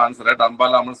അമൃത്സർ അല്ല ആൻസർ ആയിട്ട്,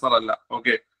 അംബാല അമൃത്സർ അല്ല.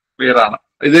 ഓക്കെ, ക്ലിയർ ആണ്.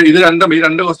 ഈ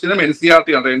രണ്ട് ക്വസ്റ്റ്യനും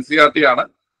NCERT ആണ്.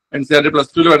 NCERT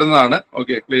 +2 വരുന്നതാണ്.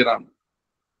 ഓക്കെ, ക്ലിയർ ആണ്.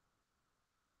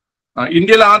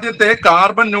 ഇന്ത്യയിൽ ആദ്യത്തെ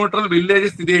കാർബൺ ന്യൂട്രൽ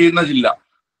വില്ലേജ് സ്ഥിതി ചെയ്യുന്ന ജില്ല.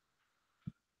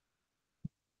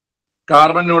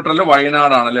 Carbon neutral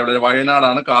വയനാടാണല്ലേ? ഇവിടെ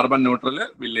വയനാടാണ് കാർബൺ ന്യൂട്രൽ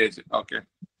വില്ലേജ്. ഓക്കെ,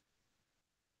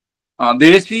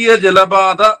 ദേശീയ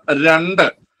ജലപാത 2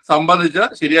 സംബന്ധിച്ച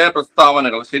ശരിയായ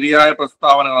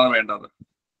പ്രസ്താവനകളാണ് വേണ്ടത്.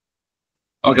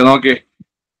 ഓക്കെ, നോക്കേ.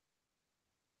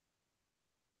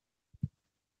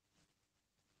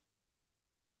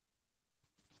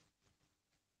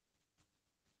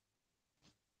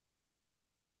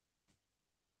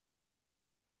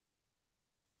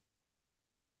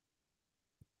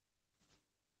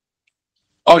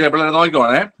 ഓക്കെ, പിള്ളേർ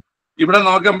നോക്കിക്കോണേ. ഇവിടെ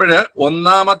നോക്കുമ്പോൾ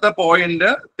ഒന്നാമത്തെ പോയിന്റ്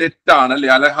തെറ്റാണ് അല്ലെ?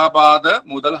 അലഹബാദ്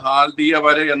മുതൽ ഹാൽദിയ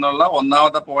വരെ എന്നുള്ള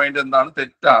ഒന്നാമത്തെ പോയിന്റ് എന്താണ്?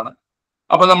 തെറ്റാണ്.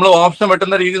 അപ്പൊ നമ്മൾ ഓപ്ഷൻ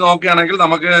വെട്ടുന്ന രീതി നോക്കുകയാണെങ്കിൽ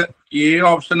നമുക്ക് A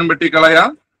ഓപ്ഷനും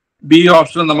വെട്ടിക്കളയാം, B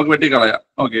ഓപ്ഷനും നമുക്ക് വെട്ടിക്കളയാം.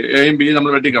 ഓക്കെ, Aയും Bയും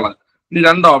നമ്മൾ വെട്ടിക്കളയാം. ഇനി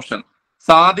 2 ഓപ്ഷൻ.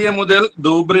 സാദിയ മുതൽ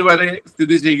ധൂബ്രി വരെ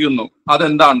സ്ഥിതി ചെയ്യുന്നു.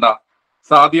 അതെന്താണ്ടാ?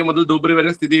 സാദിയ മുതൽ ധൂബ്രി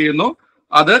വരെ സ്ഥിതി ചെയ്യുന്നു,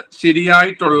 അത്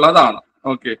ശരിയായിട്ടുള്ളതാണ്.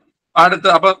 ഓക്കെ, അടുത്ത്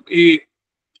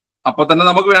അപ്പൊ തന്നെ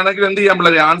നമുക്ക് വേണമെങ്കിൽ എന്ത് ചെയ്യാൻ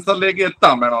പറ്റില്ല, ആൻസറിലേക്ക്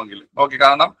എത്താം വേണമെങ്കിൽ. ഓക്കെ,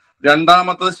 കാരണം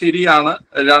രണ്ടാമത്തത് ശരിയാണ്.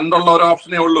 2 ഒരു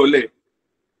ഓപ്ഷനേ ഉള്ളൂ അല്ലേ?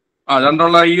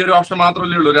 2 ഈ ഒരു ഓപ്ഷൻ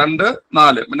മാത്രമല്ലേ ഉള്ളൂ. 2,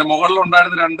 4, പിന്നെ മുകളിൽ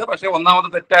ഉണ്ടായിരുന്ന 2, പക്ഷെ ഒന്നാമത്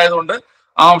തെറ്റായതുകൊണ്ട്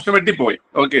ആ ഓപ്ഷൻ വെട്ടിപ്പോയി.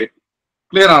 ഓക്കെ,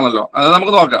 ക്ലിയർ ആണല്ലോ? അത്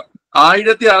നമുക്ക് നോക്കാം.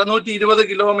 1620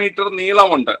 കിലോമീറ്റർ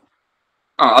നീളമുണ്ട്.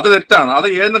 അത് തെറ്റാണ്. അത്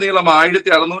ഏതിന്റെ നീളം?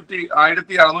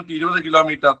 1620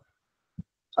 കിലോമീറ്റർ.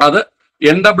 അത്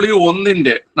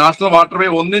NW1 നാഷണൽ വാട്ടർവേ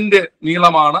 1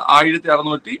 നീളമാണ്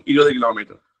 1620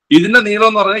 കിലോമീറ്റർ. ഇതിന്റെ നീളം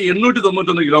എന്ന് പറഞ്ഞാൽ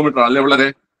 891 കിലോമീറ്റർ ആണല്ലേ വളരെ?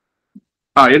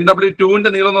 NW2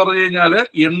 നീളം എന്ന് പറഞ്ഞു കഴിഞ്ഞാൽ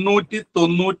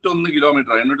 891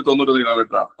 കിലോമീറ്റർ. 891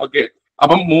 കിലോമീറ്റർ ആണ്. ഓക്കെ,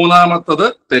 അപ്പം മൂന്നാമത്തത്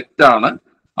തെറ്റാണ്.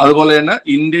 അതുപോലെ തന്നെ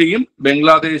ഇന്ത്യയും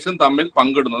ബംഗ്ലാദേശും തമ്മിൽ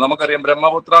പങ്കിടുന്നു. നമുക്കറിയാം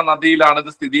ബ്രഹ്മപുത്ര നദിയിലാണ്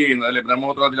ഇത് സ്ഥിതി ചെയ്യുന്നത് അല്ലെ?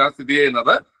 ബ്രഹ്മപുത്ര നദിയിലാണ് സ്ഥിതി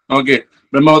ചെയ്യുന്നത്. ഓക്കെ,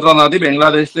 ബ്രഹ്മപുത്ര നദി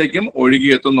ബംഗ്ലാദേശിലേക്കും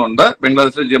ഒഴുകിയെത്തുന്നുണ്ട്.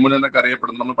 ബംഗ്ലാദേശിലെ ജമുന എന്നൊക്കെ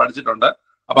അറിയപ്പെടുന്നു, നമ്മൾ പഠിച്ചിട്ടുണ്ട്.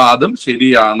 അപ്പൊ അതും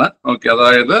ശരിയാണ്. ഓക്കെ,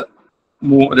 അതായത്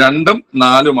 2ഉം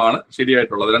 4ഉമാണ്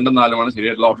ശരിയായിട്ടുള്ളത്. 2ഉം 4ഉമാണ്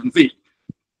ശരിയായിട്ടുള്ള ഓപ്ഷൻ C.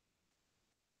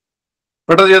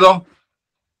 പെട്ടെന്ന് ചെയ്തോ.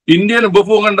 ഇന്ത്യൻ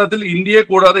ഉപഭൂഖണ്ഡത്തിൽ ഇന്ത്യയെ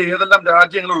കൂടാതെ ഏതെല്ലാം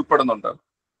രാജ്യങ്ങൾ ഉൾപ്പെടുന്നുണ്ട്?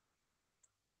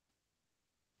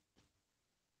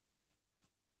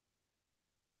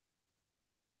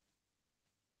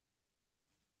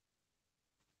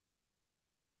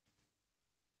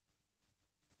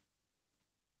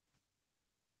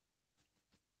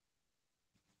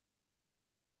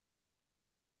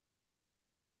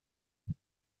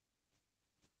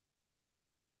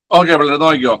 ഓക്കെ, പിള്ളേർ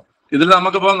നോക്കിക്കോ. ഇതിൽ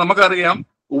നമുക്കറിയാം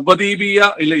ഉപദ്വീപീയ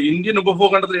ഇല്ല, ഇന്ത്യൻ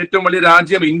ഉപഭൂഖണ്ഡത്തിൽ ഏറ്റവും വലിയ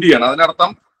രാജ്യം ഇന്ത്യയാണ്.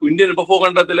 അതിനർത്ഥം ഇന്ത്യൻ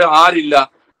ഉപഭൂഖണ്ഡത്തിൽ ആരില്ല?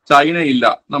 ചൈന ഇല്ല.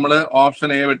 നമ്മൾ ഓപ്ഷൻ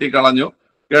A വെട്ടിക്കളഞ്ഞു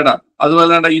കേട്ടാ. അതുപോലെ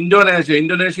തന്നെ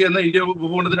ഇന്തോനേഷ്യ എന്ന ഇന്ത്യ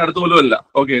ഉപഭൂഖണ്ഡത്തിന് അടുത്ത് പോലും അല്ല.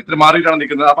 ഓക്കെ, ഇത്തിരി മാറിയിട്ടാണ്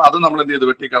നിൽക്കുന്നത്. അപ്പൊ അത് നമ്മൾ എന്ത് ചെയ്തു?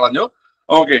 വെട്ടിക്കളഞ്ഞു.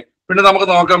 ഓക്കെ, പിന്നെ നമുക്ക്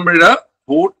നോക്കുമ്പോൾ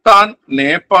ഭൂട്ടാൻ,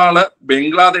 നേപ്പാള്,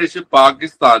 ബംഗ്ലാദേശ്,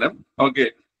 പാകിസ്ഥാനും, ഓക്കെ,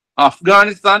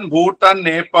 അഫ്ഗാനിസ്ഥാൻ, ഭൂട്ടാൻ,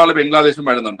 നേപ്പാൾ, ബംഗ്ലാദേശും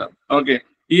വരുന്നുണ്ട്. ഓക്കെ,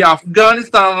 ഈ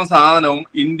അഫ്ഗാനിസ്ഥാൻ എന്ന സാധനവും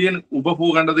ഇന്ത്യൻ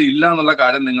ഉപഭൂഖണ്ഡത്തിൽ ഇല്ല എന്നുള്ള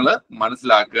കാര്യം നിങ്ങൾ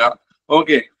മനസ്സിലാക്കുക.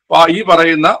 ഓക്കെ, ഈ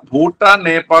പറയുന്ന ഭൂട്ടാൻ,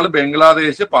 നേപ്പാൾ,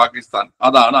 ബംഗ്ലാദേശ്, പാകിസ്ഥാൻ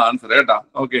അതാണ് ആൻസർ കേട്ടാ.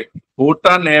 ഓക്കെ,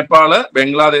 ഭൂട്ടാൻ, നേപ്പാള്,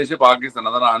 ബംഗ്ലാദേശ്, പാകിസ്ഥാൻ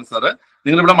അതാണ് ആൻസർ.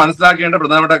 നിങ്ങൾ ഇവിടെ മനസ്സിലാക്കേണ്ട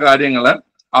പ്രധാനപ്പെട്ട കാര്യങ്ങള്,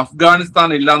 അഫ്ഗാനിസ്ഥാൻ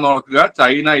ഇല്ലാന്ന് ഓർക്കുക,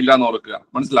 ചൈന ഇല്ലാന്ന് ഓർക്കുക.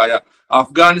 മനസ്സിലായ?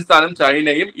 അഫ്ഗാനിസ്ഥാനും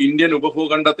ചൈനയും ഇന്ത്യൻ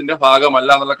ഉപഭൂഖണ്ഡത്തിന്റെ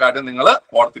ഭാഗമല്ല എന്നുള്ള കാര്യം നിങ്ങൾ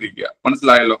ഓർത്തിരിക്കുക.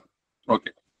 മനസ്സിലായല്ലോ?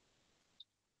 ഓക്കെ.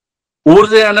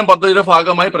 ഊർജ്ജയാനം പദ്ധതിയുടെ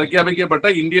ഭാഗമായി പ്രഖ്യാപിക്കപ്പെട്ട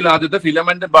ഇന്ത്യയിൽ ആദ്യത്തെ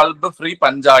filament bulb free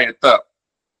panchayat.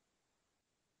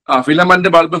 Filament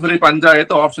bulb free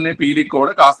panchayat option A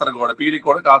Pilicode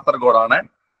കാസർഗോഡാണ്.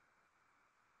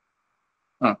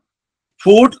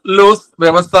 Food loss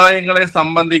വ്യവസായങ്ങളെ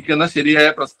സംബന്ധിക്കുന്ന ശരിയായ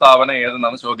പ്രസ്താവന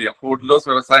ഏതെന്നാണ് ചോദ്യം. ഫുഡ് ലോസ്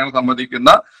വ്യവസായങ്ങളെ സംബന്ധിക്കുന്ന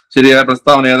ശരിയായ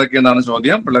പ്രസ്താവന ഏതൊക്കെയെന്നാണ്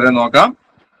ചോദ്യം. പിള്ളേരെ നോക്കാം.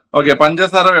 ഓക്കെ,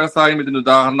 പഞ്ചസാര വ്യവസായം ഇതിന്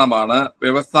ഉദാഹരണമാണ്.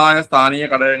 വ്യവസായ സ്ഥാനീയ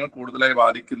ഘടകങ്ങൾ കൂടുതലായി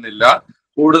ബാധിക്കുന്നില്ല.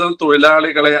 കൂടുതൽ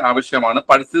തൊഴിലാളികളെ ആവശ്യമാണ്.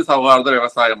 പരിസ്ഥിതി സൗഹാർദ്ദ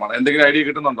വ്യവസായമാണ്. എന്തെങ്കിലും ഐഡിയ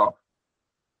കിട്ടുന്നുണ്ടോ?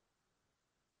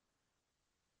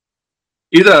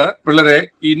 ഇത് പിള്ളേരെ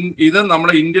ഇത്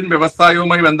നമ്മുടെ ഇന്ത്യൻ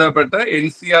വ്യവസായവുമായി ബന്ധപ്പെട്ട്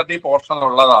NCERT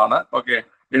പോർഷനിലുള്ളതാണ്. ഓക്കെ,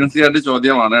 NCERT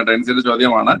ചോദ്യമാണ് കേട്ടോ, NCERT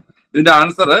ചോദ്യമാണ്. ഇതിന്റെ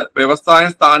ആൻസർ വ്യവസായ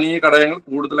സ്ഥാനീയ ഘടകങ്ങൾ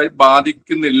കൂടുതലായി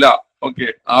ബാധിക്കുന്നില്ല. ഓക്കെ,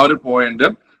 ആ ഒരു പോയിന്റ്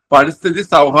പരിസ്ഥിതി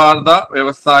സൗഹാർദ്ദ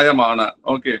വ്യവസായമാണ്.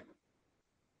 ഓക്കെ,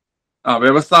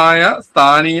 വ്യവസായ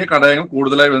സ്ഥാനീയ ഘടകങ്ങൾ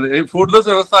കൂടുതലായി ഫുഡ്ലെസ്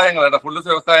വ്യവസായങ്ങൾ കേട്ടോ, ഫുഡ്ലെസ്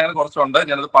വ്യവസായങ്ങൾ കുറച്ചുണ്ട്,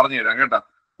 ഞാനത് പറഞ്ഞുതരാം കേട്ടോ.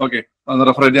 ഓക്കെ, ഒന്ന്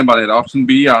റെഫർ ചെയ്ത് ഞാൻ പറഞ്ഞുതരാം. ഓപ്ഷൻ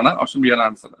ബി ആണ്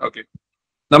ആൻസർ. ഓക്കെ,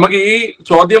 നമുക്ക് ഈ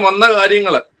ചോദ്യം വന്ന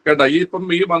കാര്യങ്ങൾ കേട്ടോ, ഇപ്പൊ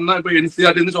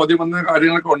NCERT ചോദ്യം വന്ന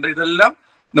കാര്യങ്ങളൊക്കെ ഉണ്ട്. ഇതെല്ലാം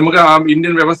നമുക്ക്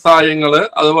ഇന്ത്യൻ വ്യവസായങ്ങള്,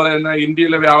 അതുപോലെ തന്നെ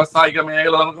ഇന്ത്യയിലെ വ്യാവസായിക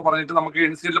മേഖല നമുക്ക് പറഞ്ഞിട്ട് നമുക്ക്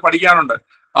NCERT പഠിക്കാനുണ്ട്.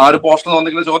 ആ ഒരു പോർഷൻ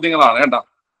വന്നിരിക്കുന്ന ചോദ്യങ്ങളാണ് കേട്ടോ.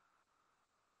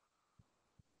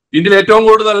 ഇന്ത്യയിൽ ഏറ്റവും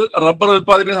കൂടുതൽ റബ്ബർ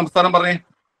ഉൽപ്പാദിപ്പിക്കുന്ന സംസ്ഥാനം പറഞ്ഞേ.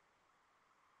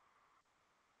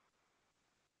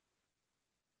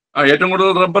 ഏറ്റവും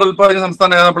കൂടുതൽ റബ്ബർ ഉൽപ്പാദിപ്പിക്കുന്ന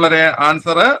സംസ്ഥാനം ഏതാ പിള്ളേരെ?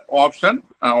 Answer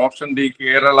option D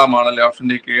കേരളമാണല്ലേ. Option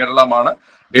D കേരളമാണ്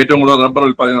ഏറ്റവും കൂടുതൽ റബ്ബർ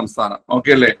ഉൽപ്പാദിപ്പിക്കുന്ന സംസ്ഥാനം.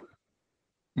 ഓക്കെ അല്ലേ?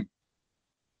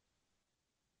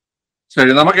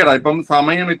 ശരി, നമുക്കേടാ ഇപ്പം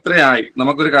സമയം ഇത്രയായി.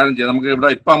 നമുക്കൊരു കാര്യം ചെയ്യാം, നമുക്ക് ഇവിടെ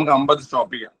ഇപ്പൊ നമുക്ക് 50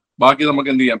 സ്റ്റോപ്പ് ചെയ്യാം. ബാക്കി നമുക്ക്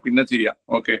എന്ത് ചെയ്യാം, പിന്നെ ചെയ്യാം.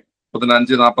 ഓക്കെ,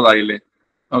 5:40 ആയില്ലേ?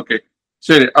 ഓക്കെ,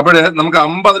 ശരി. അപ്പോഴേ നമുക്ക്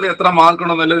 50-ൽ എത്ര മാർക്ക്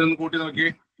ഉണ്ടെന്നല്ലേ ഒന്ന് കൂട്ടി നോക്കി.